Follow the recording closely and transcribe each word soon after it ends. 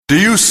Do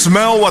you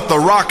smell what The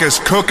Rock is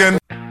cooking?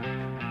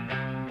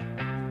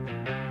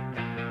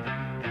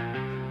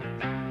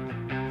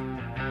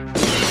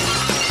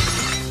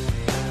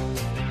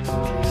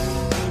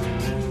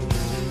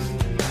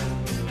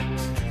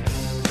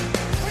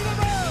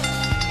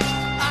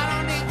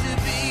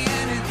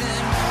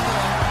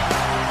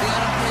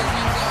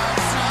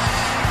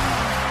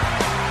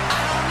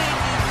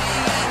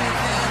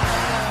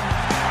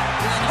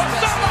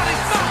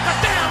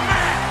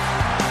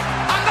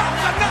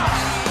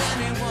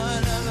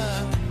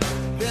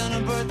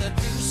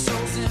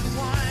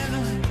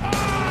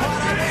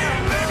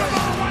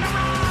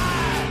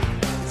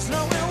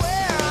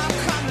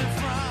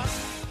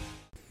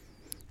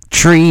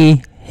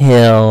 Tree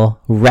Hill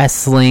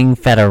Wrestling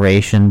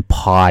Federation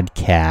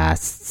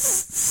podcasts,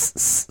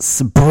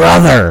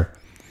 brother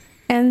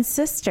and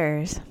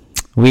sisters.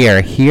 We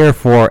are here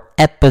for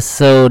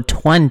episode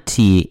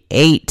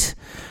 28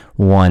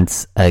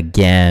 once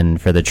again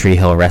for the Tree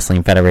Hill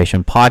Wrestling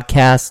Federation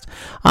podcast.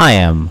 I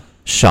am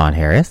Sean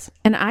Harris.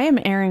 And I am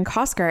Aaron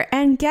Kosker.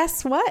 And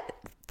guess what,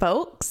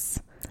 folks?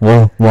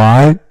 Well,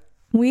 what?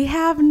 We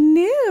have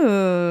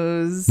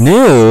news.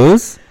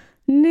 News?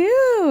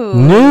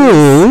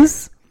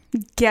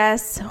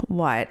 Guess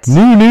what?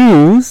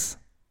 News.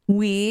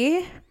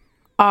 We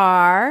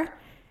are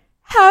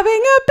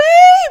having a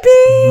baby.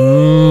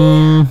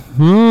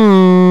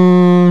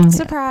 Mm-hmm.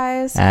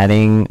 Surprise.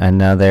 Adding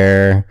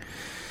another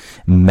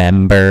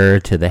member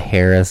to the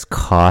Harris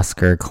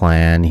Kosker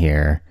clan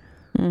here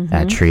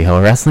at Tree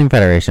Hill Wrestling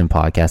Federation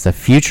podcast. A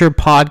future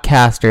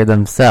podcaster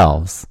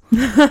themselves.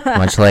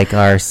 Much like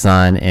our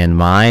son and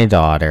my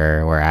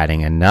daughter, we're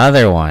adding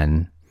another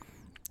one.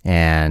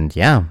 And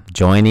yeah,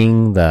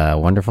 joining the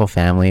wonderful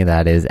family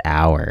that is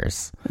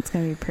ours. It's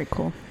going to be pretty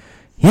cool.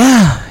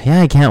 Yeah,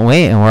 I can't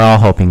wait. And we're all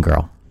hoping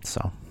girl.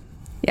 So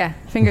yeah,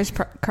 fingers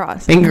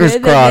crossed. Fingers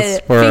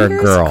crossed for a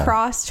girl. Fingers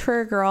crossed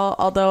for a girl,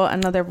 although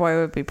another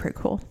boy would be pretty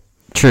cool.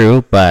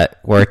 True,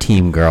 but we're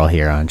team girl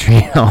here on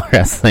Tree Hill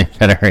Wrestling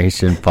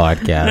Federation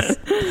podcast.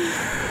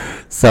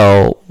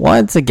 So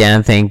once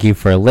again, thank you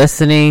for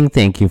listening.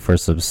 Thank you for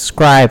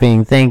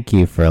subscribing. Thank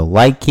you for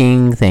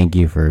liking. Thank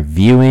you for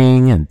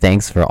viewing. And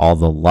thanks for all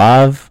the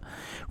love.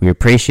 We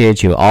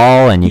appreciate you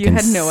all. And you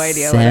had no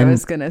idea what I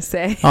was going to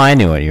say. Oh, I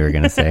knew what you were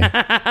going to say.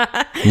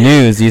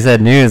 News. You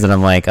said news. And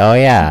I'm like, oh,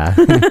 yeah.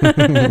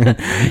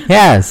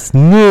 Yes,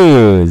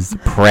 news.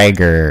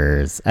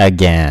 Preggers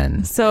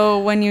again. So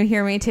when you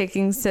hear me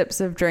taking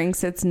sips of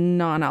drinks, it's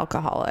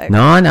non-alcoholic.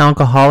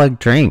 Non-alcoholic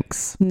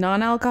drinks.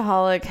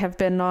 Non-alcoholic, have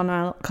been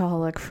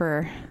non-alcoholic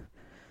for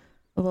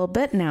a little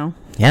bit now.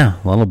 Yeah,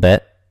 a little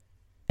bit.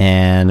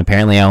 And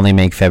apparently I only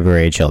make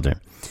February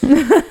children.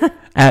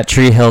 At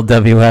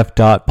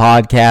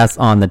treehillwf.podcast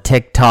on the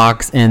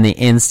TikToks and the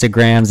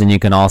Instagrams. And you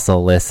can also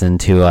listen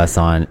to us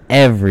on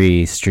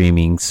every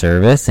streaming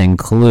service,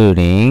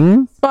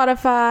 including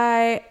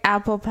Spotify,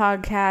 Apple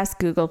Podcast,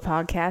 Google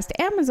Podcast,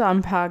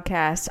 Amazon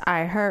Podcast,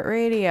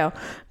 iHeartRadio,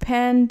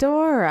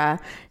 Pandora,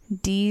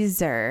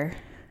 Deezer.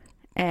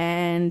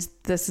 And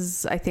this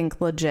is, I think,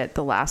 legit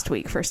the last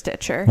week for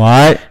Stitcher.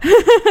 What?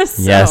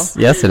 Yes,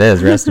 it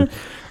is.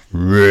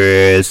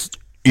 Rest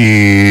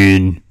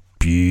in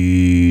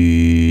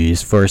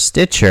peace for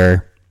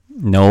Stitcher.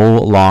 No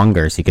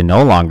longer. So you can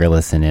no longer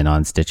listen in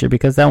on Stitcher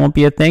because that won't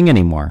be a thing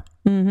anymore.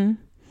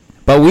 Mm-hmm.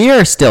 But we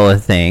are still a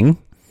thing.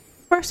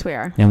 Of course we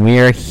are. And we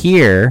are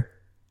here,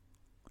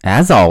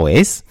 as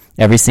always,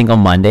 every single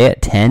Monday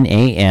at 10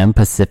 a.m.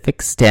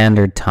 Pacific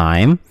Standard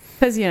Time.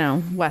 Because,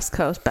 West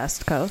Coast,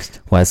 Best Coast.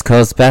 West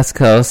Coast, Best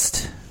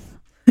Coast.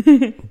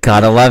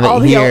 Gotta love it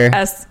here.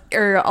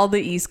 All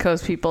the East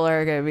Coast people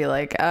are going to be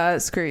like,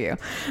 screw you.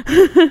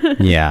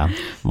 Yeah.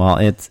 Well,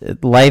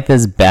 life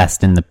is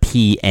best in the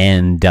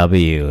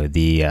PNW,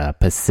 the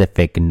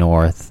Pacific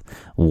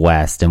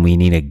Northwest, and we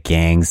need a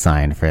gang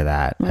sign for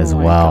that as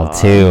well,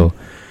 too.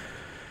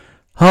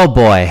 Oh,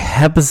 boy.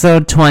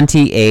 Episode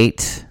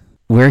 28.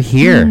 We're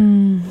here.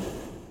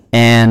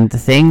 And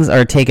things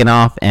are taking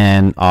off,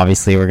 and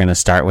obviously we're going to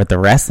start with the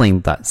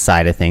wrestling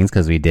side of things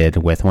because we did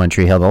with One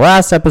Tree Hill the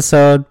last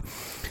episode.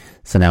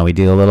 So now we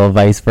do a little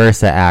vice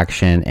versa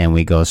action, and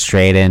we go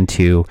straight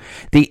into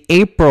the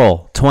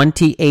April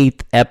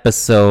 28th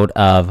episode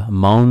of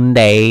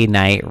Monday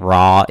Night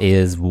Raw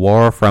is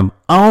War from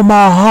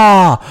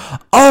Omaha,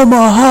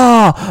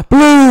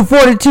 Blue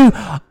 42,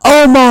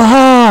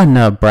 Omaha,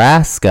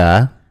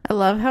 Nebraska. I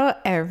love how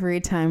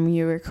every time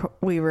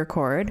we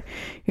record,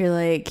 you're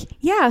like,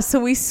 yeah, so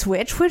we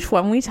switch which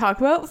one we talk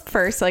about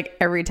first. Like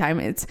every time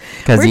we're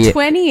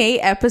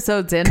 28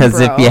 episodes in, because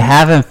if you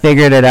haven't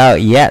figured it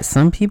out yet,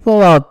 some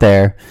people out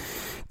there,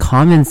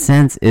 common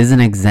sense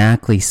isn't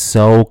exactly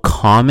so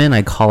common.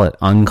 I call it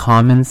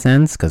uncommon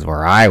sense because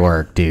where I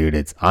work, dude,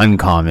 it's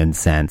uncommon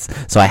sense.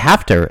 So I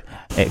have to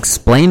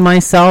explain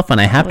myself and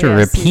I have to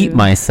repeat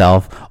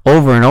myself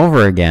over and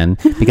over again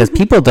because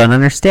people don't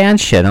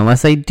understand shit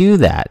unless I do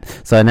that.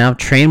 So I now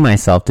train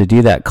myself to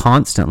do that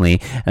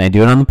constantly, and I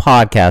do it on the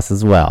podcast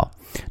as well.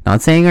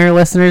 Not saying our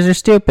listeners are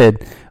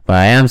stupid, but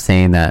I am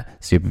saying that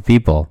stupid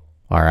people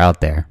are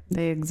out there.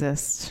 They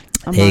exist.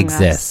 They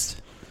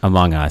exist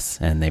among us,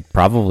 and they've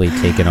probably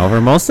taken over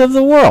most of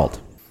the world.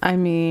 I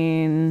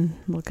mean,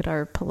 look at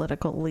our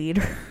political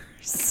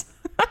leaders.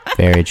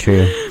 Very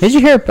true. Did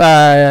you hear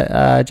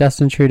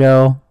Justin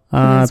Trudeau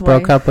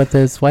broke up with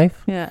his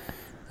wife? Yeah.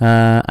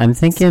 I'm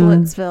thinking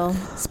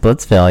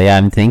Splitsville. Yeah,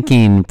 I'm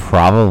thinking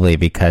probably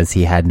because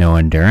he had no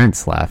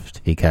endurance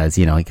left because,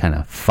 he kind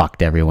of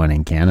fucked everyone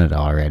in Canada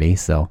already.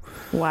 So,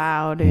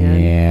 wow, dude.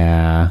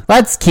 Yeah.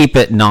 Let's keep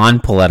it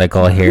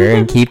non-political here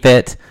and keep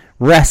it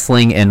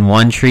wrestling in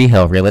One Tree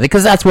Hill related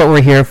because that's what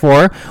we're here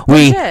for.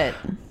 We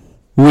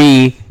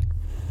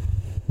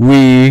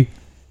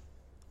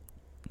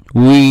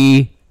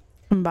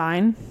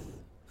combine.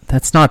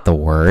 That's not the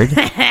word.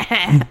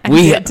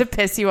 We had to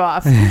piss you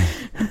off.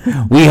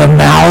 We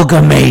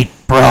amalgamate,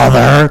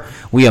 brother.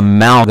 We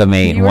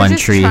amalgamate One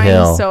Tree Hill. You were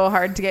just trying so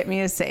hard to get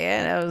me to say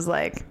it. I was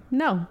like,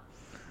 no,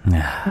 I'm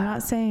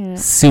not saying it.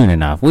 Soon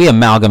enough. We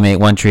amalgamate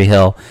One Tree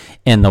Hill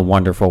in the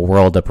wonderful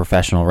world of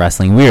professional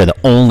wrestling. We are the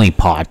only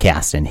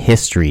podcast in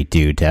history,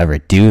 dude, to ever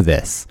do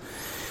this.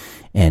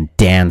 And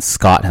Dan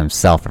Scott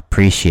himself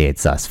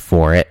appreciates us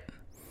for it.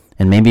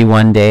 And maybe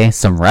one day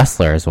some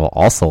wrestlers will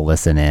also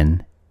listen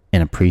in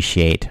and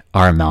appreciate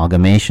our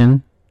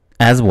amalgamation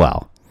as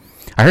well.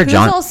 I heard Who's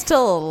all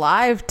still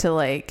alive to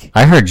like?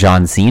 I heard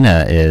John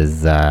Cena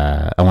is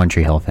a One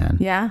Tree Hill fan.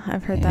 Yeah,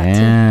 I've heard that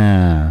too.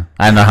 Yeah,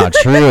 I don't know how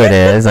true it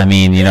is. I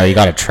mean, you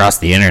got to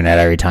trust the internet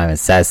every time it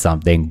says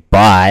something,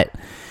 but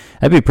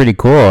that'd be pretty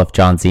cool if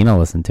John Cena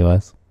listened to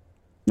us.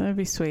 That'd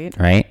be sweet,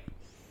 right?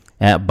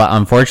 But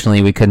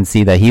unfortunately, we couldn't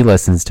see that he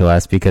listens to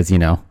us because you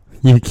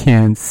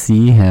can't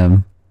see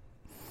him.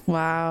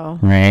 Wow.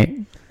 Right.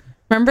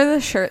 Remember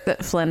the shirt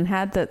that Flynn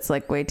had that's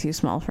like way too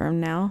small for him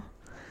now?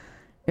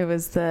 It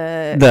was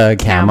the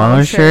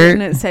camo shirt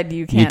and it said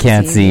you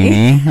can't see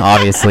me.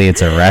 Obviously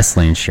it's a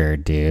wrestling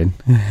shirt, dude.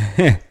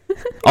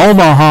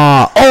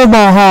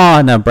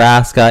 Omaha,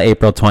 Nebraska,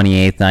 April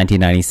 28th,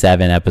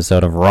 1997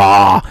 episode of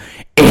Raw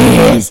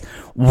is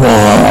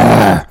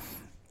War.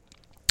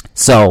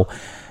 So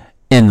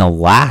in the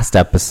last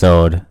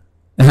episode,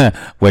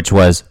 which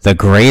was the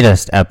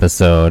greatest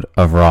episode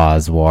of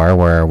Raw's War,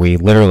 where we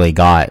literally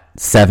got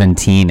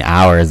 17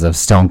 hours of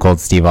Stone Cold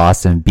Steve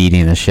Austin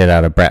beating the shit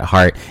out of Bret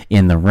Hart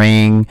in the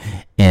ring,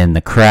 in the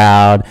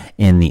crowd,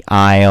 in the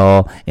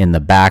aisle, in the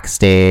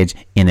backstage,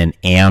 in an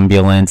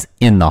ambulance,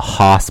 in the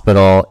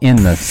hospital, in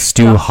the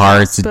Stu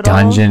Hart's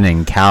dungeon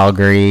in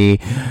Calgary,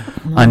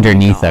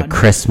 underneath a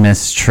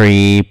Christmas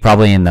tree,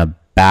 probably in the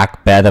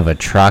back bed of a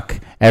truck.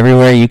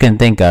 Everywhere you can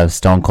think of,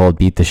 Stone Cold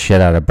beat the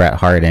shit out of Bret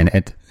Hart in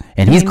it.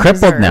 And he's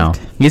crippled now.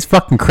 He's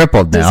fucking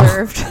crippled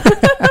now.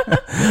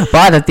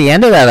 But at the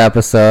end of that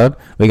episode,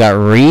 we got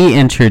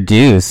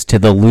reintroduced to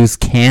the loose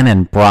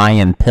cannon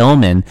Brian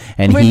Pillman,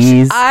 and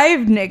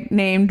I've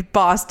nicknamed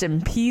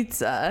Boston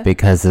Pizza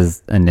because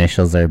his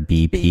initials are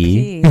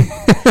BP.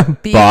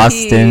 BP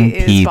Boston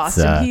is Pizza.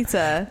 Boston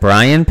Pizza.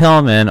 Brian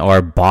Pillman,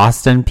 or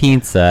Boston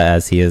Pizza,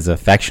 as he is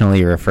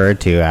affectionately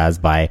referred to as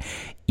by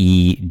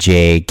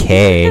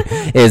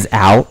EJK, is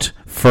out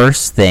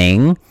first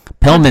thing.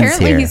 Pillman's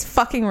Apparently here. He's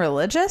fucking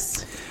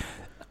religious.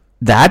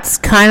 That's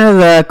kind of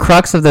the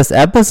crux of this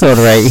episode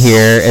right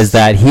here, is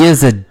that he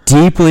is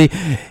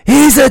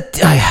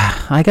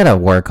I gotta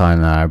work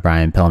on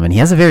Brian Pillman. He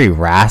has a very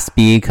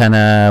raspy, kind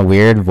of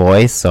weird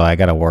voice, so I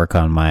gotta work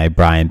on my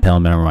Brian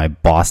Pillman or my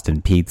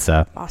Boston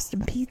Pizza.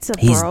 Boston Pizza,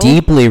 bro. He's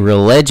deeply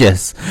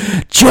religious.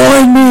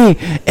 Join me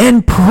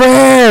in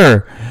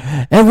prayer,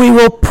 and we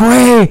will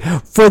pray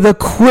for the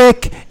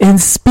quick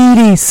and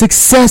speedy,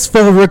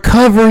 successful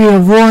recovery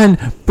of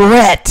one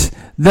Bret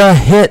the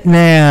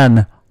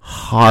Hitman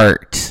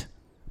Hart.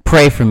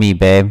 Pray for me,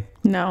 babe.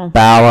 No.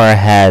 Bow our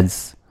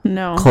heads.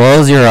 No.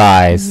 Close your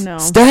eyes. No.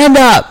 Stand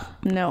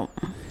up. No.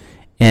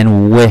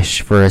 And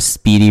wish for a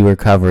speedy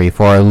recovery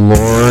for our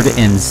Lord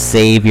and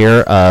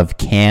Savior of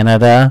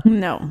Canada.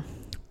 No.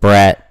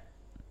 Bret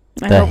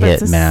the Hitman. I hope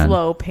it's a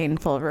slow,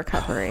 painful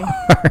recovery.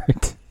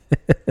 Hart.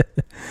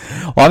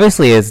 Well,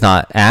 obviously, it's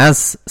not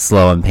as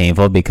slow and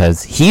painful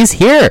because he's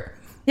here.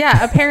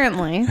 Yeah,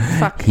 apparently.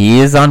 Fuck. He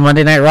is on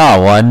Monday Night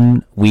Raw,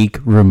 1 week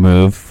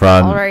removed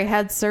from... Already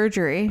had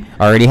surgery,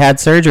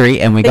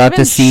 and we got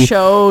to see...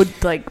 showed,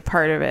 like,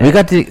 part of it. We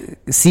got to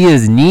see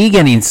his knee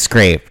getting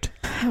scraped.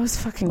 That was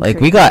fucking like,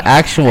 creepy. we got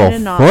actual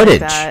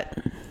footage. Like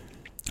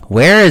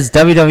Where is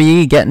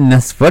WWE getting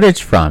this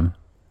footage from?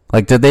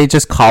 Like, did they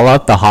just call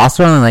up the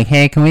hospital and like,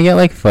 hey, can we get,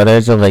 like,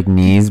 footage of, like,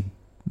 knees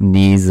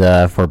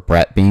for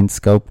Bret being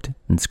scoped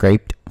and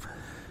scraped?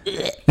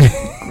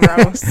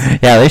 Gross.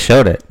 Yeah, they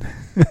showed it.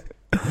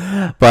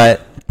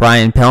 But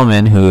Brian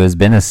Pillman, who has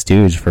been a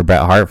stooge for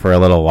Bret Hart for a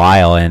little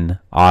while, and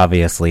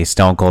obviously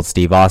Stone Cold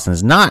Steve Austin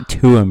is not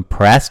too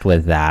impressed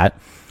with that,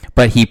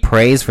 but he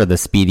prays for the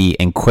speedy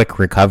and quick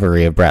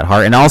recovery of Bret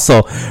Hart, and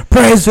also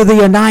prays for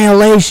the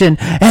annihilation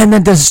and the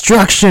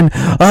destruction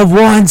of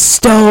one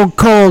Stone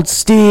Cold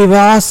Steve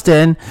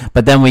Austin.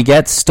 But then we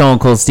get Stone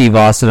Cold Steve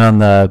Austin on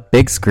the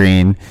big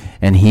screen,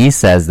 and he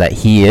says that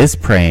he is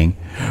praying,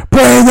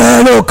 pray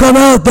that he'll come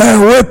out there,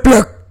 whip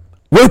your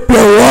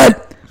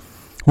what?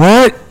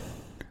 What?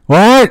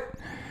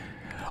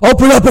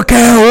 Open up a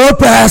can of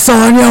whoop ass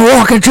on you,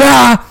 walk and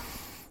try.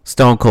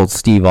 Stone Cold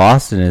Steve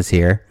Austin is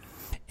here.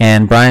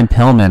 And Brian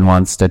Pillman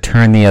wants to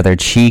turn the other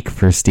cheek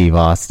for Steve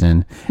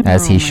Austin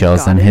as he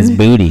shows him his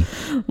booty.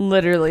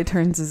 Literally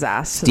turns his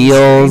ass.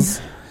 Steals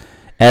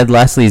Ed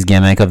Leslie's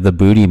gimmick of the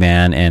booty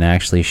man and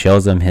actually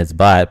shows him his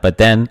butt. But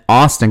then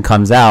Austin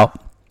comes out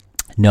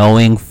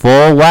knowing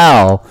full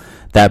well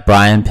that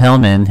Brian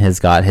Pillman has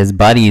got his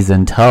buddies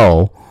in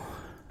tow.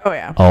 Oh,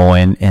 yeah.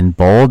 Owen and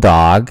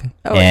Bulldog,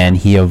 and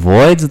he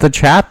avoids the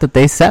trap that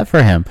they set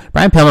for him.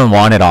 Brian Pillman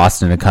wanted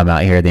Austin to come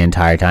out here the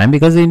entire time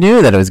because he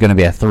knew that it was going to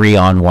be a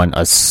 3-on-1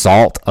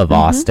 assault of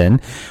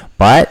Austin,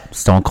 but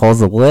Stone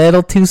Cold's a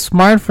little too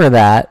smart for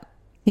that.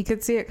 He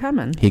could see it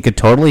coming. He could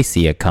totally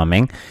see it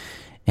coming,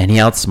 and he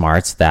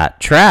outsmarts that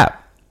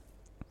trap.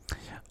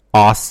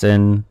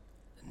 Austin,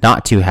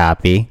 not too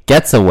happy,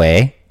 gets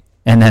away,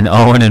 and then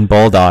Owen and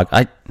Bulldog...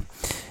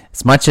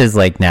 As much as,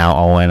 like, now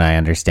Owen, I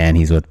understand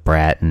he's with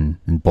Brett and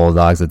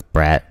Bulldog's with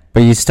Brett,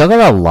 but you still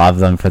gotta love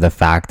them for the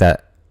fact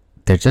that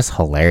they're just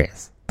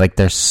hilarious. Like,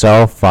 they're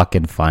so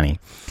fucking funny.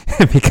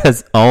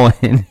 Because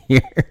Owen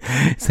here,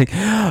 it's like,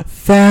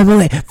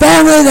 family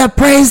that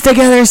prays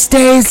together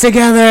stays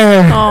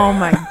together. Oh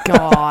my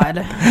God.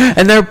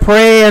 And they're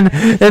praying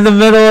in the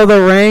middle of the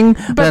ring.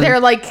 But they're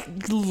like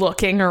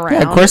looking around.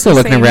 Yeah, of course they're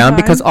looking around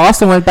because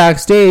Austin went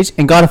backstage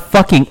and got a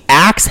fucking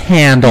axe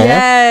handle.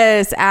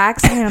 Yes,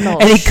 axe handle.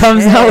 And he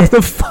comes out with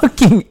a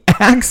fucking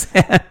axe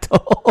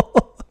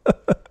handle.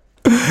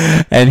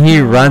 And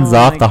he runs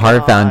off the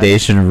Hart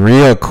Foundation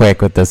real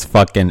quick with this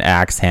fucking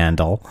axe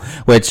handle,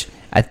 which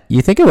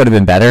you think it would have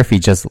been better if he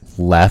just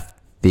left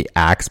the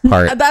axe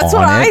part. That's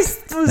what I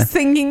was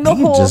thinking the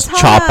whole time. Just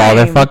chop all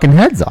their fucking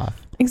heads off.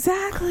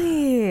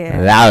 Exactly.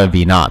 That would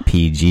be not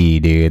PG,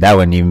 dude. That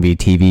wouldn't even be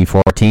TV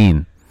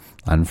 14,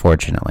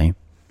 unfortunately.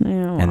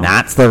 Yeah, well. And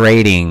that's the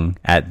rating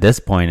at this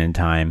point in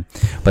time.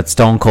 But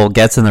Stone Cold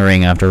gets in the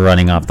ring after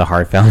running off the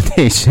Hart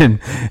Foundation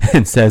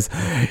and says,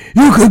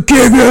 "You could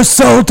give your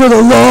soul to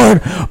the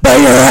Lord, but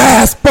your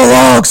ass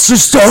belongs to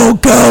Stone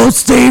Cold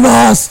Steve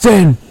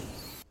Austin."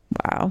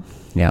 Wow.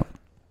 Yep.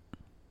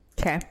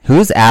 Okay.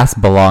 Whose ass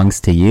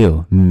belongs to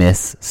you,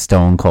 Miss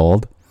Stone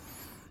Cold?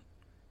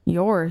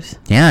 Yours.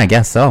 Yeah, I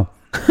guess so.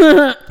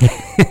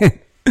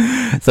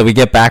 So we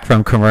get back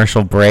from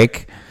commercial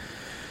break.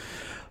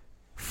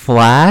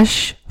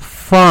 Flash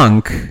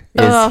Funk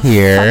is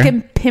here.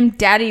 Fucking Pimp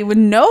Daddy with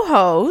no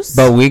hose.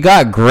 But we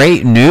got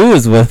great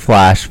news with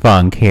Flash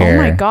Funk here. Oh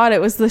my God,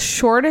 it was the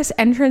shortest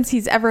entrance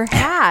he's ever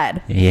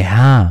had.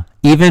 Yeah.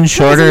 Even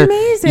shorter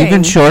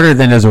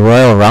than his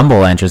Royal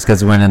Rumble entrance,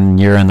 because when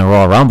you're in the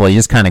Royal Rumble, you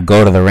just kind of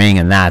go to the ring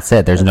and that's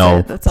it. There's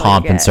no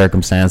pomp and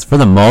circumstance for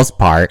the most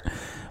part.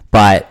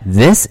 But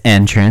this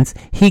entrance,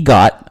 he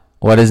got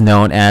what is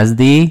known as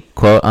the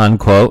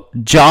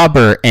quote-unquote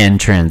jobber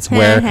entrance,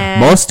 where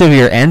most of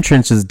your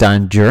entrance is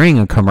done during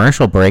a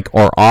commercial break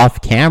or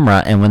off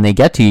camera, and when they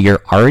get to you,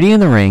 you're already in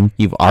the ring,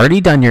 you've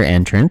already done your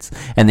entrance,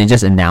 and they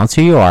just announce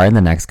who you are, and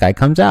the next guy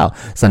comes out.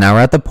 So now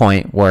we're at the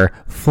point where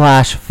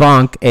Flash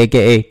Funk,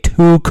 aka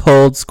Too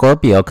Cold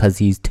Scorpio, because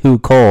he's too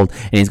cold,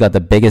 and he's got the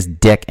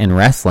biggest dick in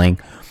wrestling.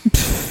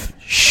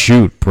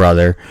 Shoot,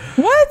 brother.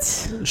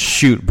 What?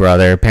 Shoot,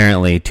 brother.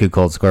 Apparently, Too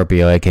Cold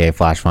Scorpio, aka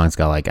Flash Funk's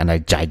got like a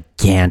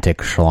gigantic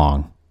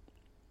schlong.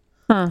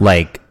 Huh.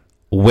 Like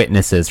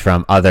witnesses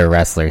from other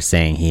wrestlers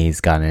saying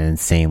he's got an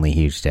insanely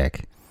huge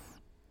dick.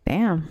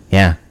 Damn.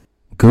 Yeah.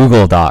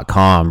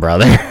 Google.com,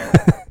 brother.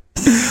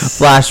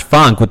 Flash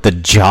Funk with the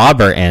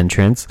jobber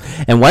entrance.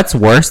 And what's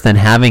worse than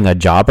having a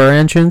jobber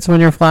entrance when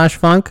you're Flash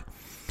Funk?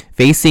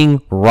 Facing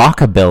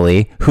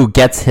Rockabilly, who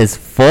gets his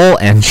full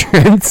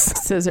entrance.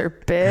 Scissor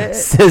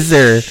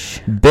bitch.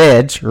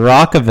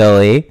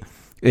 Rockabilly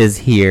is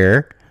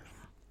here.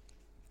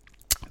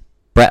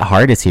 Bret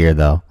Hart is here,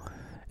 though.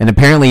 And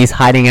apparently he's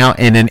hiding out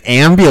in an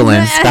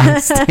ambulance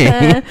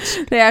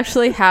backstage. They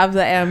actually have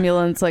the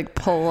ambulance, like,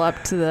 pull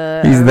up to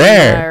the... He's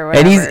there.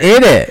 And he's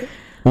in it.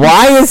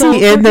 Why is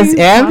he in this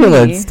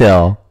ambulance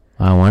still?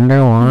 I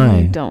wonder why.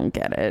 I don't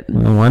get it.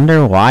 I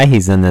wonder why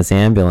he's in this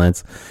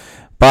ambulance.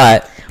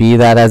 But, be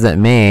that as it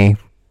may,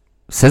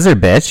 Scissor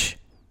Bitch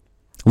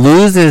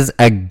loses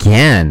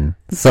again.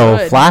 So,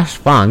 good. Flash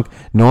Funk,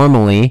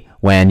 normally,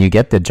 when you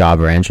get the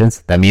jobber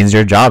entrance, that means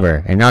you're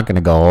jobber. You're not going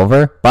to go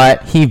over.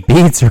 But he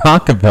beats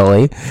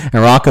Rockabilly,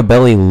 and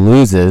Rockabilly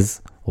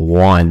loses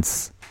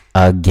once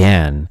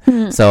again.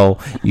 So,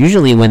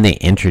 usually when they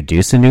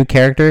introduce a new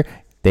character,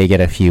 they get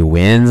a few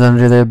wins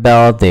under their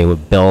belt. They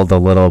would build a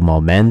little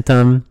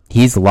momentum.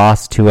 He's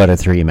lost 2 out of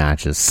 3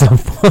 matches so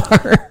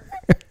far.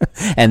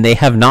 And they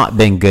have not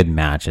been good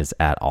matches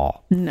at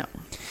all. No.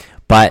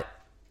 But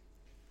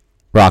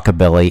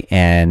Rockabilly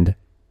and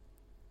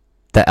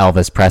the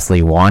Elvis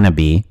Presley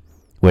wannabe,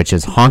 which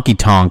is Honky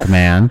Tonk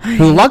Man,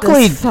 who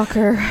luckily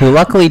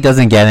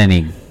doesn't get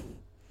any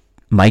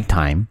mic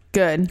time.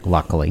 Good.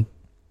 Luckily.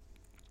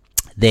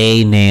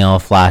 They nail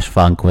Flash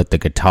Funk with the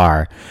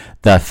guitar,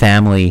 the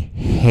family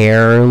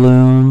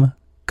heirloom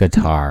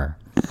guitar.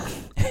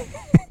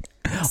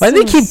 Why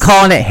do they keep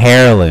calling it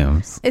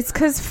heirlooms? It's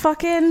because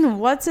fucking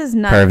what's his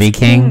nuts?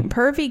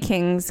 Pervy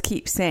Kings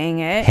keep saying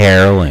it.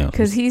 Heirlooms.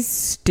 Because he's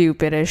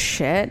stupid as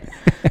shit.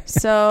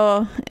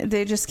 So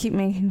they just keep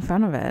making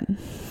fun of it.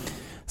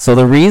 So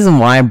the reason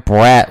why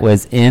Brett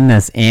was in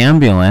this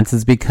ambulance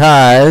is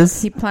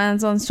because he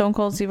plans on Stone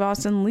Cold Steve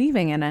Austin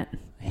leaving in it.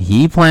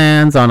 He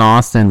plans on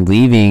Austin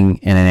leaving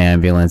in an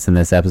ambulance in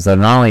this episode.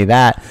 Not only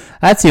that,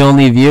 that's the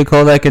only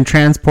vehicle that can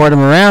transport him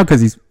around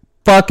because he's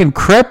fucking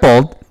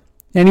crippled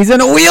and he's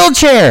in a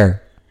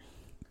wheelchair.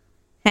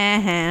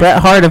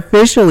 Bret Hart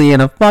officially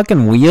in a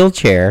fucking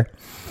wheelchair.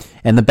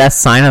 And the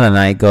best sign of the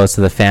night goes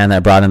to the fan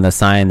that brought in the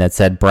sign that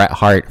said Bret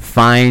Hart,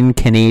 fine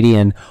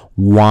Canadian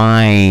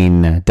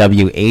wine. WHINE.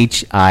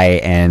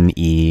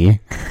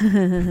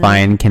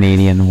 Fine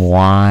Canadian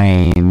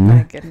wine.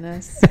 My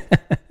goodness.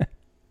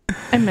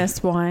 I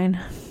miss wine.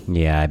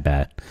 Yeah, I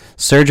bet.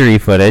 Surgery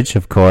footage,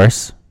 of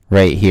course,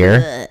 right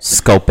here.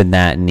 Scoping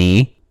that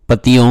knee.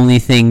 But the only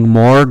thing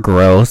more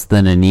gross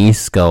than a knee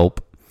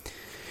scope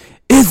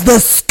is the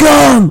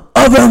scum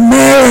of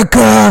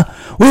America,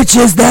 which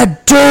is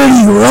that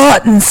dirty,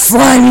 rotten,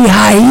 slimy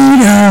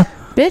hyena.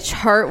 Bitch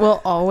Hart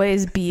will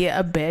always be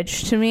a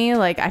bitch to me.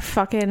 Like, I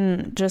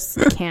fucking just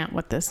can't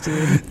with this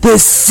dude. The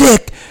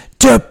sick,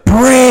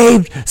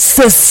 depraved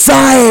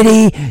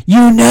society,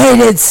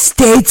 United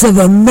States of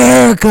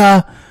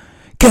America,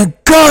 can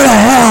go to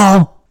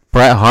hell.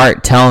 Bret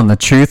Hart telling the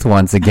truth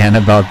once again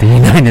about the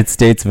United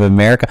States of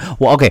America.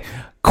 Well, okay,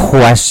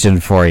 question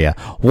for you.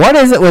 What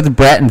is it with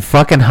Bret and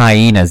fucking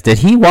hyenas? Did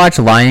he watch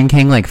Lion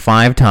King like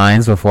 5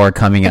 times before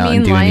coming out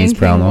and doing Lion these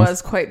King promos?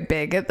 Was quite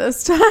big at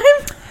this time.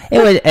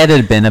 It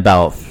had been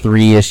about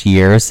 3-ish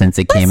years since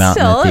it came out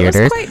in the theaters.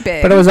 It was quite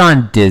big. But it was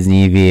on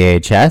Disney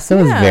VHS. It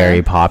was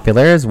very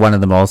popular. It was one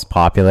of the most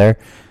popular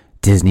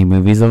Disney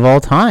movies of all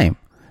time.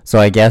 So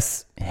I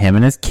guess him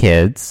and his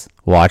kids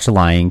watched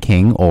Lion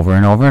King over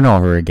and over and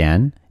over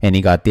again. And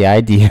he got the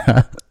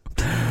idea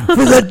for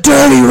the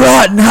dirty,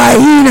 rotten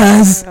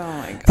hyenas. Oh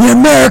my God. The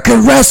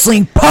American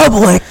wrestling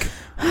public.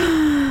 You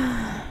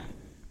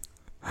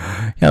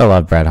gotta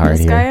love Bret Hart here.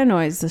 This guy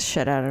annoys the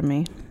shit out of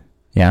me.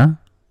 Yeah?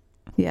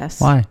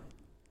 Yes. Why?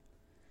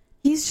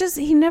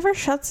 He never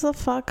shuts the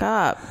fuck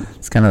up.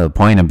 It's kind of the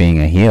point of being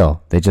a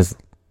heel. They just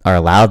are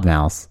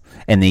loudmouths.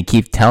 And they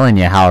keep telling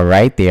you how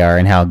right they are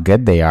and how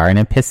good they are, and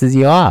it pisses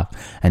you off.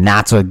 And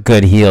that's what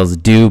good heels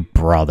do,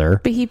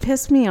 brother. But he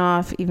pissed me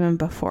off even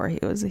before he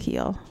was a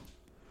heel.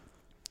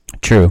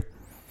 True.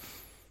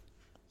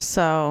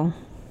 So.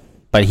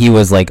 But he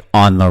was like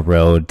on the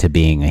road to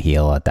being a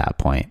heel at that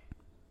point.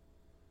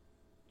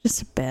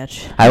 Just a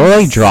bitch. I will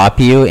like drop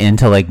you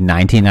into like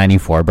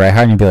 1994 Bret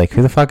Hart and you'd be like,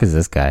 who the fuck is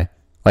this guy?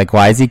 Like,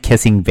 why is he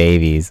kissing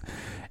babies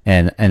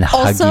and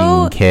also,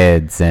 hugging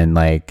kids and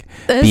like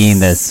being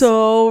this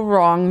so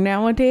wrong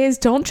nowadays?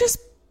 Don't just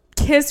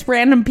kiss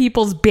random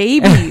people's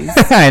babies.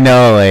 I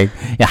know, like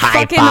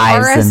high fucking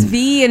fives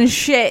RSV and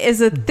shit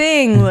is a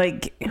thing.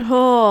 Like,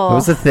 oh, it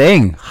was a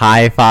thing.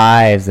 High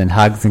fives and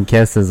hugs and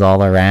kisses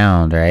all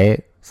around,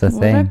 right? It's a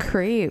thing. What a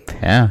creep.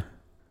 Yeah.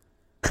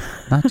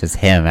 Not just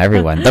him,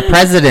 everyone. The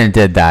president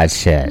did that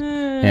shit.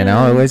 You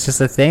know, it was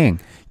just a thing.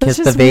 Kiss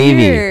the baby.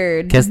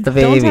 Weird. Kiss the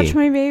baby. Don't touch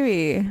my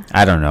baby.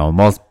 I don't know.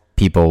 Most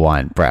people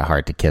want Bret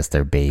Hart to kiss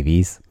their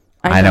babies.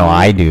 I know don't.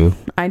 I do.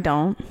 I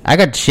don't. I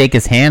got to shake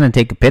his hand and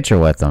take a picture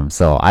with him,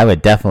 so I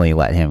would definitely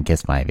let him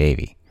kiss my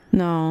baby.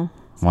 No.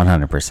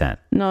 100%.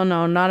 No,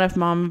 not if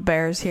Mama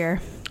Bear's here.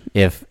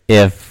 If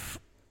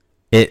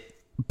it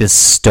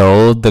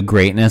bestowed the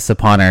greatness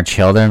upon our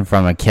children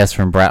from a kiss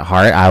from Bret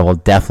Hart, I will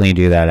definitely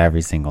do that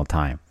every single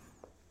time.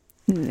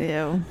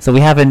 Ew. So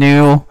we have a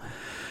new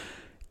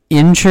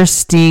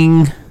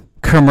interesting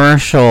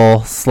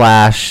commercial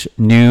 /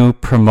 new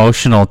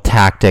promotional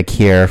tactic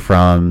here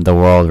from the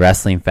World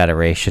Wrestling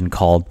Federation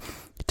called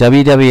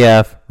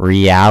WWF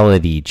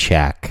Reality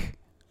Check.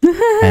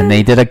 And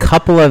they did a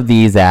couple of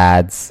these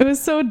ads. It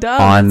was so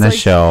dumb. On the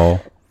show.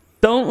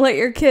 Don't let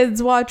your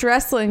kids watch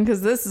wrestling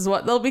because this is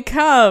what they'll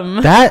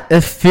become.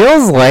 It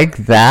feels like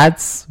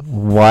that's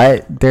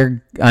what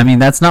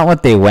that's not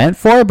what they went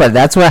for, but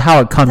that's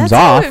how it comes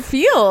off. That's how it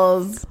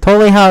feels.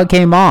 Totally how it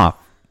came off.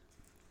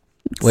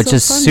 Which so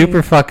is funny.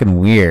 super fucking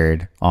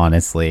weird,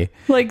 honestly.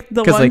 Like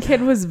the one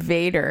kid was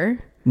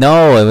Vader.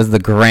 No, it was the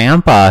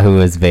grandpa who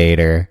was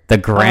Vader. The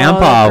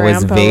grandpa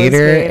was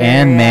Vader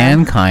and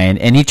Mankind,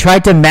 and he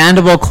tried to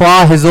mandible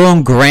claw his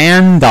own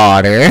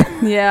granddaughter.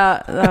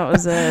 Yeah, that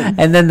was it.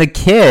 And then the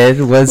kid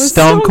was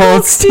Stone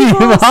Cold Steve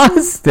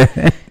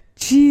Austin.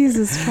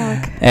 Jesus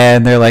fuck.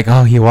 And they're like,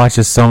 oh, he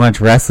watches so much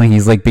wrestling,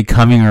 he's like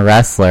becoming a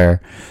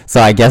wrestler.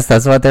 So I guess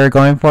that's what they're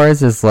going for,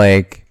 is just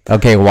like,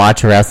 okay,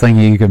 watch wrestling,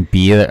 you can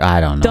be there.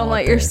 I don't know. Don't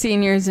let your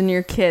seniors and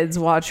your kids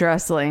watch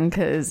wrestling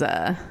because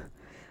they'll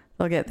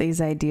get these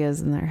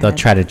ideas in their head. They'll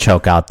try to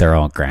choke out their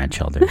own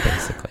grandchildren,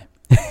 basically.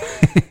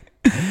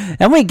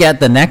 And we get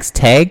the next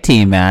tag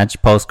team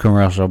match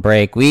post-commercial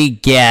break. We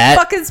get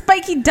fucking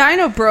Spiky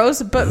Dino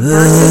Bros, but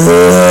versus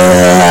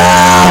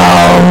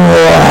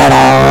what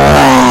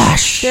a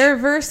rush. They're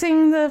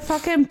reversing the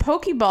fucking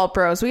Pokeball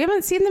Bros. We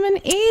haven't seen them in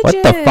ages.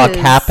 What the fuck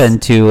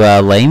happened to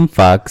lame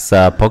fucks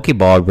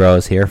Pokeball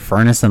Bros here,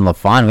 Furnace and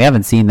LaFawn? We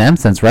haven't seen them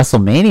since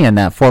WrestleMania in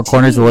that Four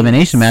Corners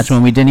elimination match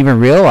when we didn't even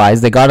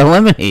realize they got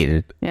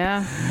eliminated.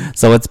 Yeah.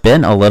 So it's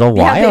been a little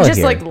while Yeah, they just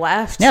here. like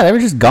left. Yeah, they were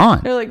just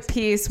gone. They're like,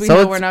 peace. We So know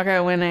it's- we're not going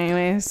to win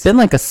anyways. It's been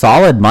like a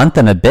solid month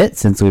and a bit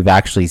since we've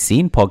actually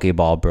seen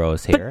Pokeball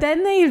Bros here. But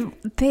then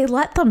they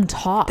let them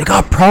talk. They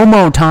got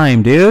promo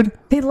time, dude.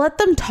 They let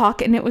them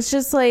talk, and it was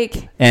just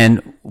like And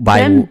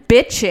them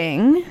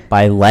bitching.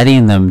 by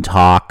letting them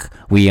talk,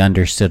 we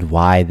understood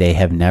why they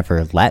have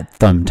never let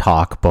them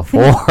talk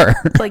before.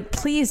 Like,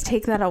 please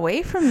take that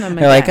away from them.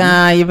 They're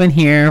like, you've been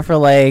here for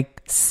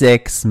like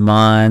 6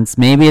 months.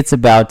 Maybe it's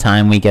about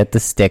time we get the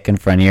stick in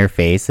front of your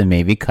face and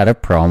maybe cut a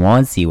promo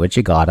and see what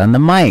you got on the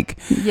mic.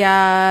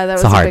 Yeah, that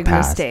was It's a a hard big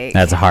pass. mistake.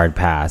 That's a hard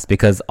pass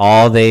because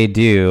all they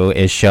do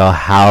is show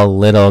how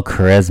little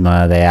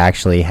charisma they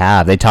actually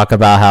have. They talk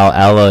about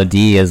how LOD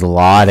is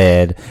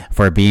lauded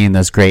for being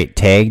this great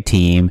tag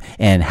team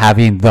and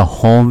having the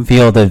home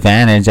field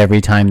advantage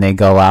every time they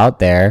go out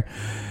there.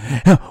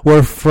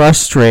 We're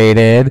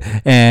frustrated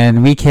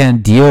and we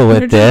can't deal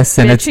with this,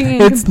 and it's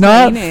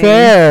not complaining.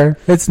 fair.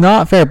 It's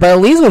not fair. But at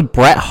least with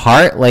Bret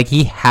Hart, like,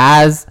 he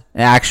has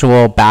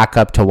actual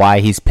backup to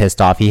why he's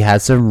pissed off. He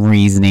has some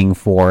reasoning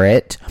for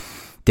it.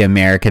 The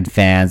American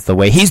fans, the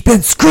way he's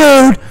been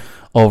screwed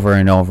over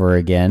and over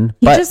again.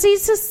 He But just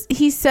needs to.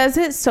 He says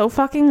it so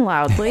fucking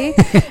loudly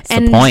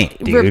the point,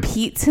 dude.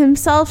 repeats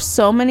himself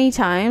so many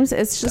times.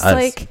 It's just Does.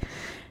 like,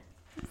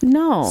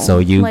 no. so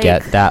you like,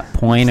 get that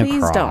point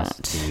please across,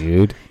 don't.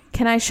 dude.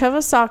 Can I shove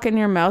a sock in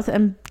your mouth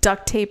and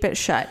duct tape it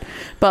shut?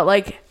 But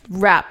like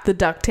wrap the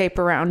duct tape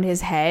around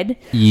his head.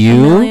 a You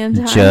million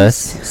times?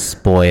 just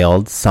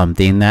spoiled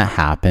something that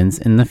happens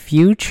in the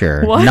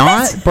future. What?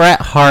 Not Bret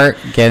Hart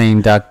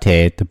getting duct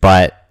taped,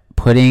 but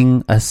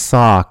putting a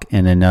sock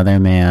in another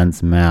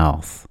man's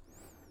mouth.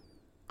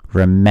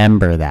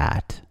 Remember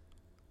that.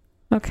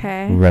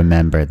 Okay.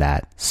 Remember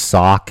that.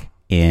 Sock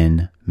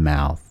in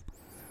mouth.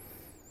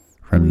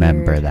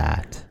 Remember Weird.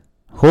 that.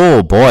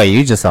 Oh boy,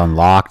 you just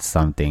unlocked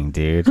something,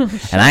 dude.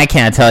 And I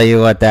can't tell you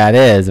what that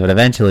is, but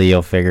eventually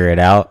you'll figure it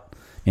out.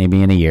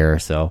 Maybe in a year or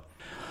so.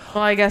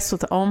 Well, I guess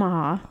with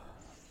Omaha,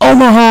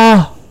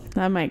 Omaha!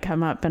 that might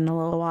come up in a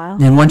little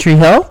while. In One Tree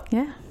Hill?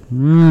 Yeah.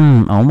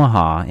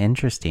 Omaha.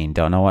 Interesting.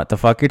 Don't know what the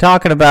fuck you're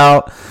talking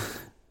about.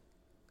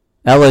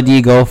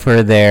 LOD go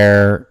for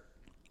their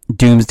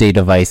Doomsday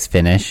Device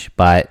finish,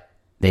 but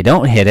they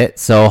don't hit it,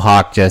 so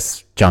Hawk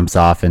just jumps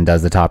off and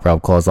does the top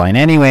rope clothesline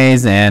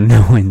anyways and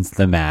wins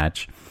the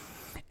match.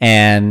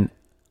 And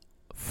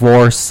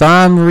for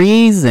some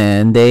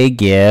reason, they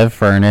give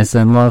Furnace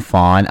and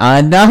LaFawn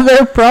another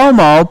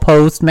promo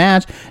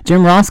post-match.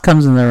 Jim Ross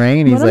comes in the ring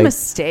and he's What a like,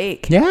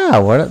 mistake. yeah,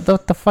 what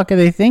the fuck are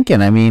they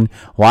thinking? I mean,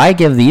 why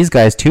give these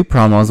guys 2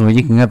 promos when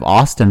you can give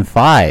Austin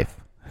 5?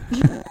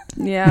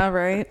 Yeah,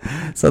 right.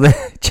 So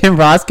Jim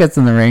Ross gets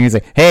in the ring. He's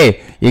like,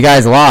 hey, you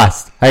guys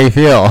lost. How you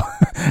feel?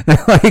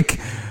 They're like,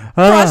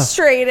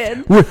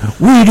 Frustrated. we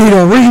need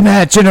a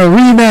rematch and a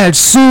rematch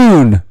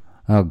soon.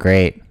 Oh,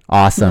 great.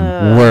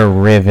 Awesome. We're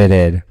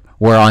riveted.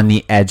 We're on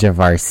the edge of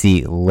our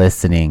seat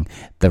listening.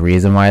 The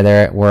reason why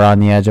we're on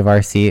the edge of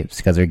our seat is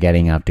because we're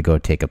getting up to go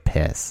take a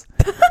piss.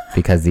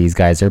 Because these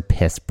guys are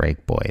Piss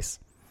Break Boys.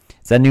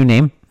 Is that a new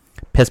name?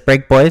 Piss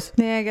Break Boys?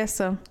 Yeah, I guess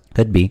so.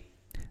 Could be.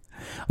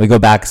 We go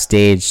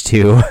backstage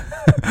to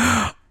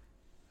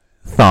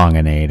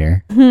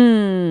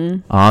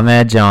Thonginator.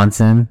 Ahmed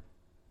Johnson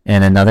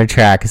in another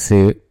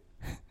tracksuit.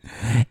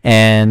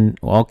 And,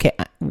 well, okay,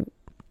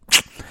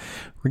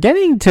 we're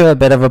getting to a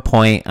bit of a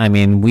point. I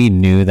mean, we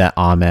knew that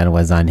Ahmed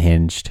was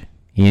unhinged.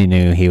 You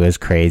knew he was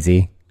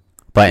crazy.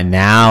 But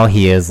now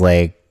he is,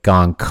 like,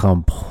 gone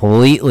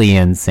completely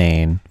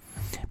insane.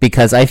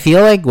 Because I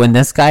feel like when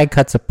this guy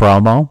cuts a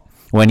promo,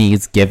 when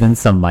he's given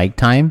some mic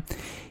time,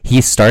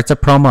 he starts a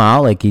promo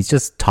out like he's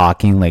just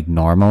talking like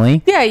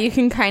normally. Yeah, you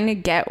can kind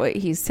of get what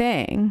he's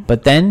saying.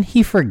 But then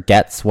he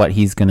forgets what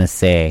he's going to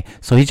say.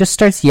 So he just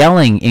starts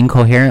yelling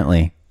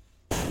incoherently.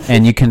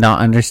 And you cannot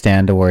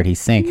understand a word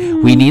he's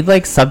saying. We need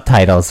like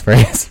subtitles for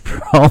his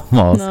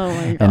promos. Oh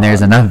my God. And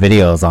there's enough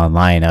videos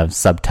online of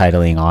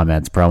subtitling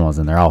Ahmed's promos,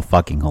 and they're all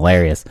fucking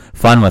hilarious.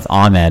 Fun with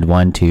Ahmed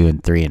 1, 2,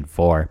 and 3, and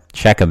 4.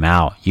 Check him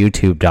out.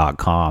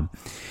 YouTube.com.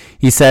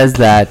 He says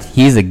that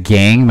he's a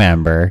gang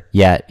member,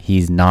 yet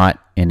he's not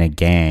in a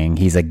gang.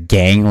 He's a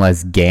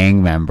gangless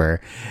gang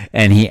member.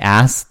 And he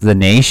asks the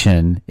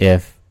nation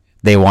if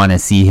they want to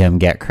see him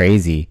get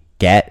crazy.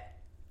 Get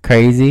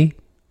crazy?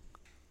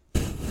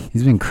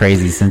 He's been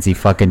crazy since he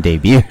fucking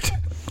debuted.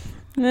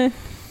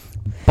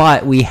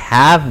 But we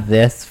have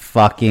this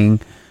fucking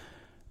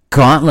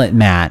gauntlet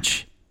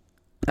match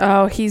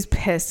Oh, he's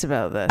pissed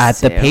about this. at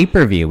the too.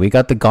 pay-per-view. We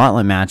got the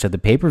gauntlet match at the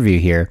pay-per-view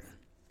here.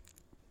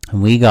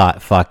 And we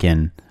got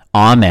fucking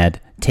Ahmed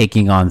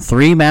taking on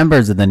 3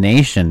 members of the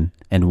nation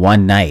in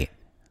one night.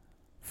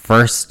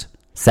 First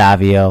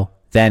Savio,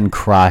 then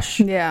Crush,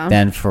 Yeah.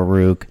 then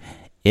Farouk.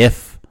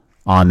 If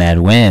Ahmed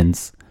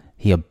wins,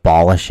 He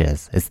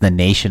abolishes. It's the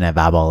nation of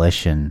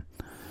abolition.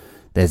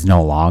 There's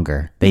no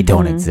longer. They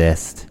don't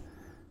exist.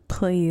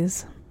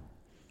 Please.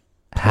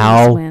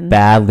 How win.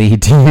 badly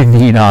do you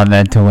need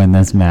Ahmed to win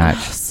this match?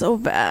 So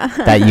bad.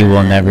 That you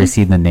will never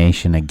see the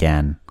nation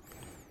again.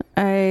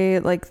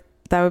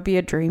 That would be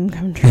a dream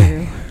come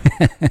true.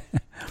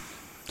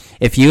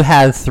 If you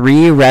had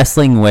 3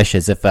 wrestling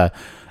wishes, if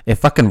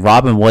fucking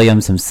Robin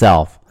Williams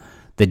himself,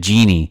 the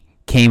genie,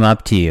 came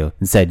up to you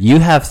and said, you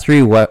have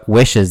 3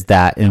 wishes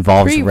that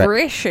involves... 3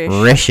 wishes.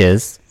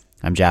 Wishes.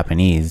 I'm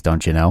Japanese,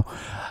 don't you know?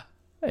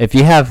 If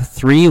you have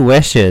 3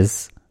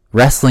 wishes,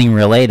 wrestling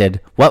related,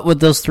 what would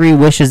those 3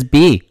 wishes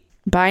be?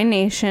 By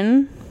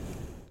Nation.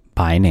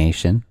 By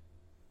Nation.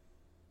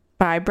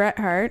 By Bret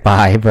Hart.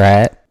 By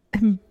Bret.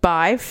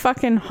 By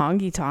fucking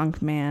Honky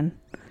Tonk Man.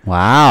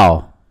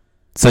 Wow.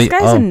 So this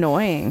guy's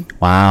annoying.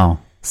 Wow.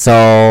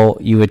 So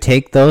you would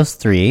take those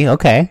 3.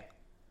 Okay.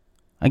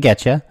 I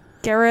get you.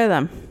 Get rid of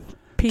them.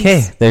 Peace.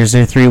 Okay. There's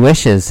your 3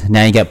 wishes.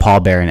 Now you get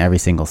Paul Bear in every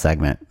single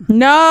segment.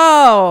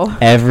 No.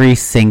 Every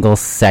single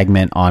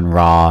segment on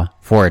Raw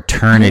for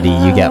eternity,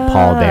 you get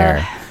Paul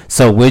Bear.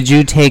 So would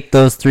you take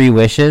those 3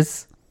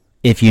 wishes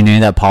if you knew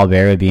that Paul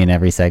Bear would be in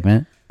every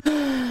segment?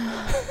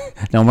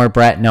 No more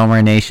Bret, no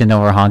more Nation, no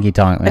more Honky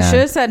Tonk Man. I should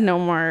have said no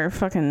more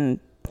fucking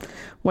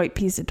white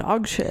piece of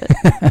dog shit.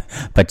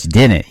 But you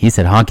didn't. You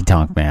said Honky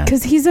Tonk Man.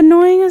 Because he's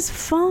annoying as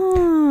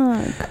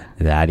fuck.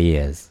 That he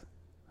is.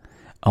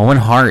 Owen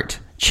Hart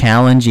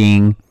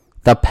challenging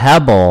the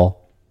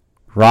Pebble,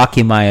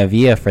 Rocky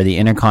Maivia, for the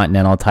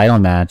Intercontinental title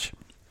match.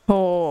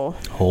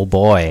 Oh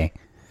boy.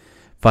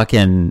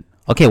 Fucking...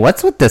 Okay,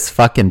 what's with this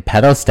fucking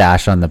pedo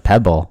stash on the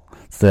Pebble?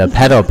 It's the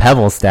pedo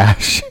pebble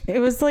stash. It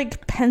was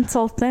like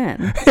pencil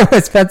thin. It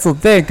was pencil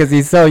thin because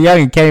he's so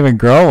young and can't even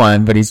grow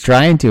one, but he's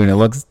trying to, and it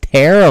looks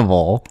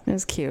terrible. It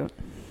was cute.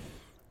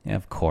 Yeah,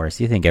 of course.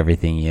 You think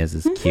everything he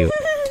is cute.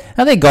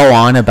 Now they go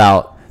on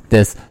about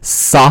this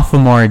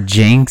sophomore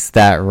jinx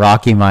that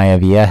Rocky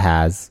Maivia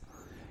has.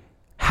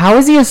 How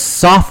is he a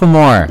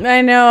sophomore?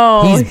 I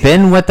know. He's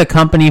been with the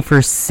company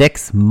for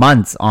 6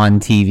 months on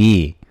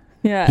TV.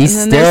 Yeah, he's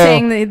and then still, they're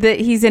saying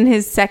that he's in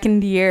his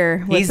 2nd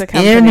year with the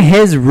company. He's in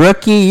his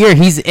rookie year.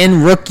 He's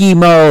in rookie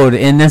mode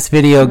in this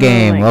video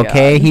game,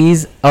 okay? God.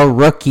 He's a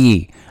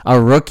rookie.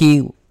 A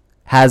rookie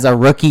has a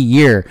rookie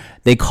year.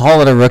 They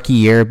call it a rookie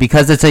year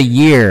because it's a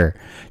year.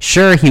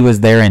 Sure, he was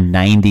there in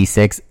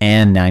 96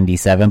 and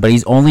 97, but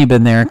he's only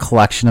been there a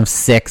collection of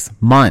 6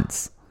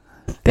 months.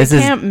 They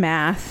can't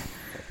math.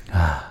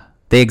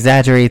 They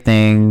exaggerate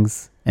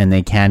things, and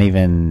they can't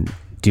even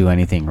do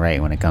anything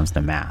right when it comes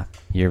to math.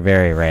 You're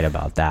very right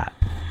about that.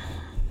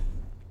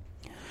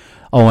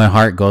 Owen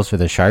Hart goes for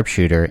the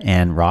sharpshooter,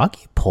 and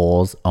Rocky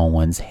pulls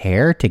Owen's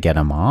hair to get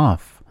him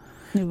off.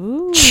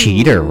 Ooh.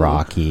 Cheater,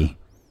 Rocky.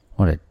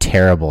 What a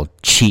terrible,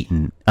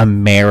 cheating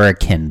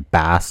American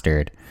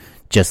bastard.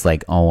 Just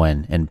like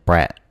Owen and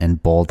Bret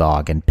and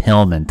Bulldog and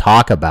Pillman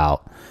talk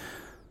about.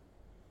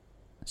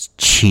 It's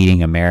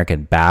cheating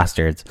American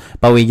bastards.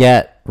 But we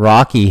get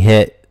Rocky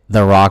hit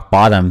the rock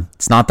bottom.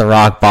 It's not the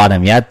rock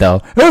bottom yet,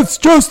 though. It's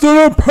just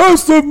an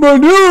impressive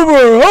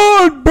maneuver.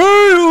 Unbelievable.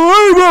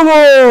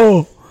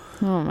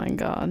 Oh my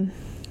God.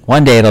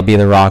 One day it'll be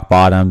the rock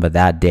bottom, but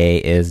that day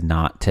is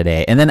not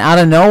today. And then out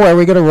of nowhere,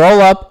 we're going to roll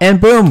up and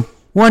boom.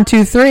 1,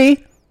 2,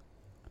 3.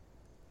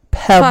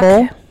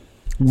 Pebble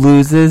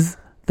loses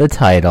the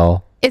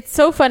title. It's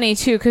so funny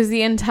too, because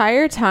the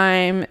entire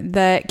time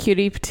that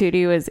Cutie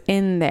Patootie was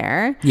in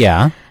there,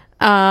 yeah,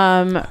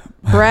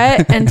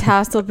 Bret and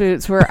Tassel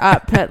Boots were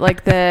up at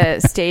like the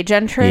stage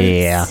entrance.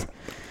 Yeah.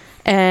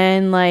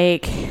 And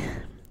like,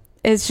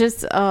 it's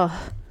just,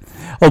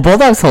 Well,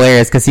 Bulldog's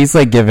hilarious because he's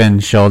like giving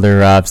shoulder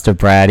rubs to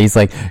Brad. He's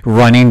like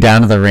running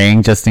down to the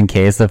ring just in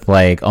case if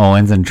like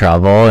Owen's in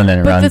trouble, and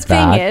then runs back.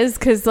 But the thing is,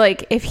 because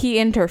like if he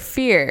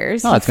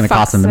interferes, it's going to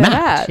cost him the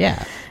match.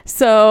 Yeah.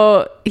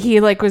 So he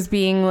like was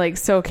being like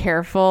so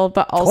careful,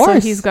 but also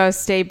he's got to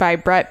stay by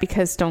Bret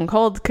because Stone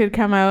Cold could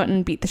come out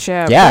and beat the shit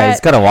out of Bret. He's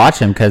got to watch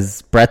him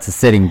because Bret's a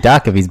sitting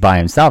duck if he's by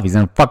himself. He's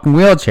in a fucking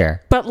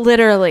wheelchair. But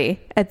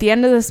literally, at the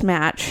end of this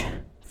match,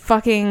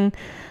 fucking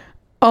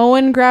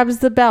Owen grabs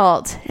the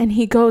belt and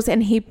he goes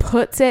and he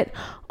puts it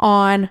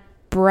on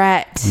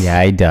Bret.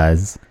 Yeah, he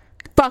does.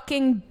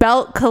 Fucking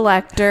belt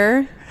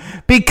collector.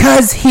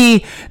 Because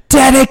he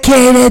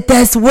dedicated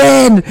this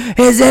win,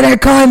 his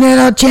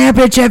Intercontinental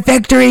Championship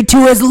victory,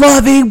 to his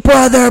loving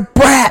brother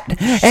Bret.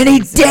 And he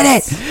did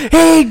it.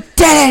 He did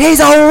it.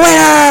 He's a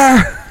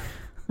winner.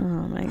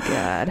 Oh my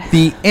God.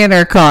 The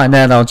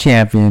Intercontinental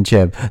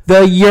Championship,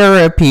 the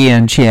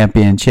European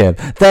Championship,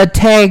 the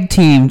Tag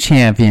Team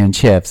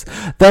Championships,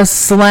 the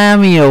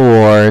Slammy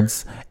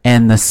Awards,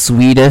 and the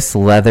sweetest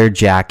leather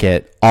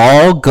jacket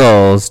all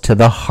goes to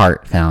the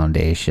Hart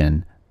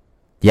Foundation.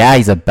 Yeah,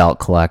 he's a belt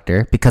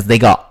collector because they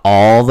got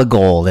all the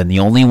gold, and the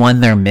only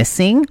one they're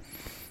missing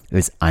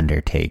is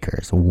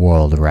Undertaker's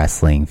World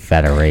Wrestling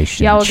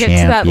Federation. Yeah, we'll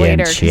get to that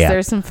later because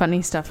there's some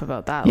funny stuff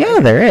about that. Yeah,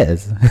 there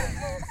is.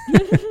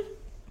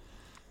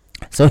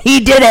 So he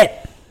did it.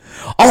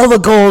 All the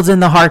gold's in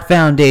the Hart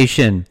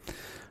Foundation.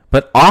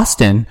 But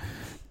Austin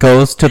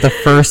goes to the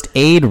first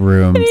aid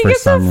room and he for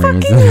gets some a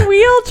fucking reason.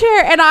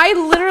 wheelchair. And I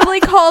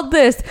literally called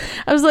this.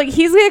 I was like,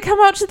 he's going to come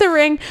out to the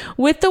ring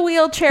with the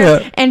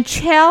wheelchair and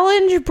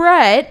challenge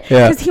Brett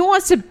because he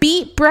wants to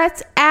beat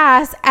Brett's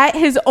ass at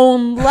his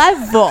own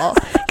level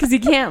because he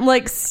can't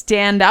like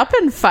stand up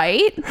and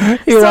fight.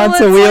 He wants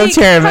a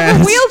wheelchair match.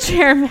 Have a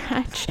wheelchair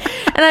match.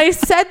 And I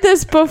said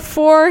this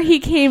before he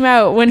came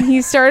out when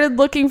he started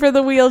looking for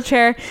the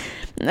wheelchair.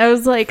 I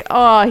was like,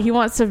 oh, he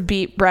wants to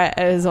beat Brett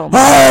at his own level.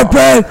 All right,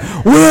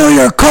 Brett, wheel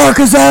your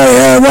carcass out of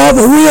here. We'll have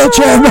a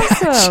wheelchair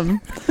match.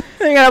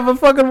 They're going to have a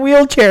fucking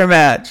wheelchair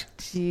match.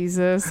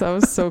 Jesus, that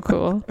was so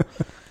cool.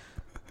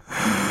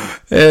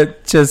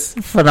 It's just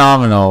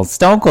phenomenal.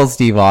 Stone Cold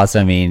Steve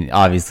Austin, I mean,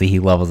 obviously he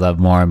levels up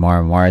more and more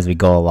and more as we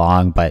go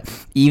along, but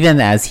even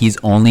as he's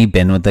only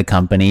been with the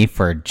company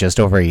for just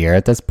over a year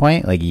at this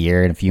point, like a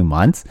year and a few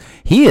months,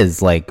 he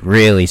is like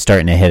really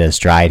starting to hit a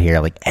stride here.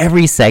 Like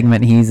every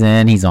segment he's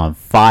in, he's on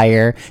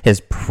fire. His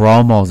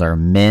promos are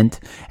mint.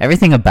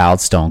 Everything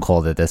about Stone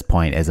Cold at this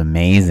point is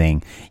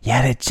amazing,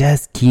 yet it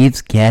just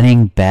keeps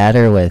getting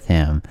better with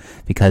him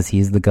because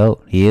he's the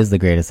GOAT. He is the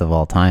greatest of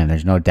all time.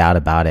 There's no doubt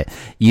about it.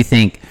 You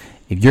think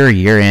if you're a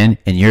year in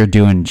and you're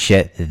doing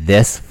shit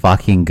this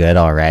fucking good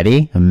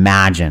already,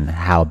 imagine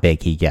how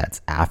big he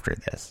gets after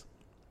this.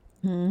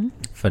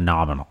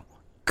 Phenomenal.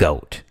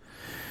 GOAT.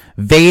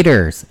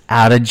 Vader's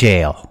out of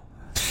jail.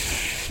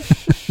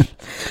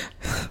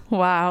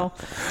 Wow.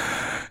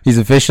 He's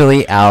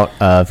officially out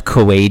of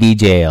Kuwaiti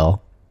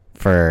jail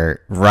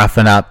for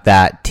roughing up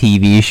that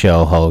TV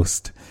show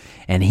host.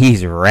 And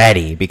he's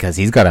ready because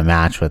he's got a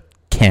match with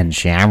Ken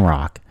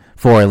Shamrock,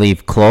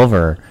 4-Leaf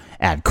Clover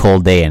at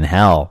Cold Day in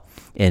Hell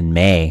in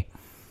May.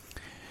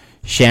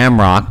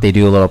 Shamrock, they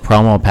do a little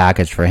promo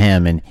package for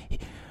him, and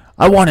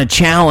I want to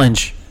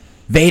challenge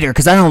Vader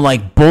because I don't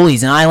like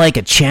bullies and I like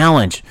a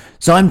challenge.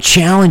 So I'm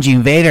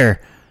challenging Vader,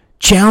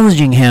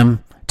 challenging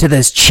him to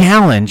this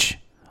challenge.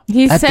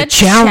 He at said the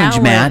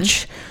challenge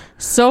match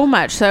so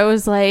much. So I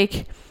was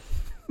like,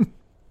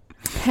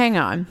 hang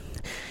on.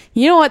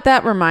 You know what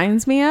that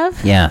reminds me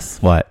of? Yes,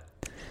 what?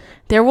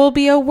 There will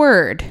be a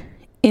word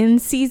in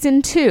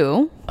season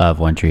 2 of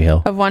One Tree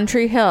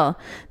Hill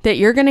that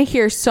you're going to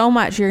hear so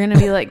much. You're going to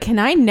be like, can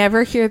I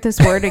never hear this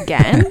word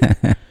again?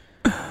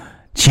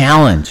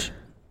 Challenge.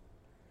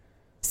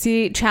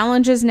 See,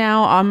 challenge is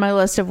now on my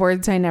list of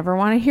words I never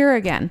want to hear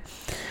again.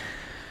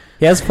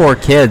 He has 4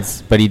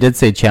 kids, but he did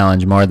say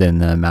challenge more than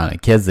the amount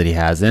of kids that he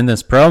has in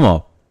this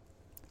promo.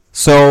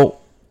 So,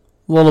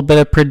 a little bit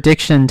of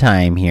prediction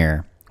time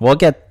here. We'll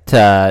get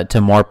to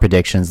more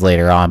predictions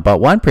later on, but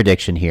one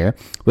prediction here,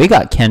 we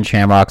got Ken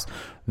Shamrock's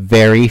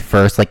very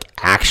first like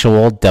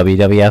actual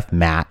WWF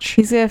match.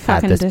 He's gonna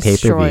fucking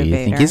destroy Vader. You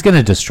think he's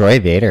gonna destroy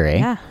Vader,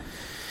 eh?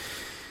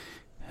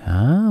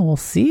 Yeah. We'll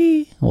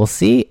see.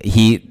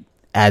 He,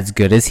 as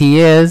good as he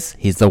is,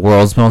 he's the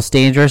world's most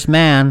dangerous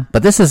man,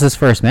 but this is his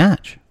first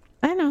match.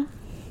 I know.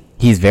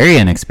 He's very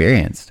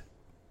inexperienced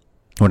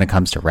when it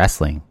comes to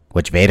wrestling,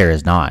 which Vader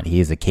is not. He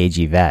is a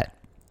KG vet,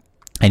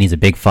 and he's a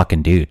big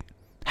fucking dude.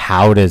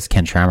 How does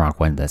Ken Shamrock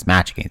win this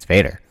match against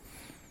Vader?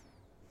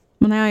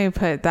 Well, now you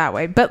put it that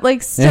way. But,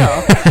 like, still,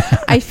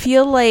 I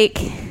feel like...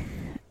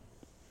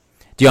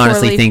 Do you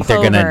honestly think they're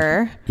going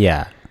to...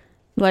 Yeah.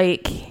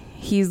 Like,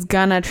 he's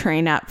going to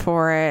train up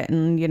for it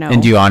and, you know...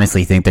 And do you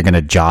honestly think they're going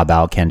to job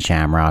out Ken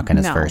Shamrock in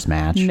his first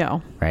match?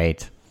 No.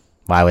 Right?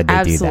 Why would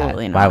they do that?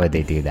 Not. Why would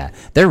they do that?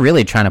 They're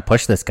really trying to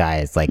push this guy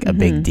as, like, a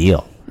big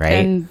deal,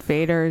 right? And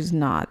Vader's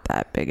not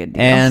that big a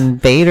deal.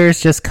 And Vader's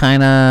just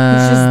kind of...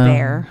 He's just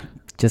there.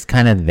 Just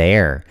kind of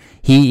there.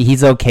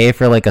 He's okay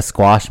for like a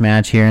squash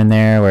match here and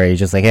there where he's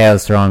just like, hey,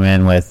 let's throw him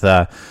in with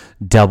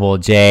Double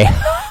J.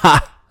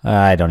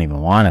 I don't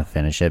even want to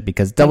finish it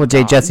because Double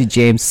J Jesse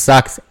James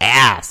sucks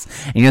ass.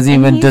 And he doesn't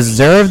even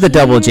deserve the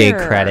Double J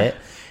credit.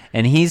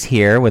 And he's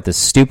here with a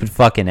stupid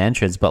fucking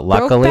entrance, but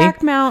luckily...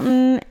 Brokeback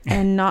Mountain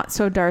and not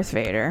so Darth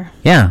Vader.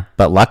 Yeah,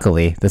 but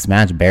luckily, this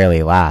match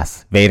barely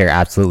lasts. Vader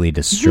absolutely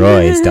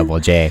destroys Double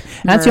J.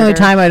 That's the only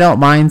time I don't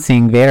mind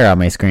seeing Vader on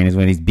my screen is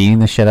when he's beating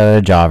the shit out of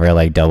a jobber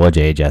like Double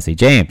J Jesse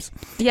James.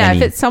 Yeah,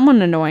 if it's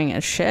someone annoying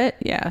as shit,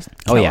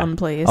 kill him,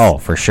 please. Oh,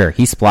 for sure.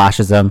 He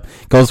splashes him,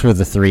 goes for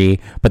the 3,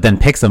 but then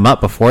picks him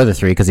up before the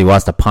 3 because he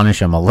wants to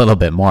punish him a little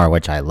bit more,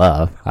 which I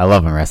love. I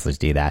love when wrestlers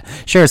do that.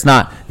 Sure, it's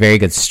not very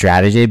good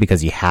strategy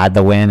because you had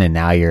the win and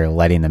now you're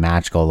letting the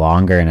match go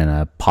longer and in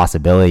a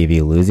possibility of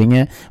you losing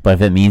it, but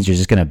if it means you're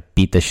just going to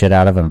beat the shit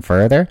out of him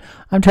further,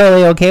 I'm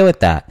totally okay with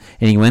that.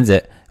 And he wins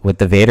it with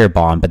the Vader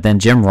bomb. But then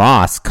Jim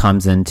Ross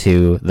comes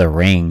into the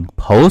ring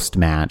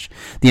post-match.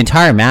 The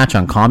entire match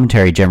on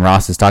commentary, Jim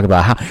Ross is talking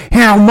about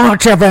how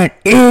much of an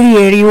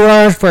idiot he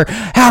was for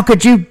how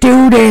could you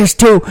do this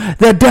to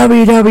the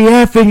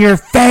WWF and your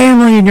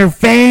family and your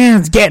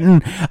fans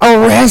getting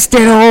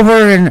arrested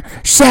over in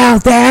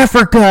South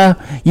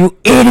Africa, you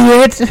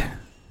idiot.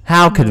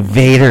 How could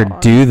Vader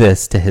do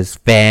this to his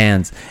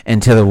fans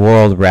and to the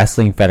World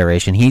Wrestling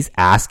Federation? He's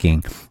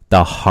asking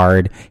the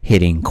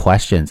hard-hitting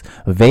questions.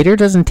 Vader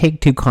doesn't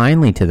take too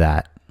kindly to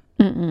that.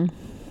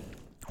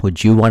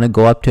 Would you want to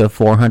go up to a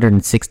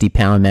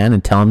 460-pound man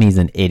and tell him he's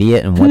an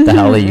idiot and what the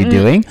hell are you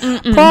doing?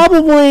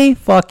 Probably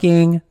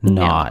fucking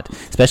not.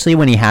 Especially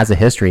when he has a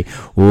history.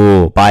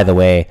 Ooh, by the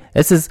way,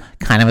 this is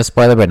kind of a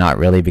spoiler, but not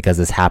really because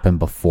this happened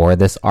before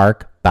this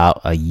arc,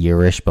 about a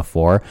yearish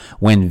before.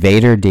 When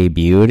Vader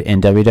debuted in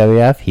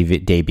WWF, he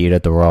debuted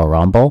at the Royal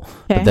Rumble.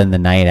 Okay. But then the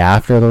night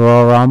after the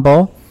Royal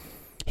Rumble,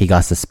 he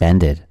got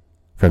suspended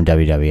from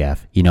WWF.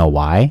 You know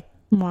why?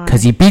 Why?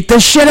 Because he beat the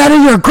shit out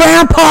of your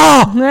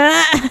grandpa!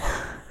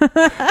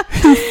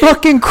 He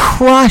fucking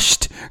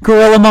crushed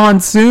Gorilla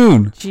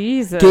Monsoon.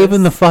 Jesus. Gave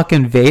him the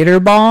fucking Vader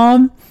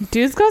bomb.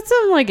 Dude's got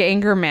some like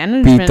anger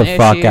management Beat the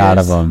fuck out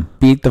of him.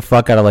 Beat the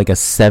fuck out of like a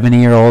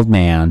 70-year-old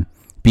man.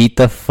 Beat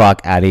the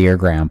fuck out of your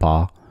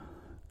grandpa.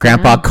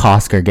 Grandpa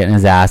Kosker getting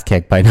his ass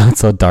kicked by not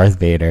so Darth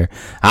Vader.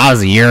 That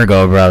was a year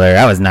ago, brother.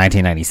 That was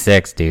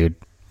 1996, dude.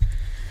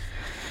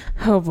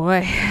 Oh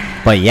boy.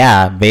 But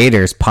yeah,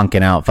 Vader's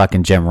punking out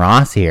fucking Jim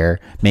Ross here,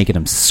 making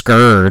him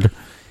scared.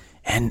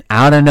 And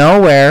out of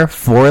nowhere,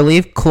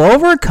 4-leaf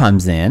clover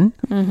comes in,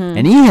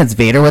 and he hits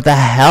Vader with a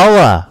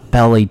hella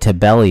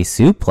belly-to-belly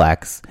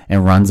suplex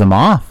and runs him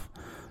off.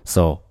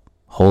 So,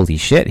 holy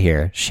shit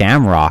here.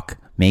 Shamrock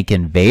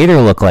making Vader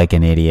look like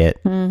an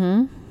idiot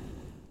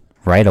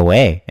right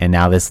away. And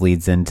now this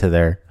leads into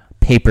their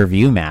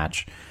pay-per-view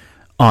match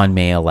on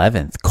May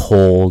 11th.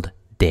 Cold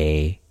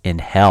Day in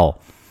Hell.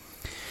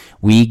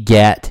 We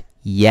get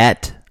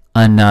yet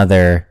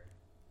another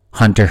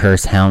Hunter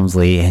Hearst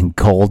Helmsley and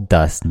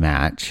Goldust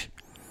match.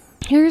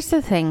 Here's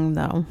the thing,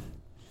 though.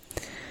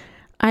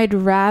 I'd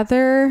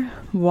rather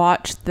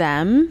watch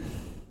them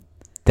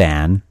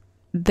than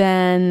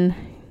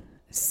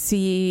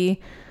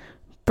see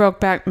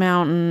Brokeback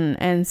Mountain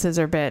and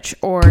Scissor Bitch,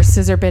 or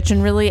Scissor Bitch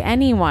and really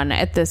anyone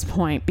at this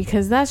point,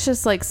 because that's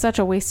just like such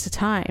a waste of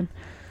time.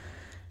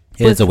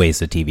 It is a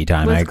waste of TV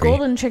time, I agree. With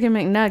Golden Chicken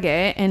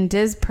McNugget and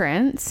Diz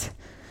Prince,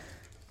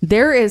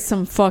 there is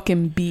some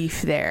fucking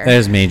beef there.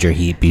 There's major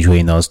heat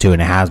between those two,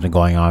 and it has been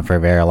going on for a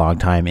very long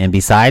time. And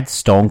besides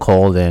Stone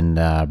Cold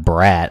and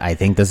Brett, I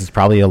think this is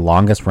probably the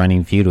longest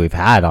running feud we've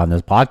had on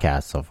this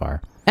podcast so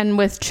far. And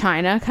with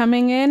China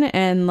coming in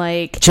and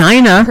like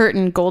China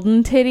hurting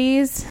golden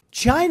titties.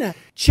 China.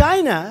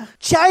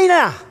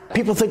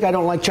 People think I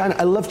don't like China.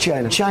 I love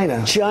China.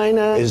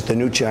 China is the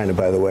new China,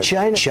 by the way.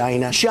 China.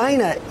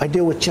 I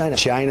deal with China.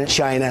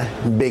 China,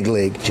 big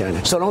league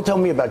China. So don't tell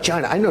me about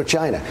China. I know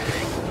China.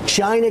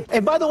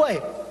 And by the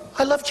way,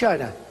 I love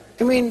China.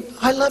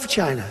 I love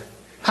China.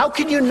 How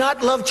can you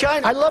not love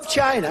China? I love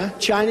China.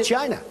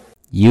 China.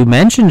 You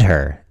mentioned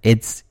her.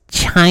 It's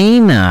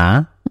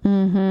China.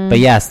 But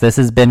yes, this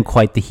has been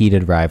quite the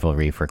heated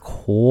rivalry for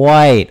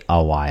quite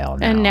a while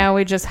now. And now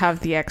we just have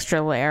the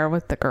extra layer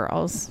with the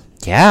girls.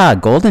 Yeah,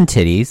 Golden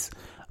Titties,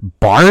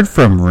 barred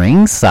from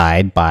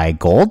ringside by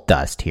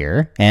Goldust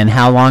here. And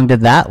how long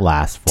did that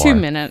last for? 2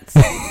 minutes.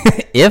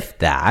 If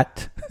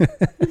that.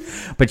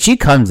 But she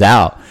comes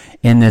out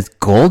in this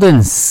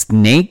golden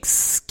snake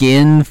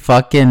skin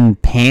fucking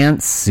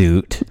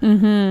pantsuit.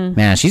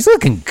 Man, she's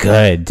looking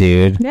good,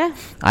 dude. Yeah.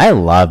 I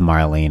love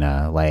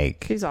Marlena.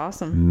 Like, she's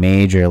awesome.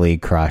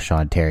 Majorly crush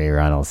on Terry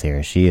Runnels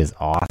here. She is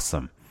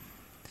awesome.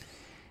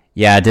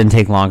 Yeah, it didn't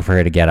take long for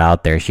her to get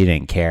out there. She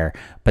didn't care.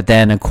 But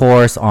then, of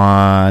course,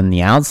 on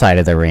the outside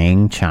of the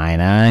ring,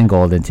 China and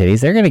Golden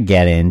Titties, they're going to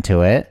get into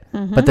it.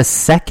 But the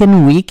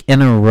second week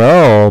in a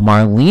row,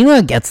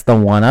 Marlena gets the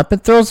one-up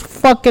and throws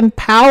fucking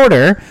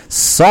powder,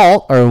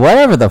 salt, or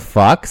whatever the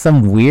fuck.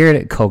 Some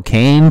weird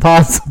cocaine,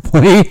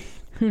 possibly.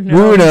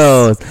 Who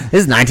knows?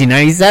 This is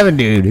 1997,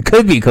 dude. It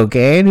could be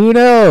cocaine. Who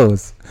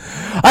knows?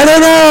 I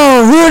don't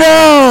know. Who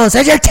knows?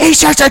 And your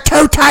t-shirts are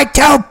too tight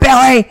too,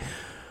 Billy.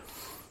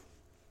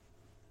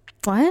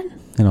 What?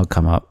 It'll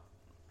come up.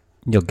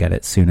 You'll get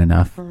it soon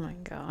enough. Oh my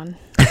god.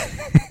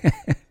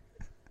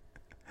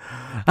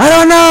 I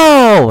don't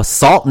know.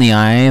 Salt in the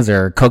eyes,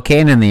 or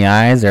cocaine in the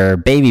eyes, or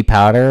baby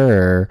powder,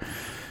 or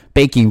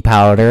baking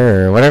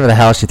powder, or whatever the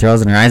hell she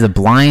throws in her eyes. It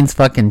blinds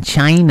fucking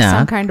China.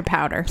 Some kind of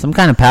powder. Some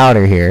kind of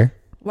powder here.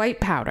 White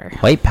powder.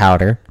 White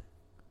powder.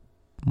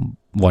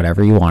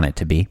 Whatever you want it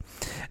to be.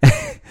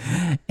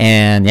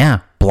 And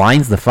yeah,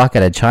 blinds the fuck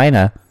out of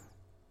China.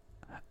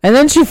 And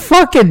then she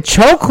fucking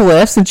choke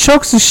lifts and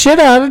chokes the shit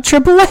out of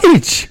Triple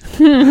H.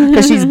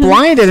 Because she's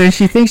blinded and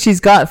she thinks she's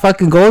got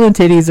fucking golden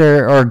titties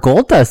or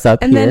gold dust up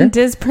and here. And then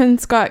Diz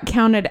Prince got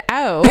counted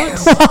out.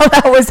 While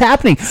that was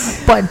happening.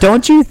 But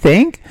don't you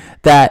think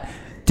that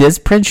Diz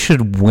Prince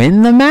should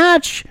win the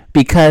match?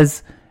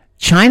 Because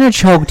China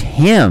choked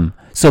him.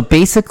 So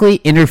basically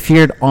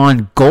interfered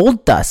on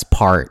Goldust's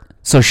part.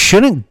 So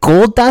shouldn't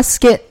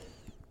Goldust get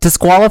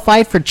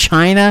disqualified for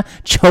China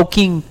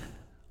choking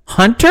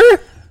Hunter?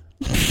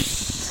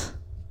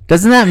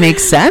 Doesn't that make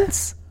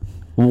sense?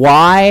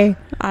 Why?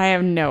 I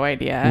have no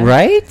idea.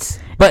 Right?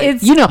 But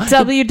it's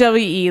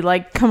WWE,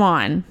 like, come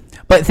on.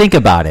 But think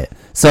about it.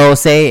 So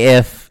say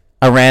if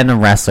a random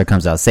wrestler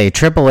comes out, say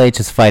Triple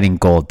H is fighting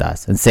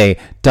Goldust, and say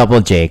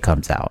Double J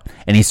comes out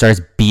and he starts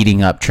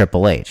beating up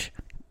Triple H.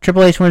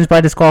 Triple H wins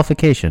by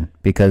disqualification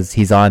because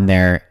he's on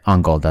there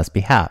on Goldust's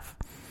behalf.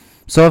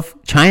 So if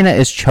China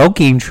is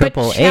choking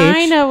Triple H,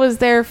 China was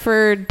there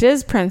for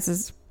Diz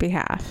Prince's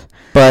behalf.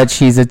 but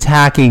she's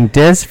attacking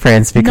Diz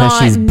Prince because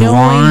Not she's knowing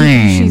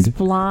blind. she's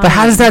blind. But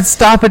how does that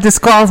stop a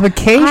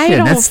disqualification? I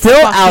don't That's still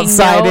fucking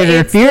outside know.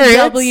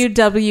 interference. It's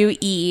the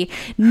WWE.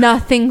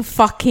 Nothing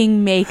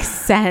fucking makes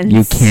sense.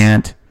 You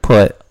can't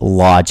put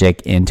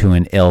logic into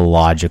an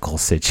illogical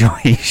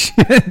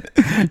situation.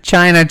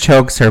 China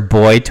chokes her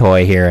boy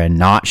toy here and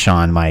not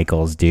Shawn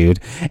Michaels, dude.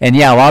 And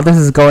yeah, while this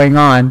is going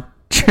on,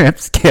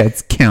 Trips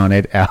gets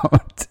counted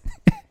out.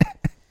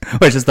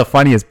 Which is the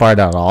funniest part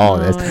out of all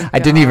of this. I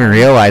didn't even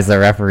realize the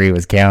referee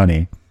was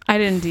counting. I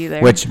didn't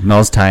either. Which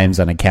most times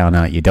on a count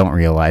out, you don't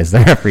realize the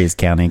referee's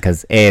counting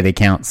because A, they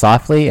count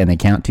softly and they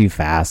count too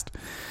fast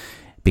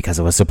because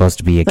it was supposed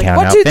to be a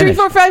count out 1, 2, 3, finish.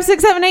 4, 5,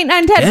 6, 7, 8,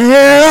 9, 10.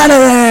 Get out of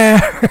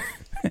there!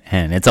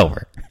 And it's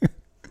over.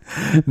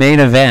 Main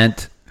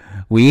event,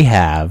 we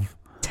have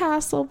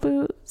Tassel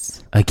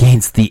boots.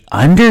 against The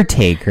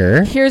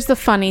Undertaker. Here's the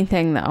funny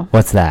thing, though.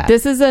 What's that?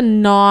 This is a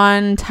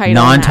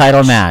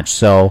non-title match.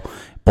 So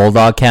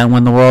Bulldog can't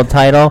win the world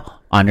title.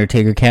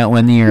 Undertaker can't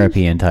win the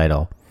European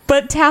title.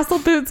 But Tassel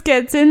Boots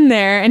gets in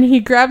there and he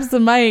grabs the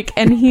mic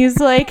and he's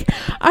like,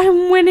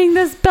 I'm winning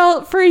this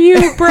belt for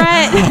you,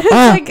 Brett.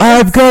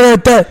 I'm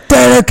going to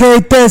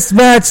dedicate this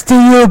match to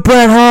you,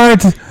 Bret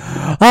Hart.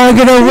 I'm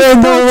going to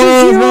win the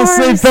World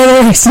Wrestling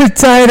Federation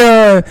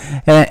title.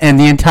 And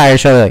the entire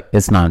show, like,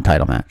 it's not a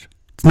title match.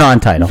 It's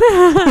non-title.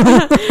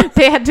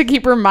 They had to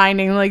keep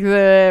reminding, like,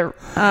 the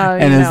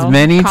and as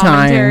many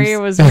commentary times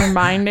was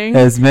reminding.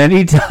 as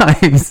many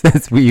times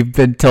as we've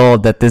been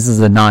told that this is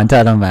a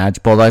non-title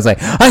match, Bulldog's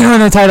like, I won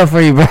the title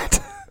for you, Brett.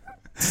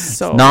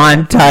 So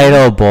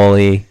Non-title,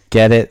 bully.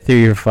 Get it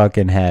through your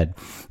fucking head.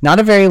 Not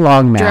a very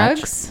long match.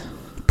 Drugs?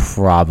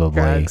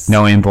 Probably. Drugs.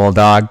 Knowing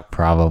Bulldog,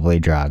 probably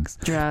drugs.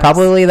 Drugs.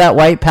 Probably that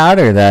white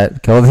powder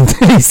that Golden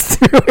Days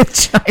threw at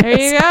China. There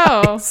you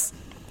go.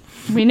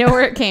 We know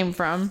where it came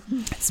from.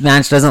 This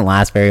match doesn't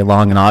last very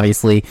long, and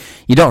obviously,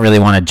 you don't really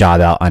want to job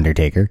out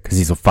Undertaker because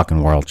he's a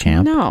fucking world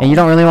champ. No. And you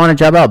don't really want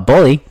to job out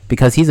Bully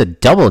because he's a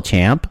double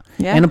champ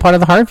and a part of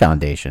the Hart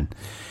Foundation.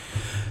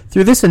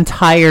 Through this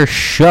entire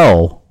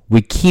show,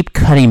 we keep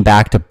cutting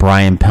back to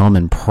Brian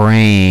Pillman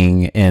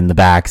praying in the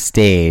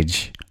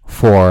backstage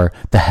for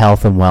the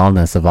health and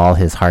wellness of all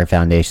his Hart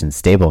Foundation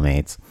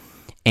stablemates.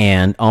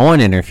 And Owen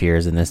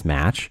interferes in this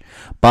match,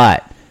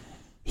 but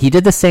he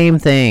did the same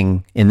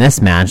thing in this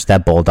match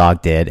that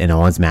Bulldog did in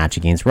Owen's match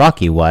against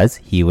Rocky.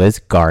 He was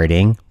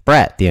guarding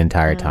Brett the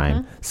entire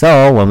time.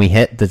 So when we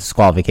hit the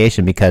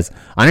disqualification, because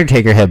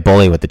Undertaker hit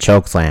Bully with the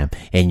choke slam,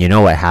 and you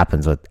know what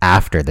happens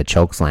after the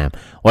choke slam.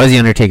 What does the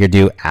Undertaker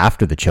do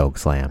after the choke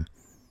slam?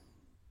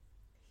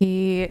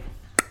 He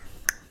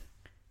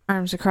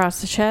arms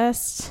across the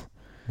chest.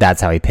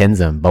 That's how he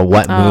pins him. But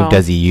what move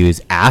does he use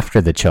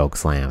after the choke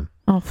slam?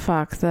 Oh,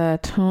 fuck. The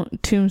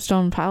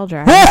tombstone pile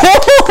driver.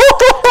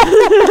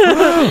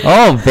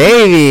 Oh,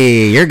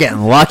 baby. You're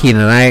getting lucky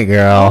tonight,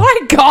 girl. Oh, my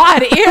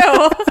God.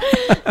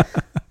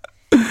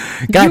 Ew.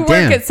 God you damn.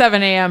 work at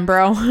 7 a.m.,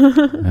 bro.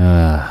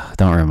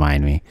 Don't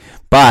remind me.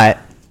 But,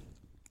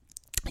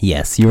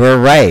 yes, you were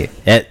right.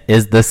 It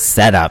is the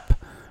setup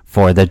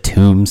for the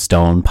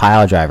tombstone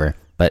pile driver.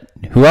 But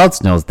who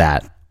else knows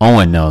that?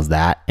 Owen knows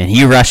that, and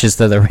he rushes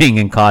to the ring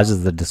and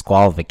causes the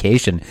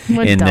disqualification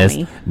in this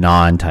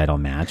non-title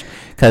match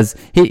because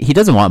he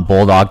doesn't want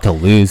Bulldog to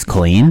lose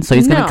clean, so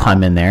he's going to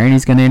come in there and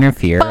he's going to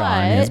interfere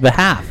on his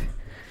behalf.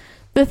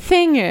 The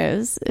thing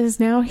is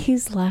now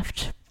he's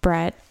left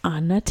Brett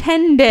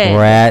unattended.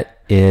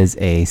 Brett is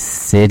a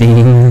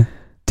sitting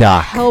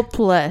duck.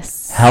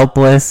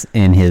 Helpless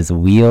in his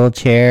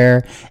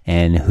wheelchair,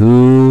 and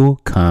who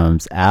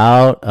comes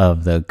out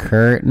of the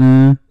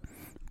curtain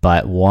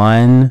but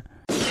one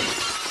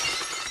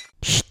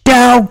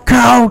Stone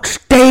Cold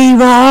Steve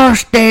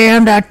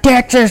Austin, the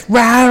Texas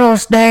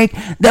Rattlesnake,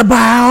 the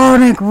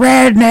Bionic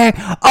Redneck,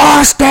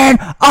 Austin.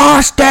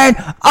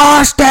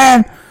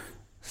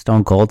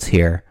 Stone Cold's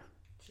here.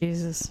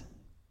 Jesus.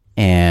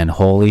 And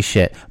holy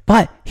shit.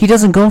 But he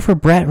doesn't go for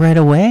Brett right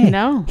away.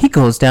 No. He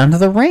goes down to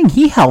the ring.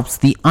 He helps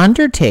the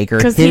Undertaker.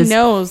 Because he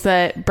knows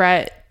that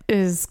Brett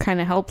is kind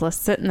of helpless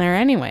sitting there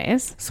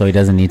anyways. So he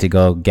doesn't need to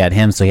go get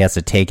him, so he has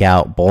to take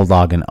out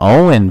Bulldog and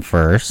Owen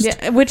first.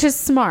 Yeah, which is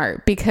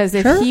smart, because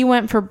if he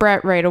went for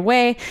Brett right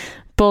away,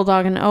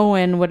 Bulldog and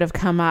Owen would have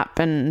come up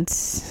and...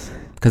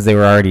 Because they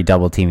were already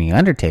double teaming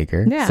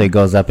Undertaker. Yeah. So he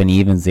goes up and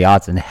evens the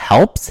odds and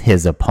helps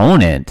his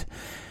opponent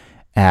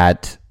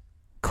at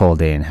Cold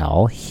Day in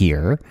Hell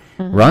here.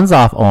 Runs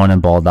off Owen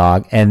and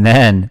Bulldog, and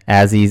then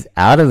as he's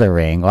out of the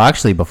ring, well,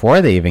 actually before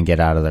they even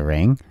get out of the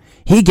ring,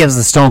 he gives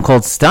the Stone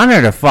Cold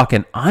Stunner to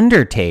fucking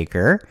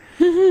Undertaker.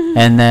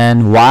 And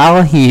then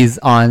while he's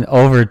on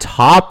over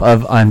top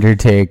of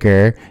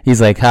Undertaker, he's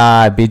like,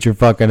 I beat your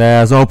fucking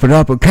ass. Open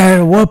up a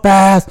can of whoop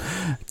ass.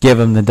 Give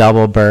him the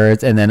double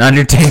birds. And then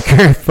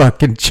Undertaker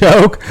fucking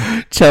choke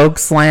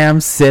slam,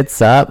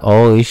 sits up.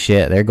 Holy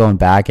shit. They're going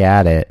back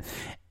at it.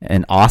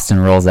 And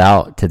Austin rolls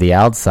out to the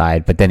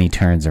outside, but then he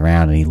turns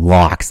around and he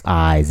locks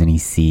eyes and he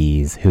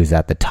sees who's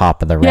at the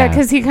top of the ramp. Yeah,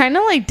 because he kind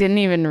of like didn't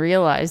even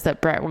realize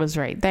that Brett was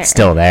right there.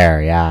 Still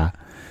there, yeah.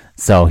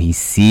 So he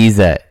sees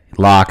it,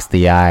 locks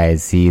the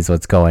eyes, sees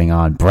what's going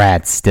on.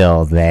 Brett's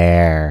still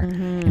there.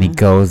 And he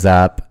goes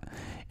up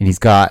and he's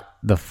got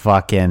the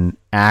fucking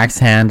axe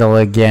handle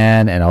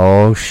again. And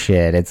oh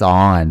shit, it's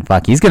on.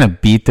 Fuck, he's going to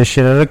beat the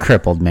shit out of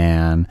Crippled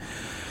Man.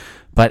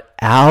 But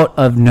out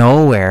of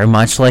nowhere,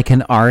 much like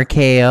an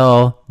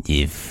RKO,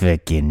 you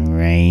fucking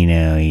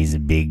rhino, he's a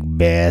big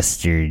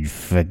bastard.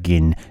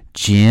 Fucking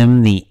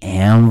Jim the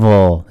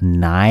Anvil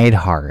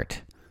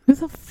Neidhart. Who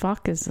the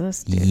fuck is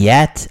this dude?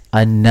 Yet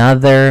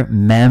another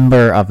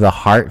member of the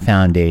Hart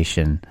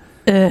Foundation.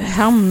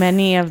 How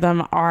many of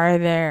them are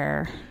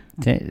there?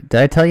 Did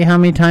I tell you how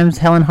many times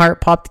Helen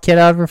Hart popped the kid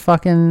out of her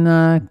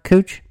fucking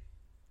cooch?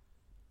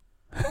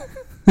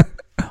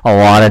 A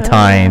lot of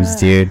times,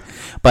 dude.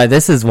 But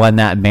this is one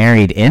that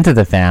married into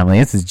the family.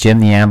 This is Jim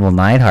the Anvil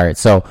Neidhart.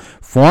 So,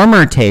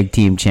 former tag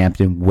team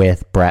champion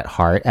with Bret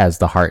Hart as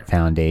the Hart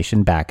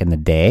Foundation back in the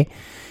day.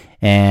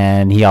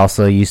 And he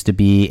also used to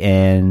be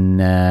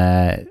in,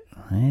 I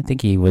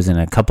think he was in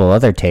a couple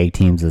other tag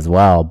teams as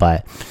well.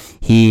 But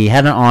he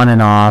had an on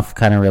and off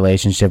kind of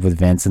relationship with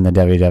Vince in the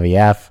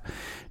WWF.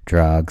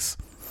 Drugs.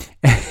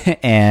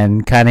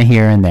 And kind of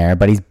here and there.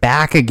 But he's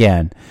back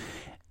again.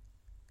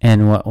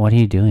 And what are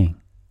you doing?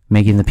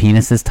 Making the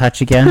penises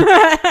touch again?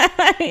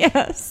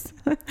 Yes.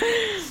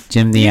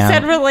 Jim the You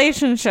said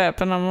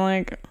relationship, and I'm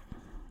like,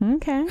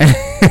 okay.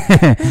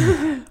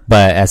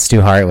 But as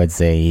Stu Hart would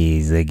say,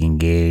 he's looking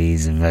good.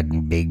 He's a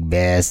fucking big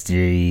bastard.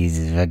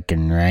 He's a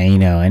fucking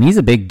rhino. And he's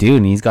a big dude,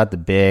 and he's got the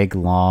big,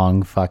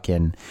 long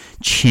fucking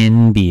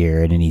chin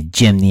beard, and he's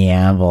Jim the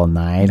Anvil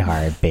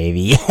Neidhart,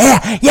 baby.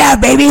 Yeah,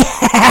 baby.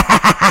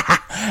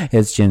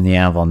 It's Jim the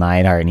Anvil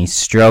Neidhart, and he's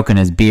stroking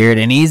his beard,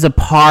 and he's a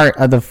part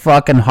of the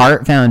fucking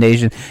Hart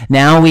Foundation.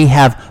 Now we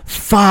have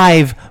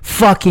 5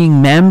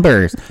 fucking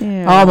members.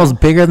 Ew. Almost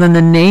bigger than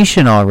the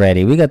nation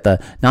already. We got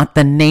not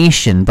the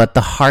nation, but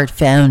the Hart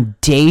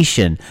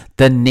Foundation.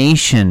 The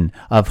nation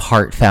of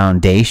Hart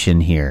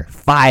Foundation here.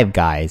 5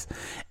 guys.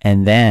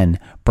 And then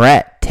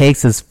Brett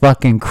takes his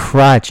fucking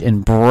crutch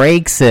and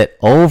breaks it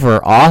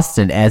over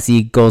Austin as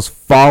he goes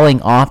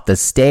falling off the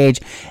stage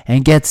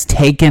and gets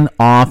taken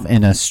off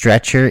in a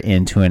stretcher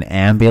into an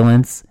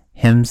ambulance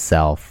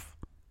himself.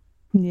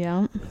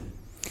 Yeah.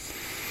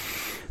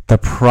 The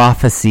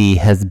prophecy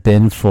has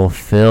been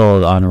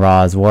fulfilled on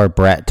Raw's War.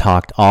 Brett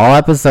talked all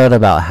episode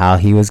about how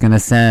he was going to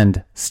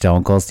send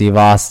Stone Cold Steve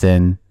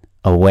Austin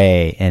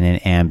away in an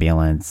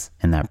ambulance.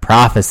 And that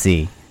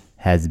prophecy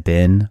has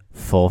been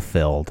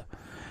fulfilled.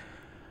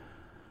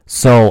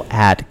 So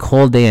at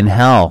Cold Day in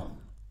Hell,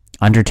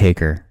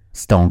 Undertaker,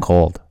 Stone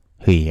Cold,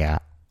 who you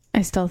got?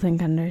 I still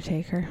think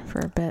Undertaker for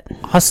a bit.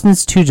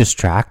 Austin's too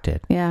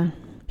distracted. Yeah.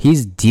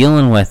 He's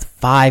dealing with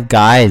 5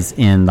 guys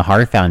in the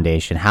Hart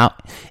Foundation.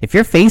 If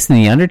you're facing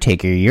the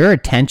Undertaker, your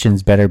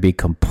attentions better be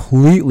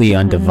completely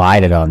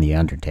undivided on the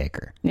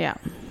Undertaker. Yeah.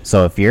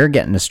 So if you're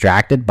getting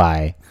distracted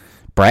by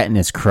Brett and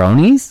his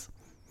cronies,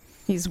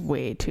 He's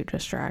way too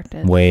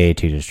distracted. way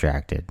too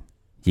distracted.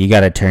 You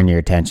got to turn your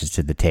attentions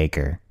to the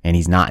Taker, and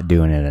he's not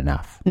doing it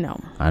enough. No.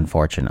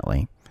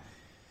 Unfortunately.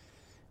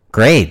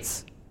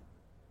 Grades.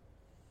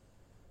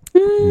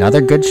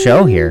 Another good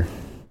show here.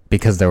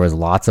 Because there was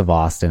lots of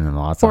Austin and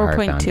lots of Hart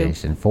 4.2.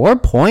 Foundation.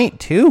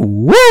 4.2.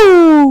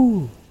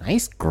 Woo!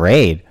 Nice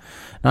grade.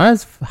 Not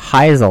as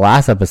high as the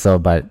last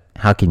episode, but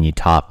how can you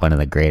top one of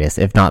the greatest,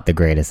 if not the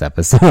greatest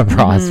episode of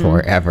Raw's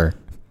War ever?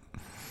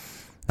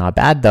 Not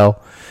bad, though.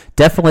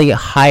 Definitely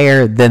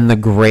higher than the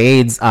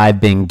grades I've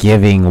been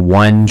giving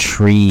One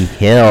Tree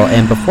Hill.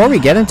 And before we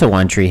get into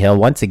One Tree Hill,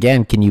 once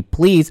again, can you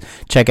please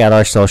check out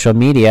our social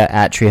media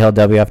at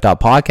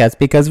treehillwf.podcast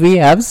because we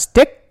have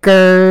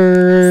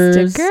stickers.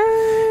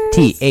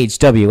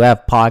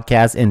 THWF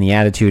Podcast in the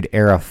Attitude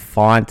Era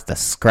font, the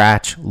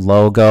scratch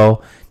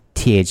logo,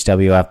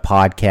 THWF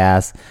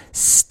Podcast.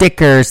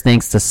 Stickers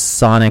thanks to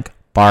Sonic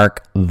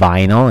Bark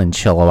Vinyl in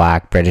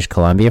Chilliwack, British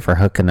Columbia for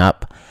hooking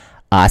up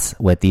us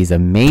with these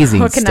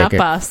amazing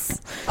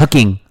stickers.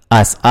 Hooking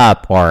us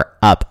up or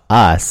up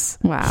us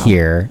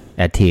here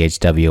at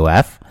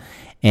THWF.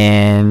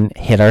 And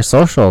hit our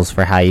socials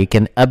for how you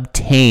can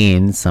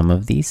obtain some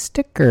of these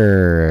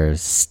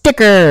stickers.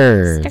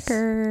 Stickers.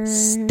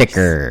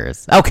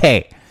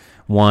 Okay.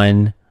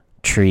 One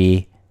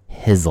Tree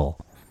Hizzle.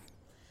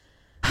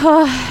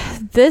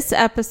 This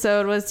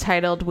episode was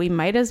titled We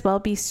Might As Well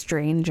Be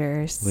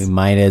Strangers. We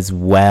might as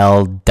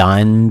well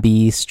done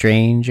be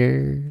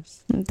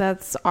strangers.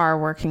 That's our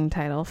working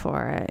title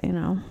for it, you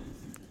know.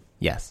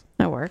 Yes.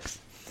 That works.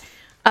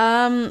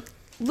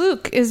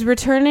 Luke is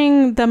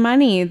returning the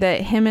money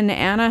that him and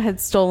Anna had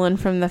stolen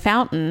from the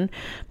fountain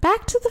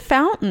back to the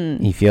fountain.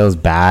 He feels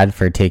bad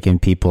for taking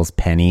people's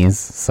pennies,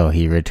 so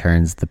he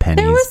returns the pennies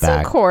back. There was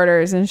some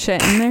quarters and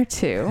shit in there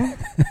too.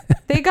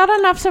 They got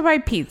enough to buy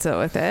pizza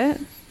with it.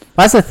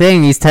 That's the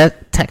thing. He's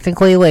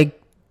technically like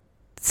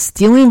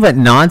stealing, but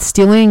not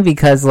stealing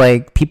because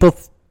like people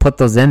put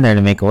those in there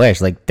to make a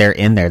wish. Like, they're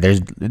in there.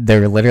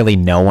 They're literally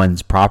no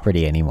one's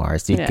property anymore.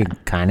 So you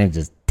could kind of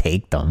just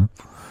take them.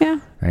 Yeah.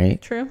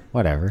 Right? True.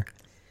 Whatever.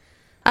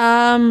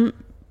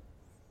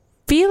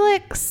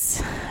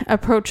 Felix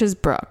approaches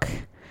Brooke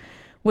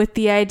with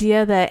the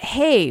idea that,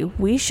 hey,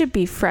 we should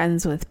be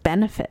friends with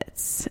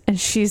benefits. And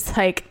she's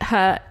like,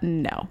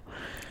 no.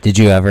 Did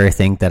you ever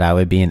think that I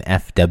would be an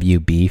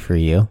FWB for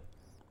you?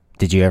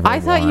 Did you ever? I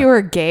thought you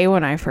were gay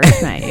when I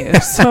first met you.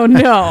 So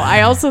no,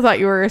 I also thought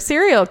you were a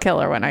serial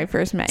killer when I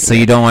first met you. So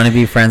you don't want to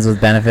be friends with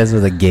benefits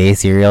with a gay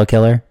serial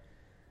killer?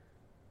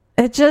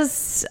 It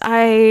just,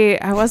 I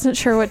wasn't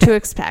sure what to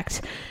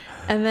expect.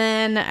 And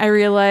then I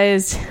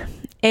realized,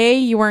 A,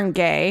 you weren't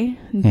gay.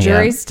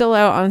 Jury's still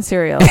out on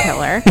serial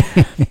killer.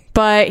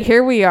 But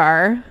here we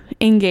are,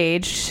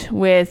 engaged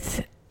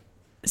with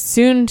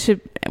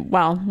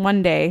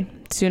one day,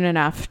 soon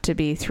enough to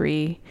be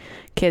 3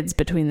 kids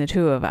between the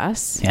 2 of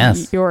us.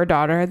 Yes. Your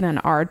daughter, then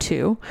our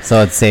 2.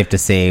 So it's safe to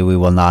say we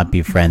will not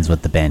be friends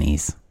with the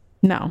Bennies.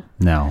 No.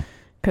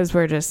 Because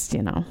we're just,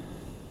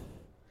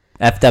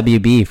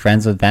 FWB,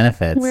 friends with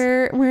benefits.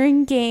 We're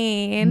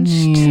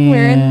engaged.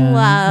 We're in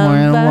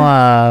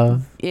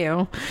love.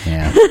 Ew.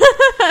 Yeah.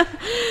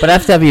 But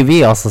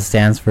FWB also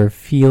stands for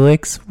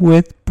Felix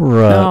with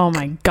Brooke. Oh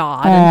my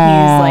God. And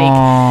he's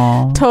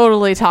like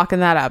totally talking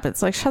that up.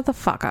 It's like, shut the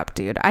fuck up,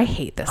 dude. I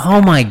hate this guy.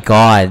 Oh my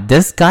God.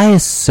 This guy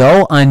is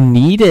so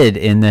unneeded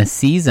in this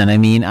season. I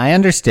mean, I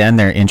understand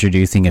they're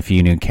introducing a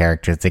few new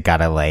characters. They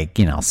gotta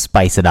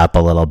spice it up a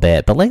little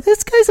bit. But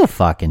this guy's a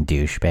fucking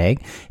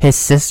douchebag. His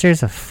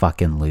sister's a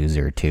fucking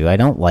loser too. I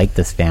don't like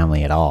this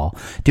family at all.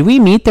 Do we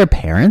meet their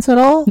parents at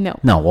all? No.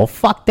 No, well,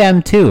 fuck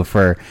them too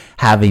for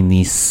having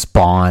these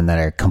spawn that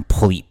are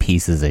complete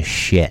pieces of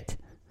shit.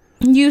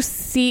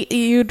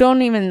 You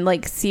don't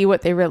even see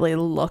what they really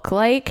look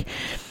like,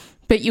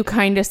 but you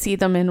kind of see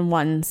them in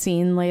one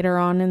scene later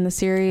on in the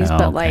series. Oh,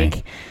 but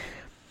okay.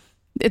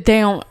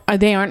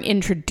 they aren't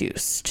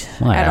introduced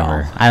Whatever.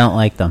 at all. I don't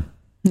like them.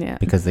 Yeah,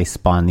 because they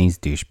spawn these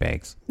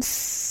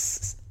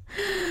douchebags.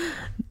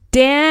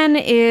 Dan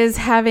is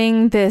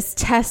having this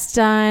test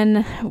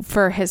done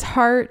for his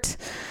heart.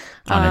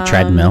 On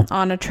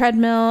a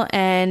treadmill.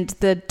 And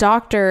the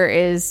doctor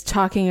is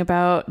talking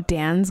about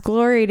Dan's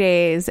glory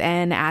days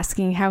and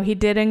asking how he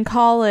did in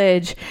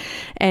college.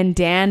 And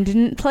Dan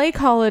didn't play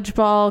college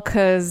ball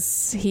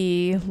because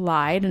he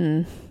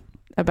lied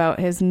about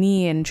his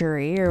knee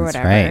injury or That's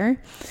whatever. Right.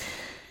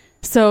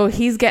 So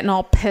he's getting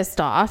all pissed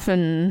off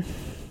and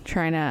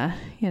trying to,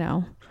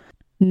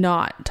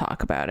 not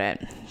talk about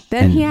it.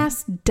 Then he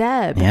asked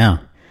Deb. Yeah.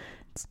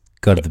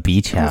 Go to the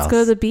beach house. Let's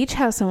go to the beach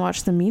house and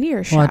watch the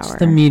meteor shower. Watch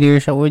the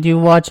meteor shower. Would you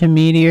watch a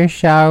meteor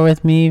shower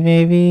with me,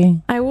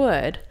 baby? I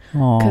would.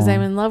 Because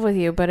I'm in love with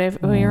you. But if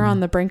you're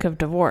on the brink of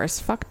divorce,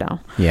 fuck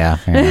no. Yeah,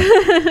 fair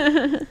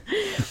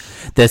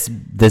enough.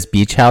 This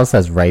beach house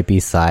is right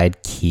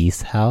beside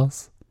Keith's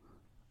house.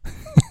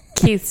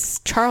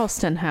 Keith's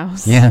Charleston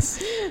house.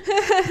 Yes.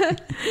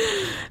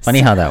 Funny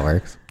how that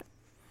works.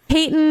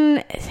 Peyton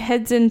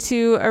heads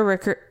into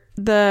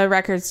the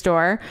record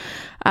store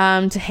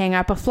to hang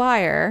up a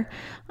flyer,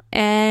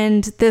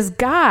 and this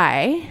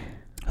guy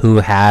who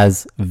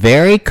has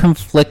very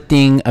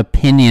conflicting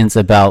opinions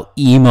about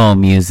emo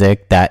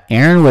music that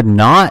Aaron would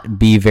not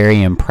be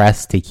very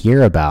impressed to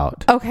hear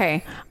about.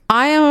 Okay,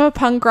 I am a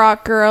punk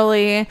rock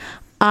girly.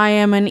 I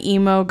am an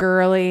emo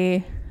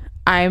girly.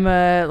 I'm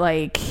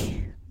a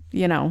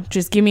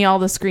just give me all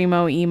the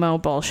screamo emo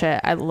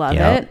bullshit. I love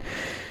it.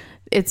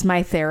 It's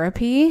my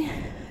therapy.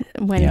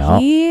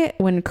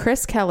 When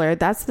Chris Keller,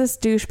 that's this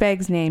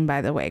douchebag's name,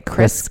 by the way.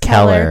 Chris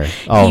Keller.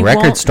 Oh,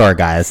 record store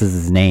guy. This is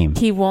his name.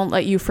 He won't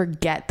let you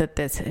forget that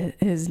this is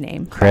his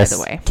name, Chris by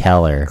the way.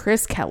 Keller.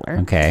 Chris Keller.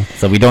 Okay.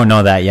 So we don't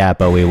know that yet,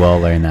 but we will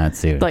learn that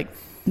soon.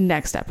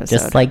 Next episode.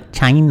 Just like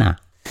China.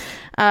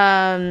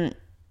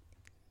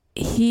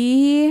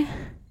 He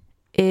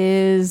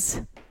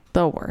is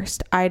the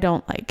worst. I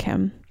don't like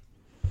him.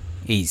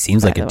 He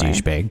seems like a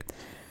douchebag.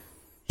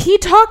 He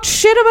talked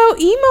shit about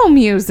emo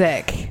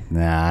music.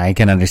 Nah, I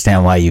can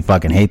understand why you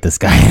fucking hate this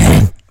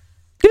guy.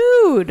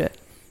 Dude,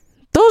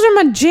 those are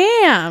my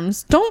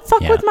jams. Don't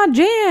fuck with my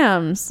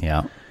jams.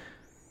 Yeah.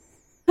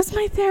 That's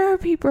my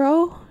therapy,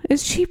 bro.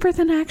 It's cheaper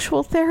than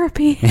actual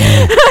therapy.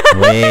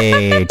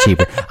 Way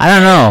cheaper. I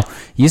don't know.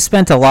 You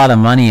spent a lot of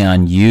money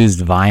on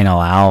used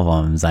vinyl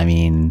albums. I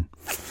mean,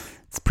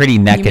 it's pretty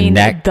neck and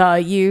neck. The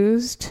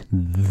used?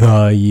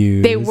 The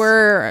used. They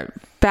were...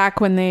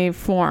 Back when they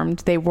formed,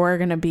 they were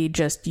going to be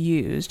just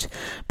used.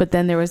 But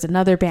then there was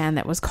another band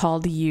that was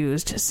called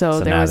Used.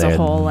 So there was a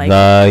whole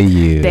The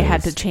Used. They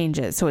had to change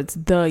it. So it's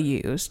The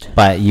Used.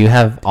 But you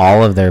have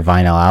all of their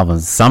vinyl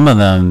albums, some of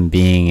them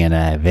being in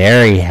a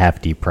very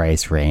hefty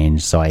price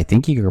range. So I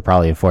think you could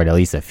probably afford at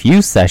least a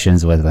few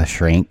sessions with a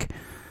shrink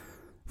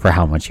for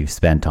how much you've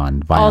spent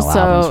on vinyl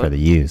albums for the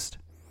Used.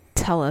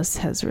 Tellus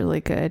has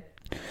really good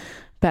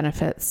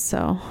benefits,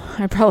 so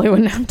I probably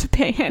wouldn't have to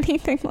pay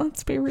anything,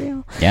 let's be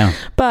real. Yeah.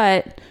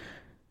 But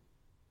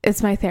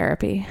it's my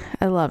therapy.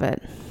 I love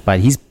it.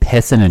 But he's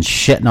pissing and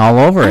shitting all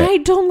over it. I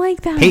don't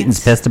like that.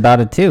 Peyton's pissed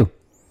about it too.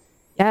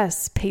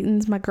 Yes,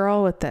 Peyton's my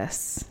girl with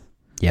this.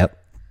 Yep.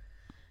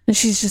 And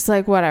she's just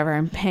like, whatever,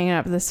 I'm hanging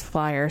up this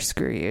flyer.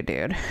 Screw you,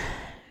 dude.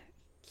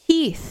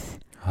 Keith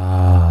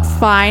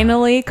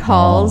finally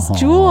calls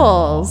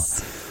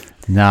Jules.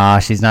 No,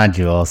 she's not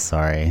Jules.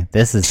 Sorry.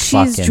 She's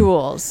fucking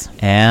Jules.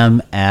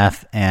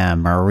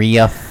 MFM.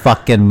 Maria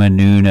fucking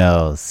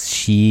Menounos.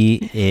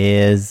 She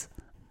is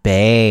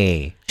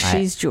bae.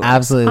 She's Jules.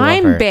 Absolutely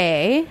love her. I'm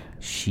bae.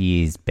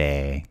 She's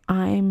bae.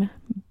 I'm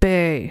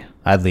bae.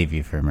 I'd leave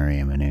you for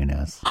Maria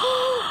Menounos.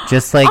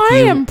 Just like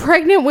I am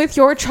pregnant with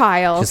your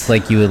child. Just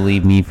like you would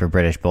leave me for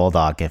British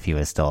Bulldog if he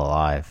was still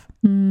alive.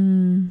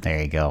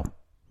 There you go.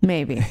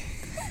 Maybe.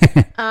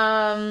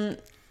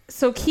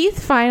 So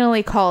Keith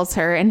finally calls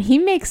her, and he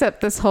makes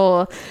up this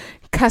whole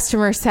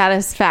customer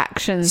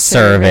satisfaction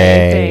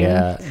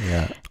survey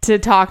thing to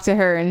talk to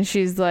her, and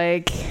she's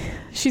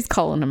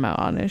calling him out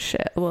on his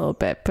shit a little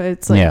bit, but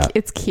it's like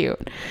it's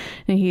cute.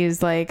 And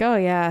he's like, oh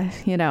yeah,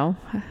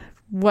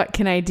 what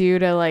can I do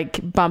to like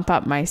bump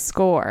up my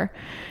score?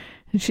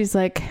 And she's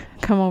like,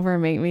 come over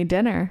and make me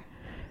dinner.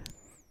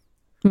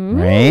 Ooh.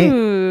 Right?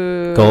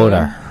 Go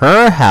to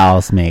her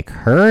house, make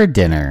her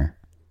dinner.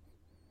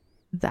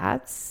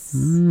 That's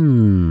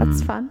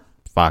fun.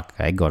 Fuck,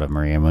 I go to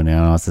Maria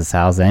Menounos'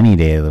 house any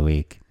day of the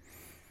week.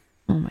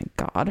 Oh my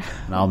God.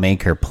 And I'll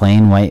make her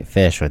plain white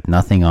fish with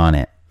nothing on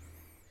it.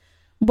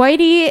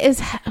 Whitey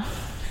is...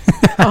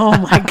 Oh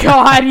my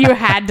God, you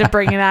had to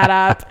bring that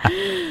up.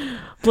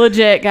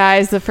 Legit,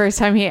 guys, the first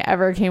time he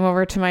ever came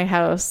over to my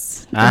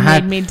house and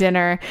made me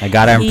dinner. I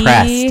gotta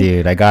impress,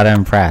 dude. I gotta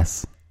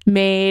impress.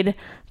 Made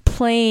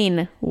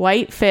plain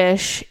white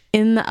fish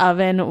in the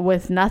oven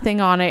with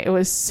nothing on it. It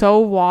was so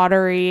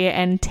watery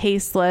and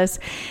tasteless,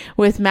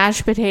 with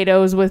mashed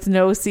potatoes with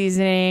no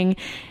seasoning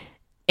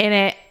in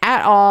it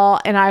at all.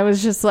 And I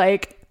was just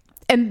like,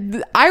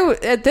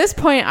 at this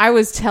point I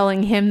was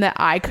telling him that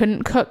I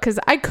couldn't cook, because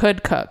I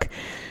could cook.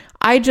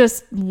 I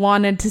just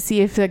wanted to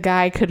see if the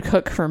guy could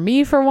cook for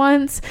me for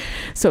once.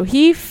 So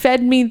he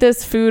fed me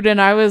this food,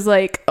 and I was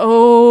like,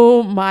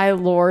 oh my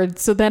Lord.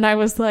 So then I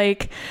was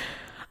like,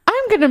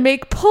 I'm going to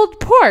make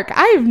pulled pork.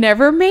 I've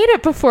never made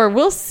it before.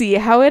 We'll see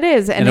how it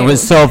is. And it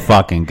was so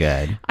fucking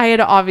good. I had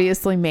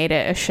obviously made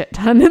it a shit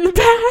ton in the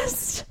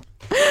past.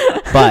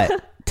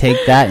 But take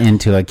that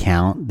into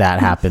account. That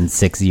happened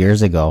 6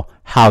 years ago.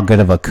 How good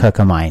of a cook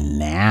am I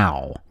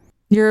now?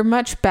 You're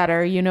much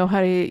better. You know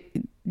how to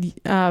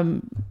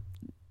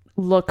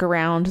look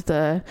around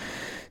the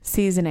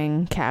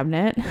seasoning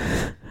cabinet.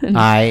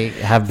 I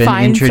have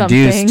been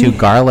introduced to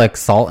garlic,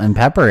 salt, and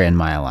pepper in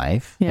my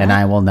life, and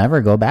I will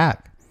never go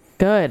back.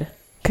 Good.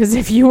 Because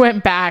if you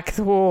went back,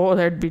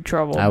 there'd be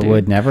trouble. I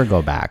would never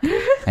go back.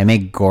 I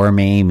make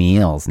gourmet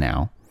meals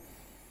now.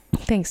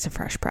 Thanks to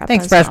Fresh Prep.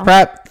 Thanks, Fresh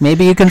Prep.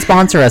 Maybe you can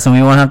sponsor us and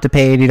we won't have to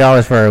pay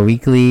 $80 for our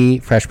weekly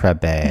Fresh Prep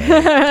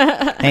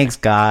bag. Thanks,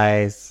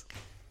 guys.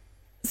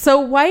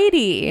 So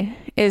Whitey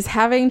is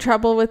having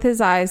trouble with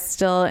his eyes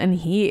still, and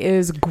he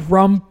is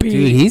grumpy.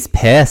 Dude, he's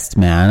pissed,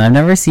 man. I've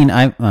never seen...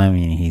 I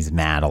mean, he's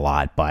mad a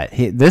lot, but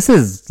this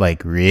is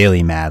like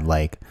really mad.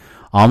 Like,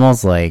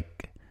 almost like...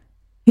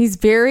 He's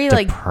very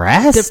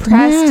depressed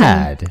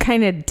and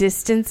kind of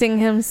distancing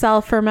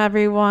himself from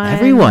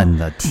everyone,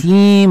 the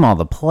team, all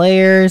the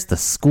players, the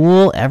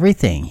school,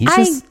 everything. He's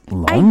just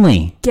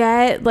lonely.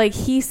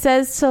 He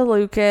says to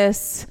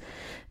Lucas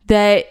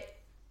that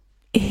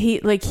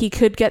he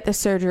could get the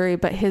surgery,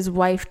 but his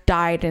wife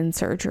died in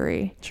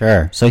surgery.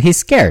 Sure. So he's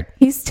scared.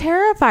 He's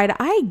terrified.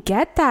 I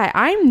get that.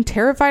 I'm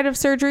terrified of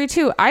surgery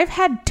too. I've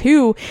had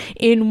 2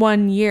 in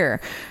 1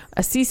 year.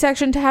 A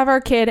C-section to have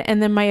our kid,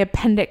 and then my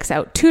appendix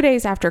out 2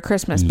 days after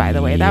Christmas, by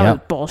the way. That was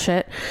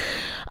bullshit.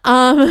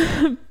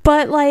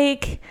 But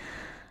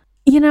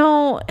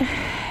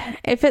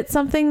if it's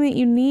something that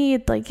you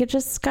need, you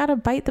just gotta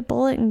bite the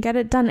bullet and get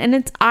it done. And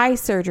it's eye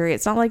surgery.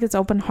 It's not like it's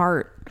open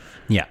heart.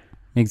 Yeah,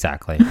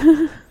 exactly.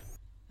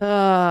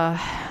 Anna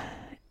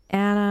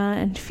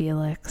and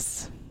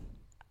Felix.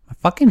 I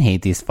fucking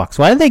hate these fucks.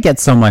 Why do they get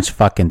so much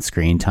fucking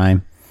screen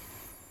time?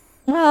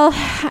 Well,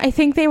 I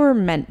think they were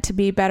meant to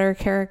be better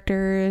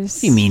characters.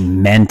 What do you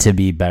mean meant to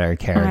be better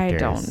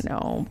characters? I don't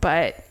know.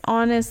 But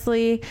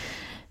honestly,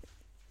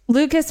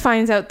 Lucas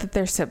finds out that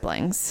they're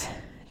siblings.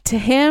 To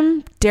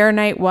him, Dare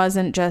Night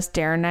wasn't just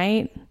Dare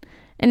Night.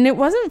 And it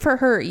wasn't for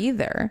her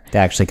either. They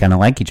actually kind of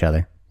like each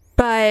other.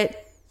 But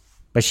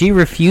she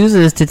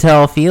refuses to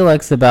tell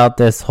Felix about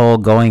this whole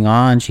going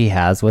on she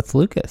has with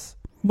Lucas.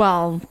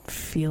 Well,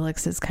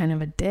 Felix is kind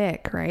of a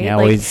dick, right?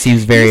 Yeah, he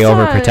seems very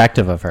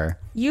overprotective of her.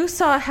 You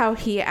saw how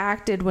he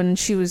acted when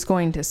she was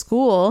going to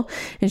school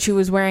and she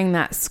was wearing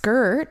that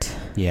skirt.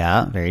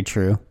 Yeah, very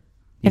true.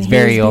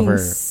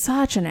 He's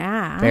such an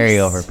ass. Very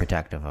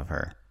overprotective of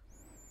her.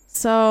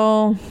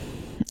 So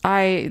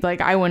I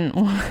wouldn't,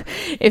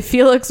 if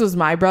Felix was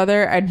my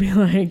brother, I'd be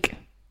like,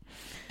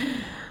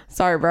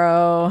 sorry,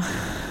 bro.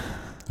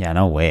 Yeah,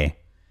 no way.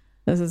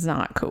 This is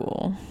not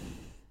cool.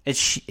 Is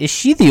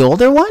she the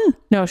older one?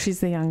 No,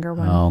 she's the younger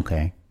one. Oh,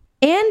 okay.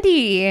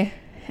 Andy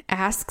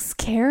asks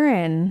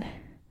Karen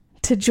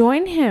to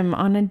join him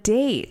on a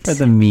date for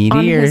the meteor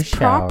on his shower.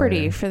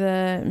 property for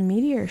the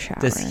meteor shower.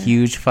 This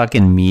huge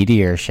fucking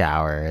meteor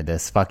shower.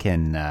 This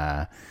fucking,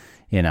 the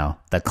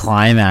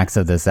climax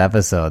of this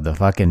episode, the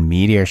fucking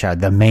meteor shower,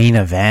 the main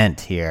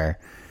event here.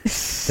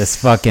 This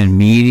fucking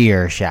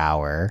meteor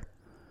shower.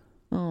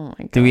 Oh my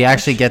god. Do we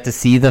actually get to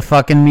see the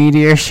fucking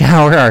meteor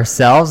shower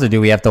ourselves, or do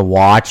we have to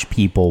watch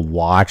people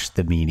watch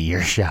the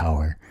meteor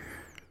shower?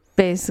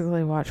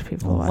 Basically watch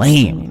people watch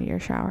Lame. the meteor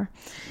shower.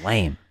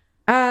 Lame.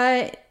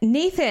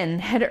 Nathan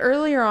had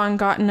earlier on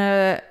gotten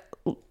a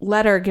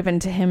letter given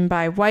to him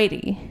by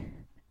Whitey.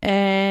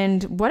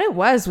 And what it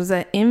was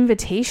an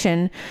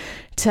invitation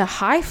to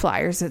High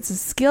Flyers. It's a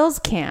skills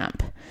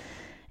camp.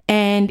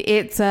 And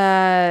it's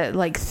a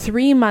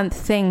 3-month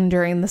thing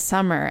during the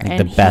summer. Like and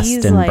the best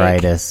he's and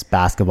brightest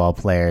basketball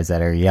players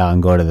that are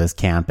young go to this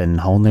camp and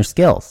hone their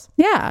skills.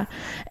 Yeah.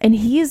 And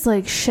he's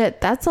like,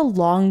 shit, that's a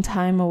long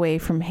time away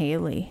from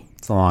Haley.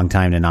 It's a long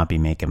time to not be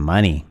making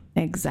money.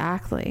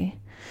 Exactly.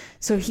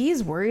 So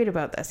he's worried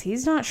about this.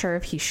 He's not sure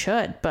if he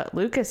should, but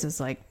Lucas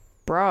is like,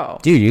 bro.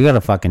 Dude, you gotta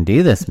fucking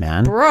do this,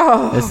 man.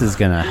 Bro. This is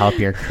gonna help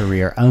your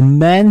career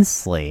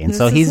immensely. And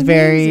so This he's is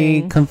very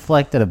amazing.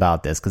 conflicted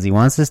about this because he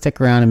wants to stick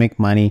around and make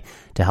money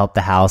to help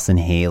the house and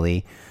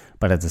Haley.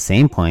 But at the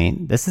same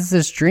point, this is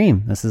his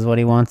dream. This is what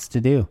he wants to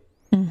do.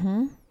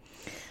 Mm-hmm.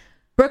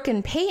 Brooke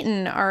and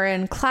Peyton are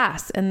in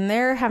class and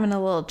they're having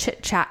a little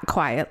chit chat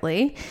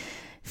quietly.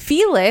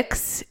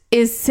 Felix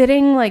is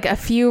sitting like a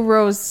few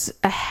rows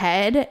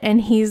ahead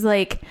and he's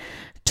like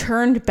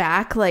turned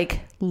back, like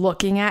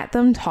looking at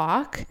them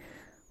talk.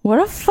 What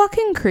a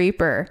fucking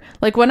creeper.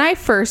 Like when I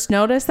first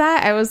noticed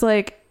that, I was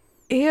like,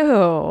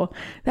 ew,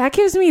 that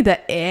gives me the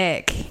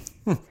ick.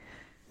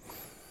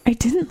 I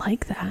didn't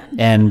like that.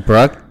 And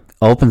Brooke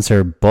opens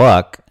her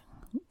book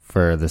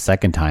for the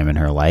second time in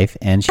her life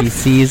and she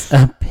sees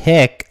a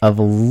pic of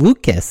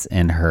Lucas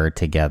and her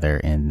together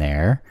in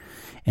there.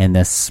 And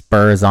this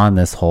spurs on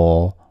this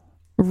whole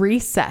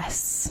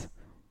recess.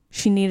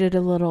 She needed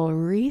a little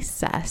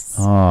recess.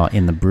 Oh,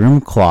 in the broom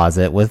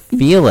closet with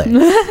Felix.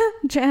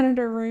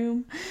 Janitor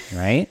room.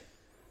 Right?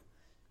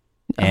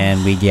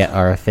 And we get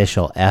our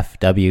official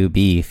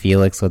FWB,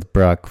 Felix with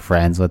Brooke,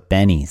 friends with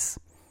Benny's.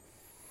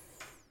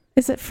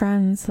 Is it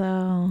friends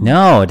though?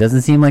 No, it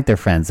doesn't seem like they're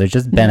friends. They're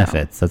just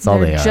benefits. That's all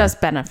they are. Just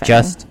benefits.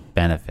 Just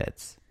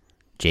benefits.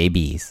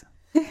 JBs.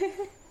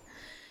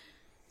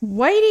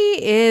 Whitey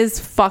is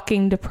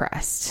fucking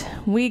depressed.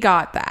 We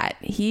got that.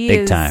 He Big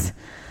is time.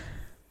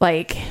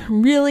 like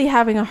really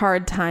having a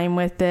hard time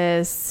with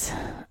this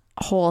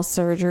whole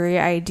surgery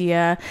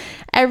idea.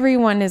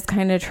 Everyone is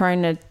kind of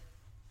trying to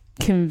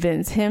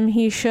convince him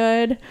he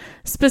should,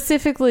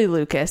 specifically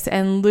Lucas,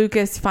 and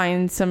Lucas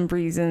finds some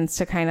reasons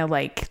to kind of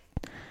like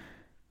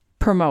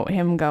promote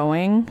him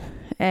going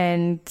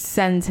and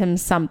sends him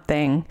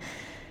something.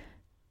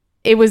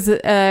 It was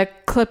a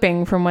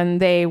clipping from when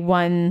they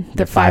won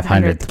the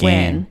 500th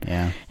win.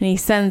 Yeah. And he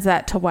sends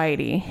that to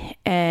Whitey.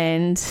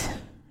 And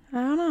I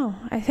don't know.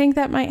 I think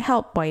that might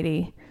help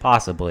Whitey.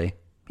 Possibly.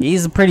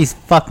 He's a pretty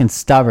fucking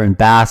stubborn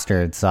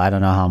bastard, so I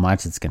don't know how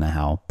much it's going to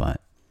help,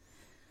 but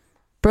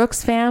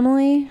Brooke's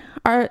family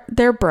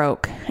they're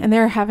broke and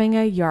they're having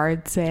a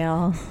yard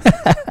sale.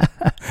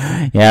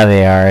 yeah,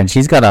 they are. And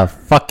she's got a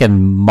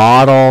fucking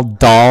model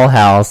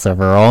dollhouse of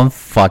her own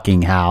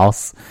fucking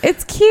house.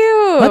 It's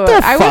cute. What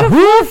the I fuck? would have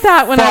loved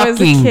that when I was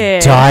a fucking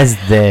kid. does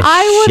this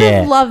I would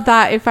have shit? loved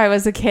that if I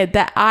was a kid,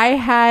 that I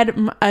had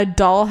a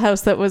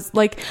dollhouse that was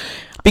like,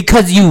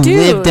 Because you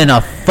Dude. lived in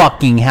a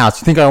fucking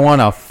house. You think I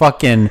want a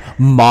fucking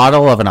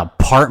model of an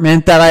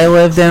apartment that I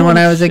lived in when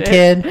I was a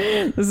shit.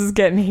 kid? This is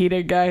getting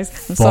heated, guys.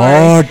 I'm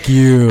sorry. Fuck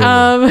you.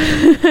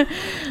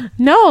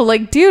 No,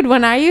 like, dude,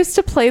 when I used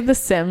to play The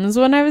Sims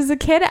when I was a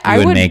kid, I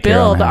would make your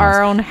build house.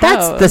 our own house.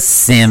 That's The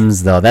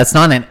Sims, though. That's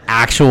not an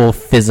actual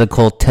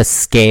physical to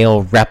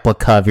scale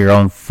replica of your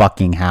own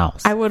fucking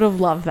house. I would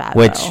have loved that.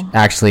 Which though.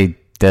 actually,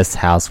 this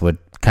house would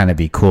kind of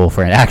be cool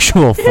for an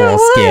actual full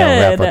scale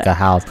would. replica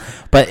house.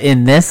 But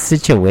in this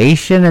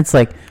situation, it's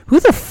like, who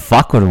the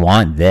fuck would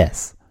want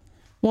this?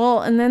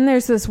 Well, and then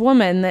there's this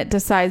woman that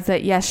decides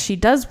that yes, she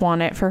does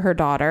want it for her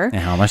daughter.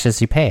 And how much does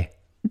he pay?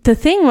 The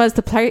thing was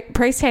the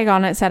price tag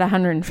on it said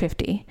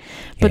 150,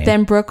 but Okay.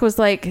 then Brooke was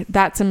like,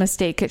 "That's a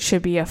mistake. It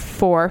should be a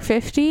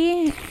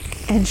 450,"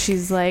 and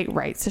she's like,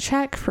 writes a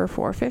check for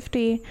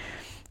 450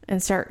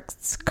 and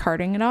starts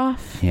carting it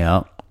off.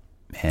 Yep.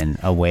 And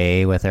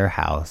away with her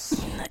house.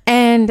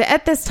 And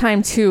at this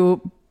time too,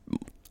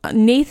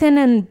 Nathan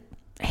and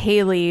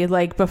Haley,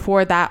 like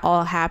before that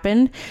all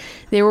happened,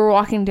 they were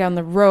walking down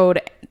the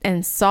road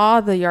and saw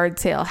the yard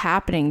sale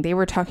happening. They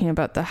were talking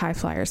about the High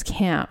Flyers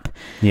camp.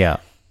 Yeah.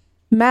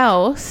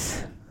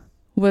 Mouse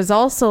was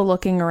also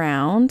looking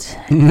around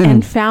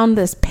and found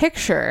this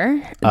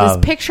picture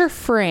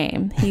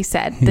frame. He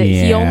said that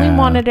he only Yeah.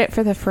 wanted it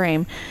for the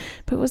frame,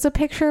 but it was a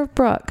picture of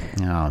Brooke.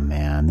 Oh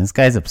man, this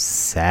guy's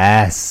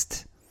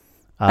obsessed.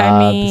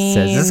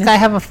 Does this guy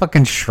have a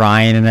fucking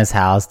shrine in his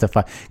house to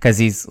fuck? Because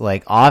he's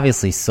like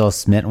obviously so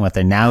smitten with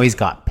her. Now he's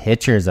got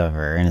pictures of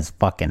her in his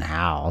fucking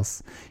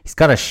house. He's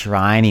got a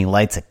shrine. He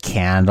lights a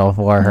candle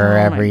for her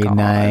every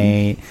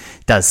night.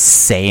 Does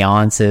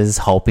seances,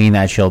 hoping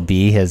that she'll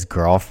be his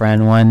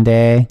girlfriend one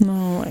day.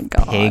 Oh my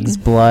God. Pig's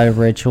blood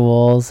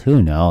rituals.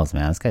 Who knows,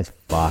 man? This guy's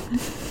fucked.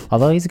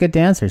 Although he's a good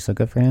dancer, so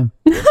good for him.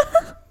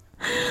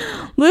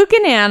 Luke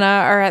and Anna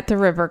are at the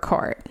river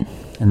court.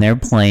 And they're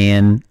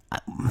playing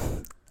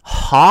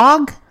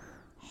Hog?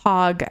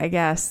 Hog, I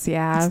guess,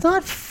 yeah. It's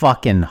not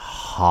fucking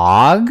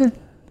Hog.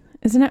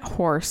 Isn't it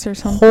horse or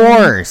something?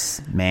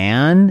 Horse,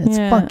 man. It's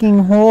fucking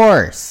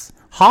horse.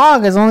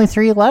 Hog is only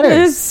 3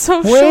 letters. It's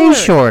so way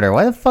shorter.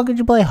 Why the fuck would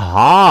you play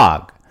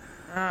Hog?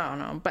 I don't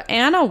know. But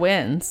Anna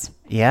wins.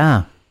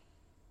 Yeah.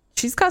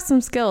 She's got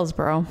some skills,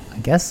 bro. I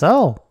guess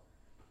so.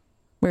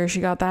 Where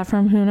she got that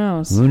from, who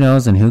knows? Who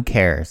knows and who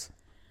cares?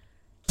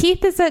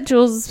 Keith is at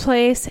Jules'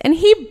 place and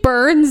he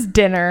burns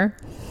dinner.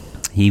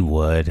 He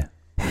would.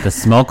 The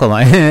smoke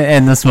alarm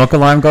and the smoke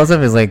alarm goes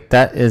off. Is like,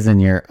 that isn't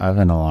your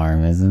oven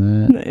alarm,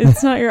 isn't it?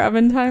 It's not your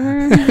oven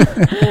timer.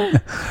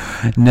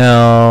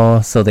 No.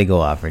 So they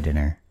go out for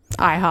dinner.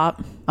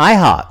 IHOP.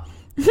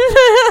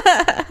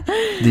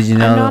 Did you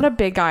know? I'm not a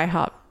big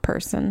IHOP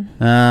person.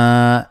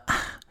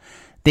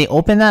 They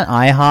opened that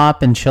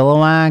IHOP in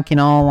Chilliwack, a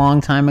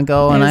long time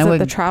ago, and I would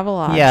the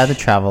Travelodge. Yeah, the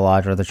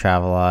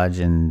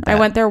Travelodge, and I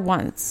went there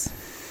once.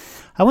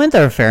 I went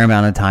there a fair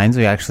amount of times.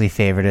 We actually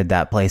favorited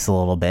that place a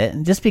little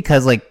bit, just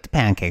because like the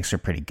pancakes are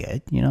pretty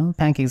good. The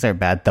pancakes are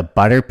bad. The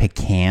butter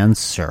pecan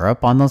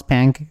syrup on those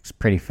pancakes,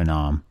 pretty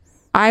phenomenal.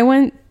 I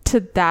went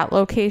to that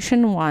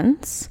location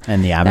once,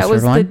 and the Abbotsford that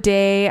was one? the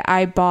day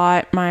I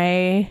bought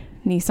my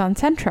Nissan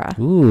Sentra.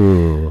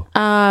 Ooh.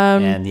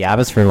 And the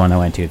Abbotsford one I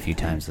went to a few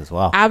times as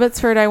well.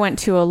 Abbotsford I went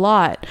to a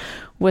lot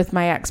with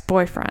my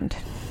ex-boyfriend.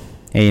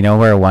 Hey, you know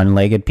where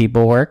one-legged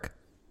people work?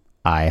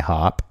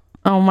 IHOP.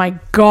 Oh my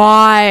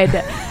God.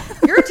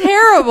 You're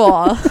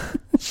terrible.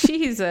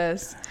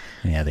 Jesus.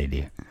 Yeah, they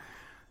do.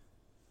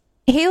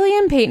 Haley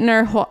and Peyton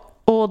are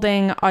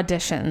holding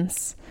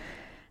auditions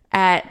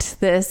at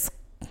this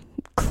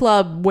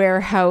club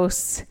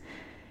warehouse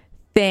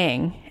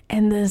thing.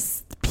 And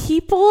this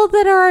people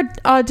that are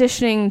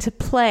auditioning to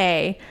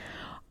play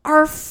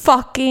are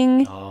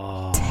fucking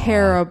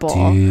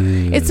terrible.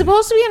 Dude. It's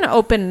supposed to be an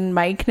open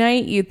mic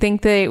night. You'd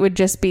think that it would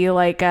just be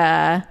like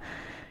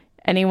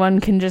anyone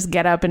can just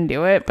get up and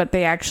do it, but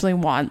they actually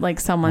want like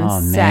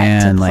someone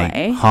set to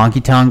play. Like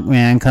Honky Tonk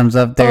Man comes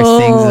up there,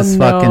 sings this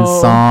fucking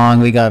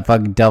song. We got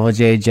fucking Double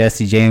J,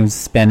 Jesse James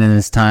spending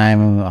his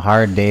time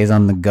hard days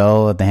on the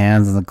go with the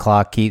hands on the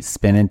clock, keeps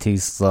spinning too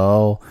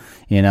slow.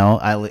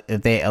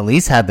 If they at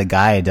least had the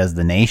guy who does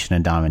the Nation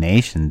of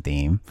Domination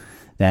theme,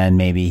 then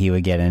maybe he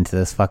would get into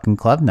this fucking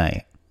club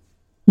night.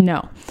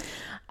 No.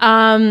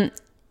 And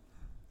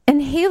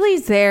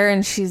Haley's there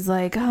and she's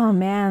like, oh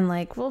man,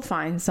 like we'll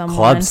find someone.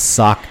 Clubs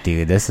suck,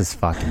 dude. This is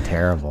fucking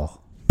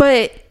terrible.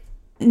 But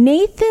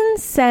Nathan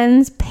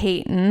sends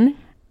Peyton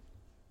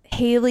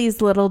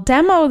Haley's little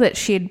demo that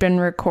she had been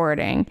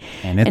recording.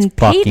 And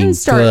Peyton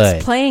starts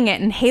good. playing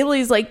it and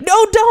Haley's like,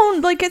 no,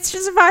 don't. Like, it's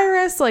just a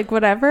virus. Like,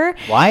 whatever.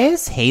 Why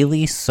is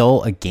Haley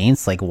so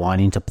against like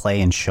wanting to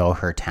play and show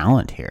her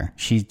talent here?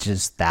 She's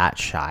just that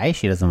shy.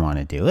 She doesn't want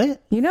to do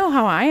it. You know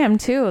how I am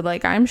too.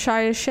 Like, I'm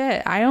shy as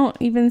shit. I don't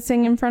even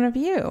sing in front of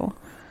you.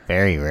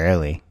 Very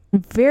rarely.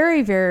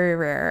 Very, very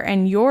rare.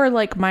 And you're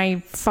like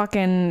my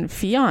fucking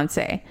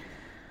fiance.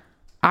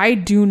 I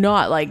do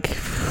not like.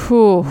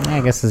 Whew.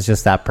 I guess it's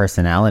just that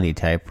personality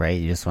type, right?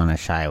 You just want to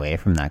shy away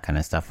from that kind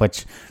of stuff,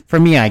 which for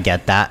me, I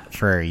get that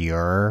for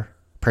your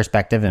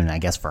perspective and I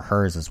guess for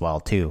hers as well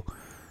too.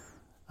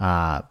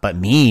 But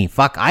me,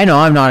 fuck, I know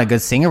I'm not a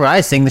good singer, but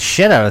I sing the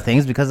shit out of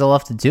things because I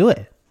love to do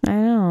it. I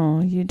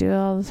know, you do it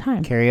all the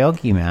time.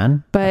 Karaoke,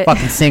 man. But I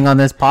fucking sing on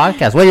this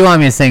podcast. What do you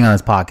want me to sing on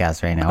this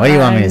podcast right now? What do you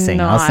want me to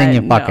sing? I'll sing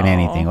you fucking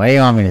anything. What do you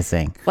want me to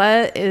sing?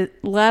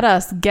 Let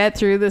us get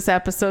through this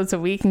episode so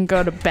we can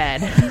go to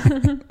bed.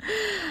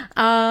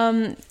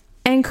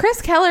 And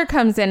Chris Keller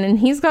comes in and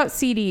he's got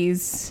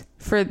CDs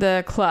for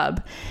the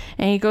club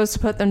and he goes to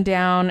put them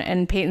down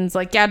and Peyton's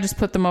like, yeah, just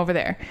put them over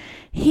there.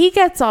 He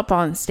gets up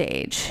on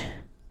stage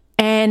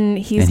and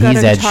he's got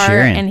a guitar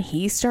and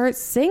he starts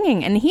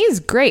singing and he's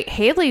great.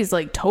 Haley's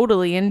like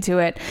totally into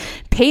it.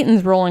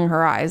 Peyton's rolling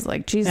her eyes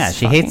like, Jesus. Yeah,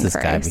 she hates this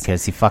guy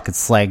because he fucking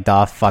slagged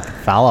off fucking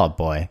Fallout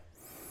Boy.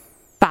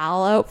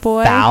 Fallout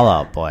Boy?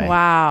 Fallout Boy.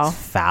 Wow. It's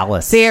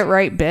phallus. Say it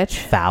right, bitch.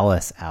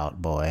 Phallus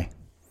out, boy.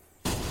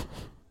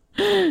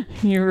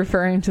 You're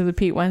referring to the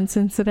Pete Wentz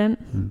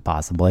incident?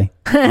 Possibly.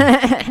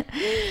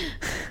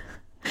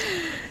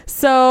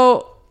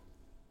 So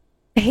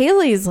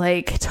Haley's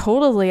like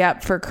totally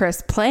up for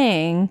Chris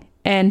playing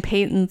and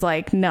Peyton's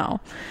like, no.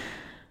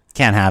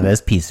 Can't have this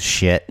piece of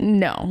shit.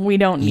 No, we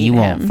don't need him. He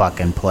won't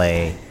fucking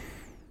play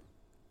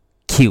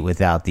Cute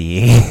without the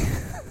E.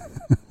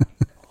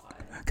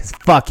 Because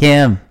fuck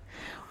him.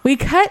 We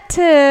cut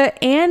to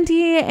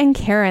Andy and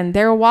Karen.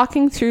 They're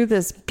walking through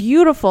this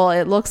beautiful,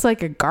 it looks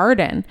like a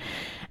garden.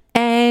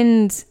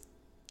 And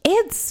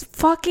It's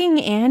fucking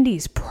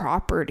Andy's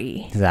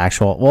property. His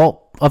actual,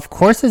 well, of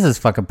course it's his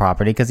fucking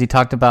property because he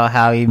talked about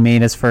how he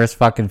made his first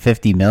fucking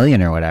 50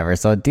 million or whatever.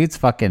 So dude's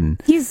fucking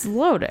He's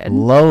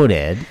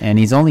loaded. And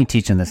he's only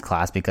teaching this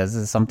class because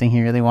it's something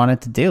he really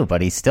wanted to do,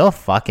 but he's still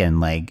fucking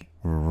like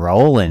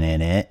rolling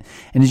in it.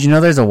 And did you know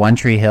there's a One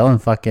Tree Hill in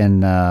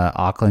fucking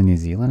Auckland, New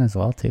Zealand as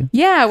well too?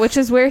 Yeah, which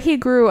is where he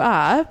grew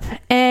up.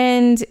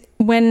 And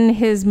when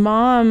his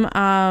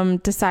mom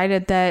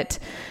decided that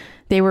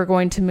they were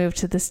going to move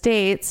to the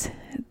States,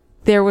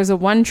 there was a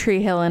One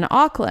Tree Hill in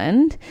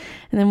Auckland.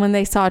 And then when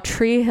they saw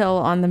Tree Hill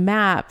on the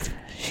map,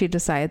 she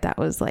decided that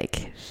was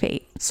like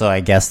fate. So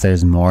I guess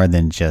there's more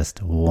than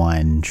just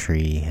One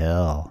Tree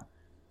Hill.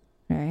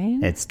 Right?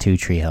 It's Two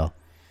Tree Hill.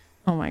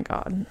 Oh my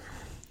God.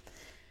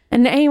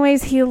 And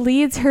anyways, he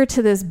leads her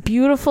to this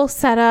beautiful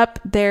setup.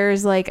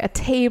 There's like a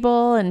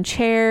table and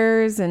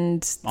chairs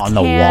and on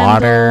the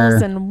water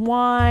and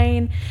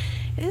wine.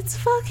 It's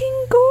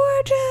fucking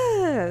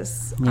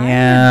gorgeous.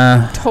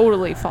 Yeah. I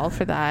totally fall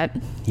for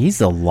that. He's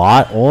a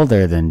lot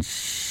older than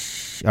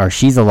or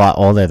she's a lot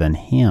older than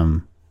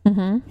him.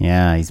 Mm-hmm.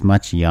 Yeah, he's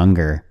much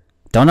younger.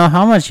 Don't know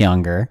how much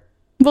younger.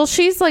 Well,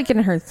 she's like in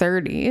her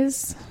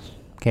 30s.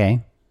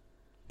 Okay.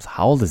 So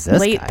how old is this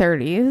Late guy?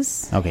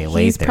 30s. Okay,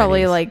 late 30s. He's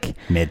probably like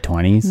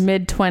mid-20s.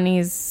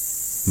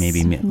 Mid-20s.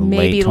 Maybe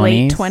maybe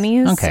late 20s. Late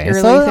 20s. Okay,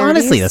 early so 30s.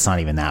 honestly, that's not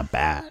even that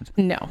bad.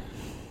 No.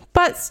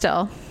 But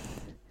still.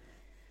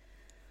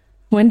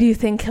 When do you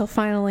think he'll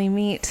finally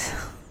meet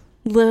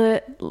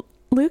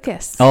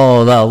Lucas?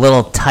 Oh, the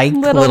little tyke,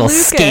 little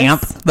Lucas.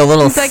 scamp. The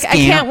little He's like, scamp. I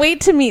can't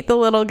wait to meet the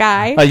little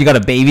guy. Oh, you got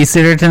a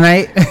babysitter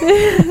tonight?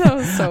 That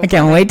was so I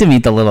can't wait to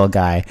meet the little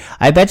guy.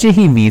 I bet you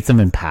he meets him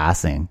in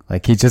passing.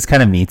 Like, he just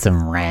kind of meets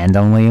him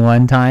randomly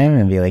one time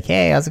and be like,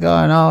 hey, how's it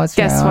going? Oh, it's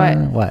Guess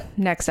what? What?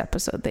 Next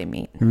episode they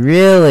meet.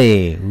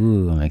 Really?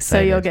 Ooh, I'm So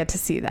excited. you'll get to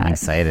see that. I'm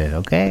excited.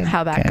 Okay.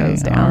 How that Okay.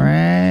 goes down. All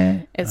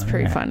right. It's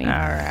pretty funny. All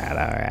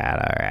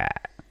right.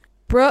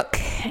 Brooke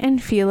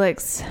and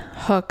Felix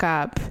hook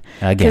up.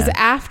 Again. Because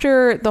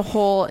after the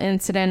whole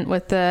incident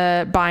with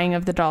the buying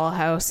of the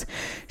dollhouse,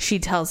 she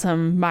tells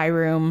him, my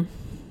room,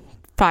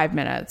 5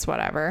 minutes,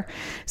 whatever.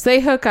 So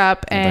they hook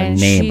up and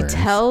she neighbors.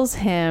 tells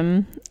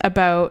him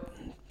about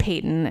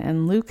Peyton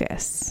and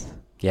Lucas.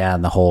 Yeah,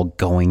 and the whole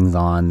goings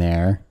on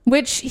there.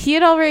 Which he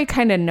had already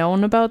kind of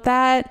known about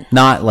that.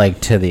 Not like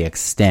to the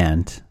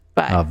extent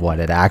But- of what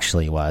it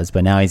actually was,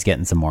 but now he's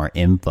getting some more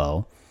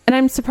info. And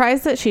I'm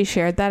surprised that she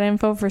shared that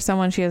info for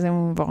someone she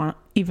doesn't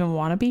even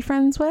want to be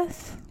friends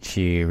with.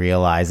 She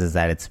realizes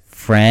that it's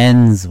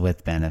friends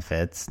with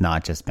benefits,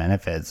 not just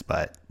benefits,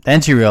 but then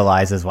she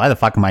realizes, why the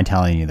fuck am I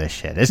telling you this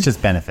shit? It's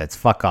just benefits.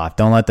 Fuck off.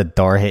 Don't let the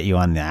door hit you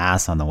on the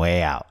ass on the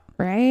way out.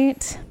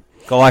 Right?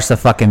 Go watch the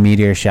fucking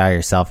meteor shower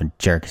yourself and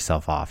jerk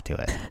yourself off to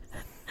it.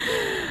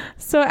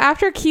 So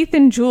after Keith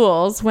and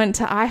Jules went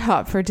to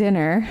IHOP for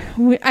dinner,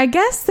 I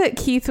guess that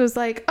Keith was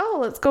like, oh,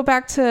 let's go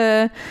back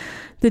to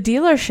the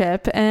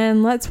dealership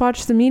and let's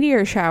watch the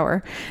meteor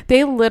shower.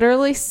 They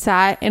literally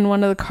sat in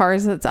one of the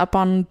cars that's up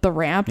on the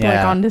ramp,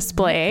 like on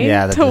display.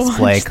 Yeah, the to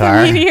display watch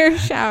car. The meteor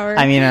shower.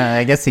 I mean,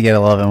 I guess you get a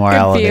little bit more Good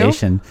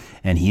elevation.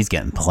 And he's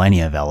getting plenty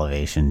of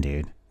elevation,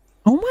 dude.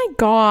 Oh my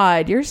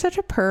God, you're such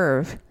a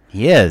perv.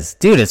 He is.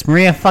 Dude, it's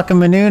Maria fucking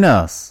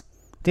Menounos.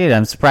 Dude,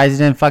 I'm surprised he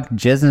didn't fucking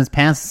jizz in his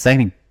pants the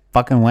second he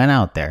fucking went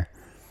out there.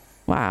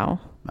 Wow.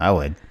 I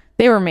would.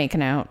 They were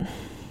making out.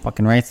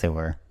 Fucking rights they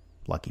were.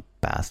 Lucky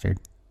bastard.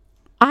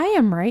 I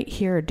am right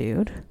here,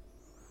 dude.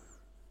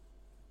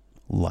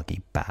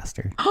 Lucky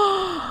bastard.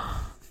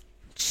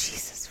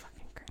 Jesus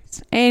fucking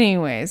Christ.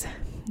 Anyways,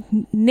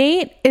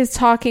 Nate is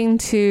talking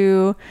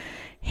to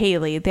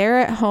Haley. They're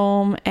at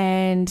home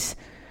and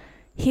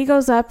he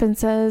goes up and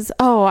says,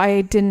 oh,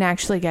 I didn't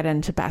actually get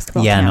into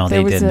basketball Yeah, camp. no,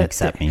 they didn't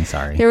accept me.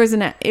 Sorry. It was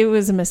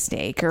a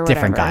mistake or whatever.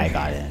 Different guy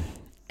got in.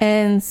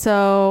 And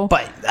so...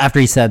 But after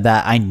he said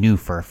that, I knew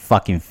for a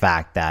fucking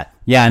fact that,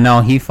 yeah,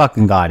 no, he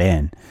fucking got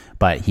in.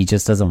 But he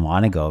just doesn't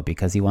want to go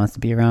because he wants to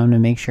be around to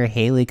make sure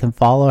Haley can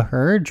follow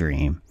her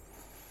dream.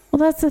 Well,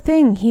 that's the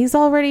thing. He's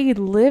already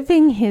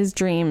living his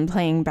dream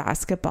playing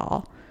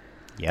basketball.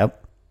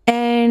 Yep.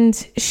 And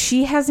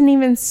she hasn't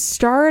even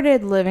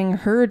started living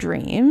her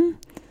dream.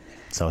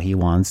 So he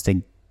wants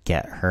to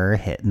get her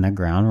hitting the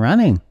ground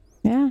running.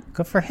 Yeah.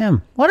 Good for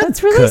him.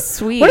 That's really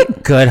sweet. What a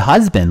good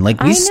husband.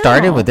 Like, I we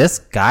started know. with this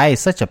guy,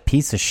 such a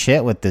piece of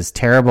shit with this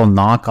terrible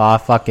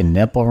knockoff fucking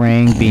nipple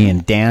ring,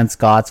 being Dan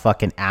Scott's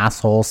fucking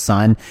asshole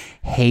son,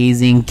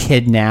 hazing,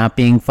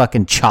 kidnapping,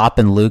 fucking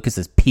chopping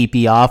Lucas's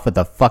pee-pee off with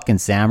a fucking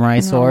samurai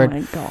sword. Oh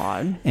my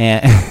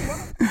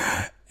God.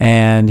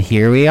 And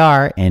here we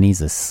are, and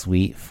he's a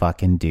sweet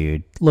fucking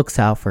dude. Looks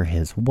out for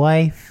his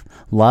wife,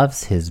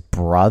 loves his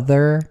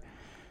brother,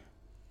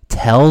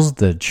 tells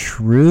the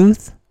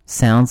truth.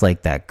 Sounds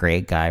like that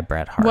great guy,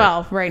 Bret Hart.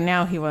 Well, right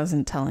now he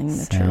wasn't telling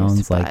the truth.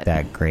 Sounds like but-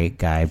 that great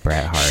guy,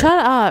 Bret Hart.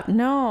 Shut up.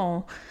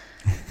 No.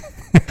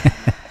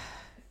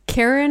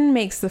 Karen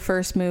makes the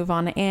first move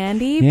on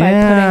Andy by putting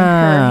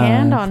her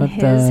hand on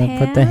his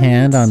hand. Put the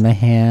hand on the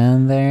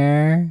hand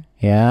there.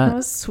 Yeah. That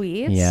was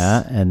sweet.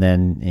 Yeah. And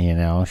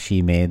then,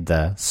 she made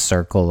the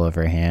circle of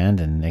her hand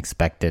and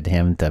expected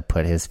him to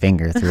put his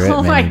finger through it.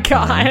 Oh my many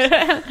God.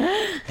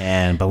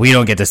 times. But we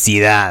don't get to see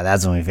that.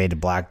 That's when we fade to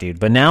black, dude.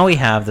 But now we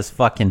have this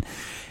fucking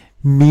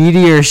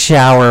meteor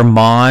shower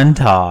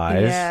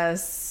montage.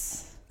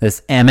 Yes.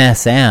 This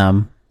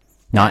MSM,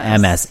 not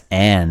Yes.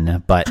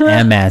 MSN, but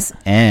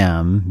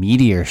MSM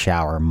meteor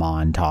shower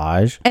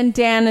montage. And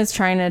Dan is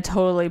trying to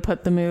totally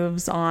put the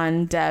moves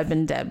on Deb,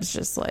 and Deb's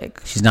just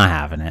like, She's not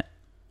having it.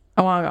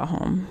 I want to go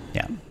home.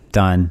 Yeah.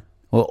 Done.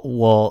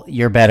 Well,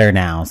 you're better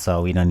now,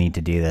 so we don't need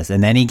to do this.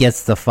 And then he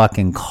gets the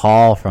fucking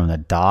call from the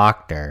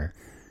doctor.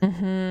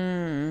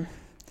 Mm-hmm.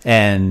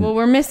 And Well,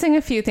 we're missing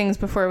a few things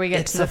before we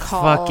get it's to the a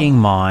call. fucking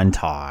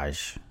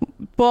montage.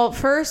 Well,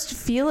 first,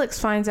 Felix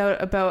finds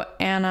out about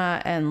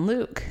Anna and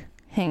Luke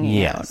hanging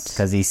Yes, out.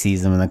 because he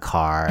sees them in the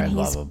car and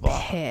blah, He's blah,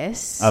 blah.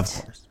 pissed. Of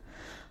course.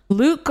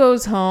 Luke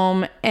goes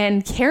home,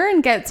 and Karen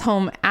gets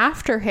home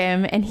after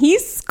him, and he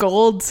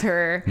scolds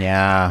her.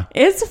 Yeah.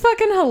 It's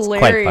fucking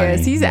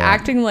hilarious. funny, He's yeah.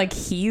 acting like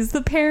he's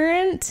the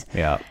parent.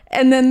 Yeah.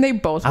 And then they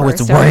both I was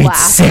burst out worried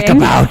laughing. sick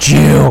about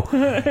you.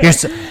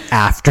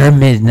 After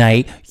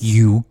midnight,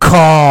 you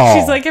call.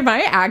 She's like, am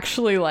I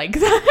actually like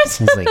that?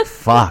 He's like,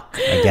 fuck.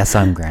 I guess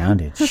I'm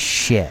grounded.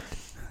 Shit.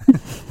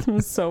 It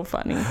was so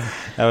funny.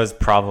 That was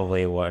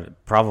probably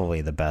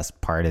the best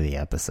part of the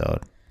episode.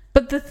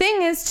 But the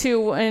thing is,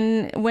 too,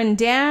 when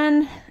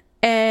Dan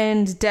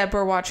and Deb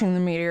were watching the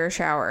meteor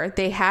shower,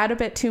 they had a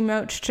bit too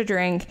much to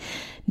drink.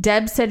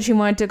 Deb said she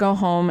wanted to go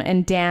home,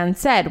 and Dan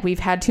said, we've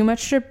had too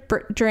much to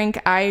drink.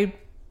 I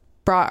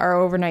brought our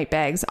overnight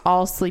bags.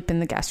 I'll sleep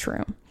in the guest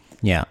room.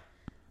 Yeah.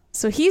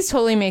 So he's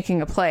totally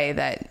making a play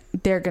that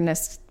they're going to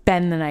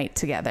spend the night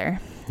together.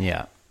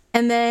 Yeah.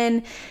 And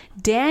then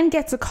Dan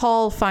gets a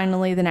call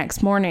finally the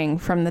next morning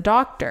from the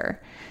doctor.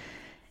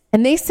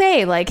 And they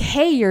say, like,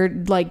 hey, your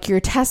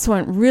test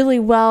went really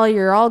well.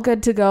 You're all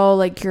good to go.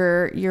 Like,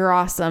 you're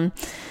awesome.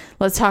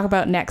 Let's talk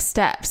about next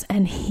steps.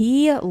 And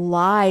he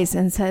lies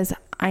and says,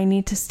 I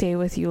need to stay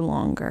with you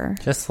longer.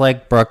 Just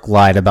like Brooke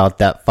lied about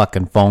that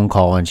fucking phone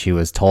call when she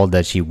was told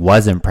that she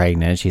wasn't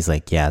pregnant. She's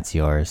like, yeah, it's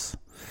yours.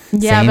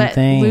 Yeah, Same but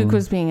thing. Luke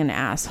was being an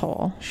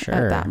asshole Sure.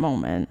 at that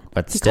moment.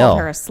 But he still. called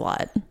her a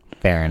slut.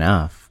 Fair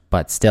enough.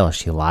 But still,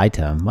 she lied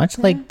to him. Much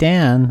like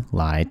Dan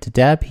lied to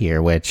Deb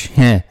here, which...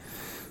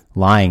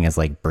 lying is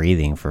like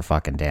breathing for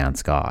fucking Dan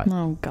Scott.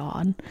 Oh,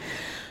 God.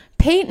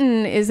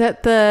 Peyton is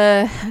at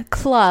the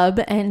club,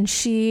 and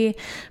she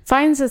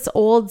finds this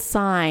old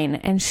sign,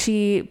 and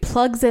she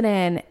plugs it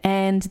in,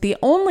 and the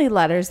only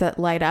letters that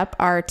light up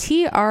are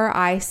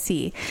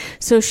TRIC.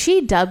 So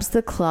she dubs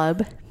the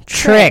club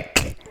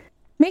Trick.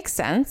 Makes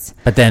sense.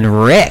 But then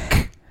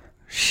Rick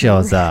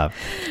shows up.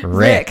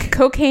 Rick.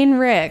 Cocaine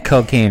Rick.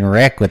 Cocaine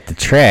Rick with the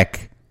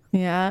trick.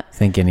 Yeah.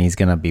 Thinking he's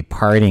going to be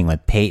partying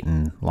with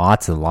Peyton.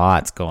 Lots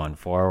going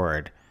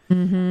forward.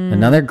 Mm-hmm.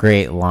 Another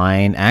great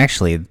line,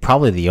 actually,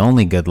 probably the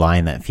only good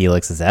line that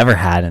Felix has ever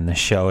had in the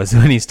show is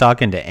when he's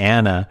talking to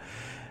Anna.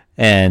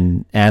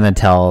 And Anna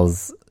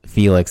tells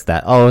Felix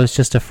that, oh, it was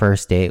just a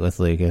first date with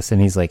Lucas.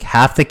 And he's like,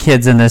 half the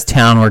kids in this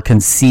town were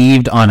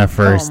conceived on a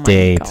first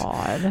date.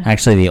 God.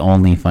 Actually, the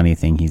only funny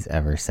thing he's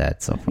ever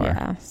said so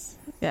far.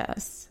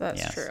 Yes,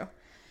 that's true.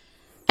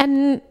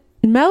 And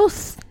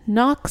Mouth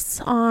knocks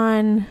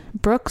on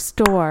Brooke's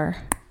door,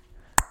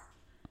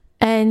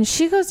 and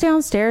she goes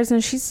downstairs,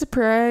 and she's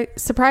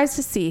surprised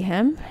to see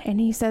him. And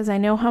he says, I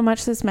know how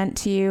much this meant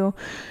to you,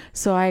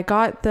 so I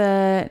got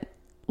the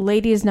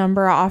lady's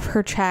number off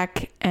her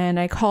check, and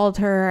I called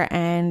her,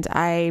 and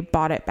I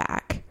bought it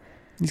back.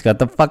 He's got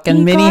the fucking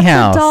He mini got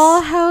house. the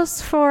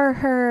dollhouse for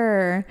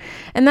her.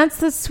 And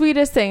that's the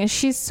sweetest thing.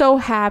 She's so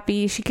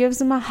happy. She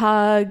gives him a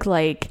hug.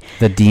 Like,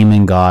 the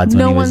demon gods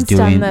No when he was one's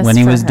done this when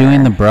he for was doing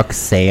her. the Brooks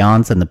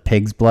seance and the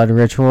pig's blood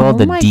ritual. Oh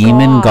The my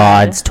demon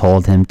God. gods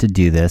told him to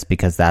do this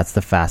because that's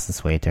the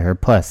fastest way to her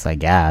puss, I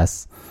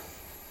guess.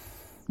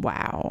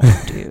 wow,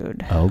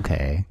 dude.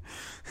 Okay.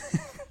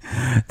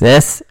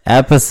 This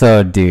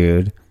episode,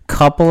 dude,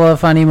 couple of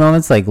funny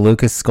moments like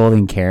Lucas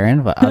scolding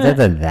Karen, but other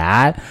than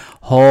that,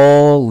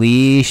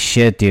 holy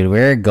shit, dude,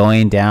 we're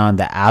going down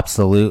the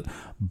absolute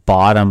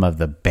bottom of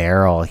the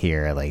barrel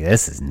here. Like,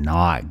 this is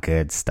not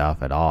good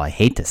stuff at all. I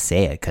hate to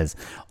say it because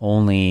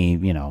only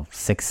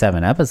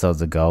 6-7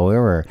 episodes ago we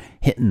were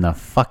hitting the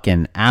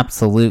fucking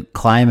absolute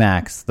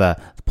climax, the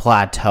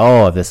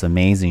plateau of this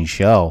amazing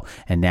show,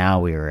 and now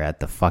we were at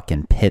the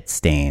fucking pit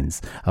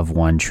stains of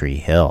One Tree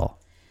Hill.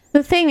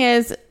 The thing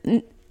is,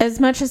 as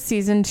much as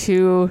season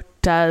 2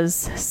 does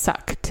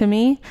suck to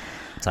me,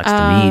 Sucks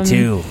to me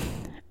too.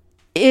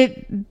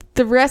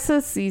 the rest of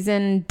the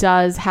season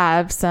does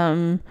have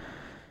some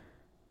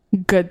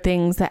good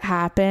things that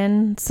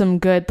happen. Some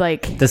good,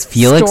 like, Does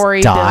Felix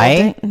story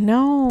die? building.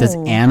 No. Does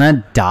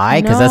Anna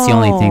die? Because that's the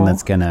only thing No.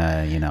 that's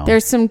gonna,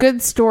 There's some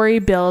good story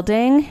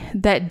building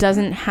that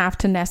doesn't have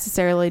to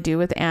necessarily do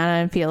with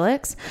Anna and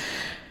Felix.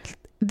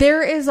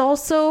 There is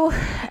also,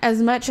 as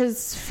much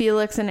as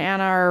Felix and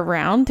Anna are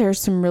around,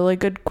 there's some really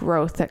good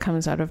growth that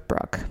comes out of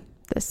Brooke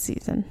this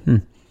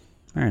season.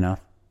 Fair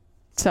enough.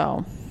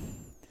 So,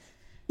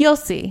 You'll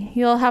see.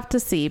 You'll have to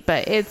see,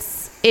 but it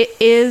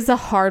is a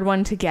hard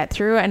one to get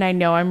through, and I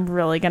know I'm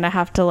really gonna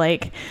have to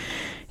like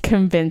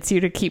convince you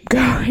to keep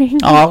going.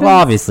 Oh,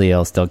 obviously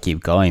it'll still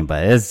keep going,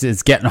 but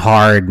it's getting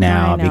hard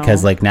now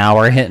because like now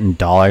we're hitting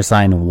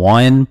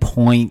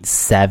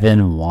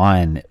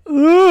 $1.71.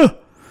 Ugh.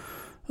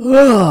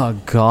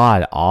 Oh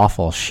God,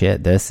 awful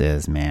shit this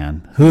is,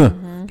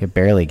 man. Could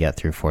barely get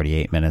through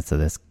 48 minutes of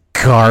this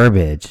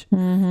garbage.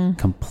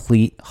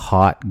 Complete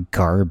hot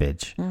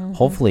garbage.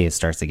 Hopefully it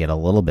starts to get a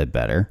little bit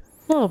better.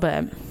 A little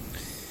bit.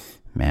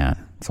 Man,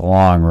 it's a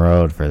long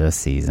road for this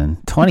season.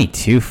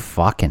 22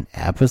 fucking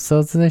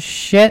episodes of this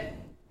shit.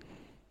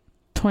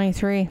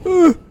 23.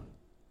 Ugh.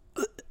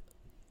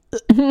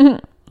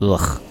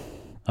 Oh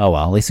well,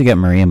 at least we get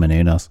Maria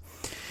Menounos.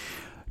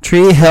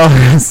 Tree Hill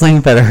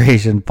Wrestling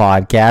Federation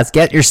podcast.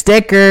 Get your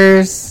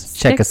stickers.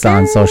 Check us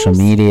on social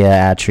media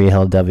at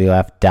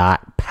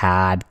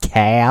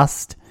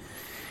treehillwf.podcast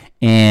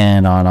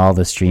and on all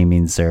the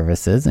streaming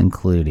services,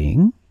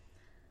 including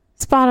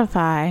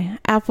Spotify,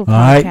 Apple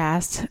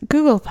Podcast,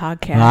 Google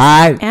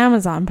Podcast,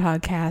 Amazon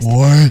Podcast,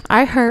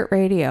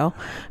 iHeartRadio,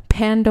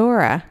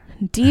 Pandora,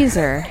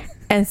 Deezer,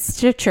 and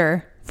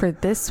Stitcher for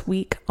this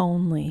week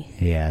only.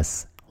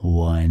 Yes,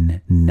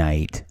 one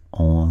night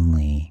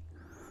only.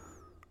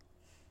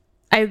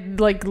 I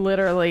like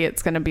literally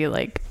it's gonna be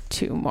like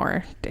 2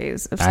 more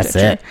days of That's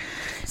Stitcher. it.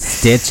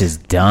 Stitch is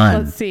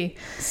done. Let's see.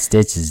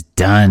 Stitch is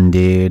done,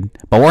 dude.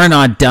 But we're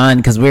not done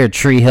because we're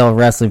Tree Hill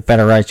Wrestling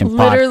Federation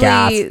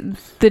podcast. Literally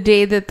the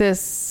day that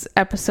this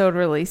episode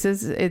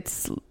releases,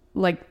 it's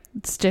like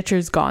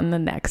Stitcher's gone the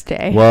next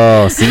day.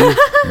 Whoa, see?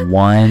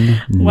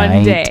 One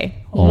night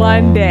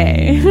One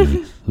day.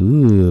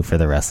 Ooh, for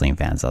the wrestling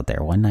fans out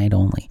there, one night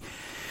only.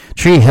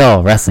 Tree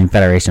Hill Wrestling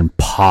Federation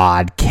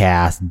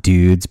podcast,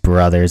 dudes,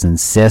 brothers, and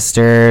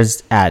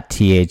sisters at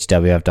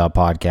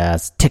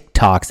thwf.podcast,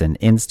 TikToks and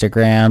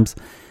Instagrams.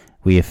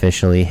 We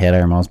officially hit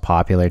our most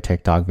popular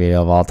TikTok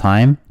video of all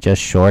time,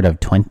 just short of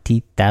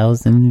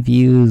 20,000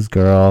 views,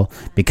 girl.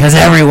 Because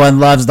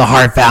everyone loves the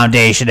Hart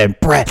Foundation and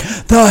Brett,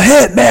 the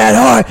Hitman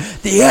Hart,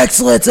 the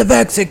excellence of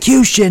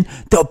execution,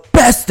 the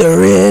best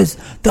there is,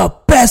 the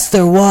best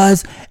there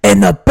was,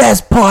 and the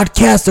best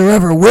podcast there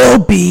ever will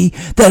be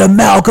that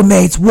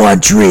amalgamates One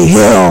Tree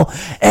Hill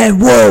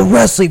and World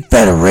Wrestling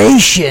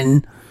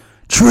Federation.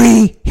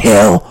 Tree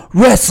Hill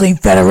Wrestling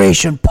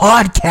Federation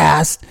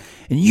podcast,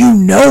 and you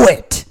know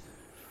it.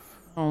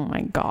 Oh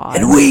my God.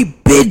 And we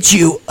bid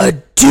you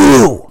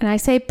adieu. And I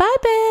say, bye,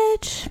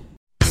 bitch.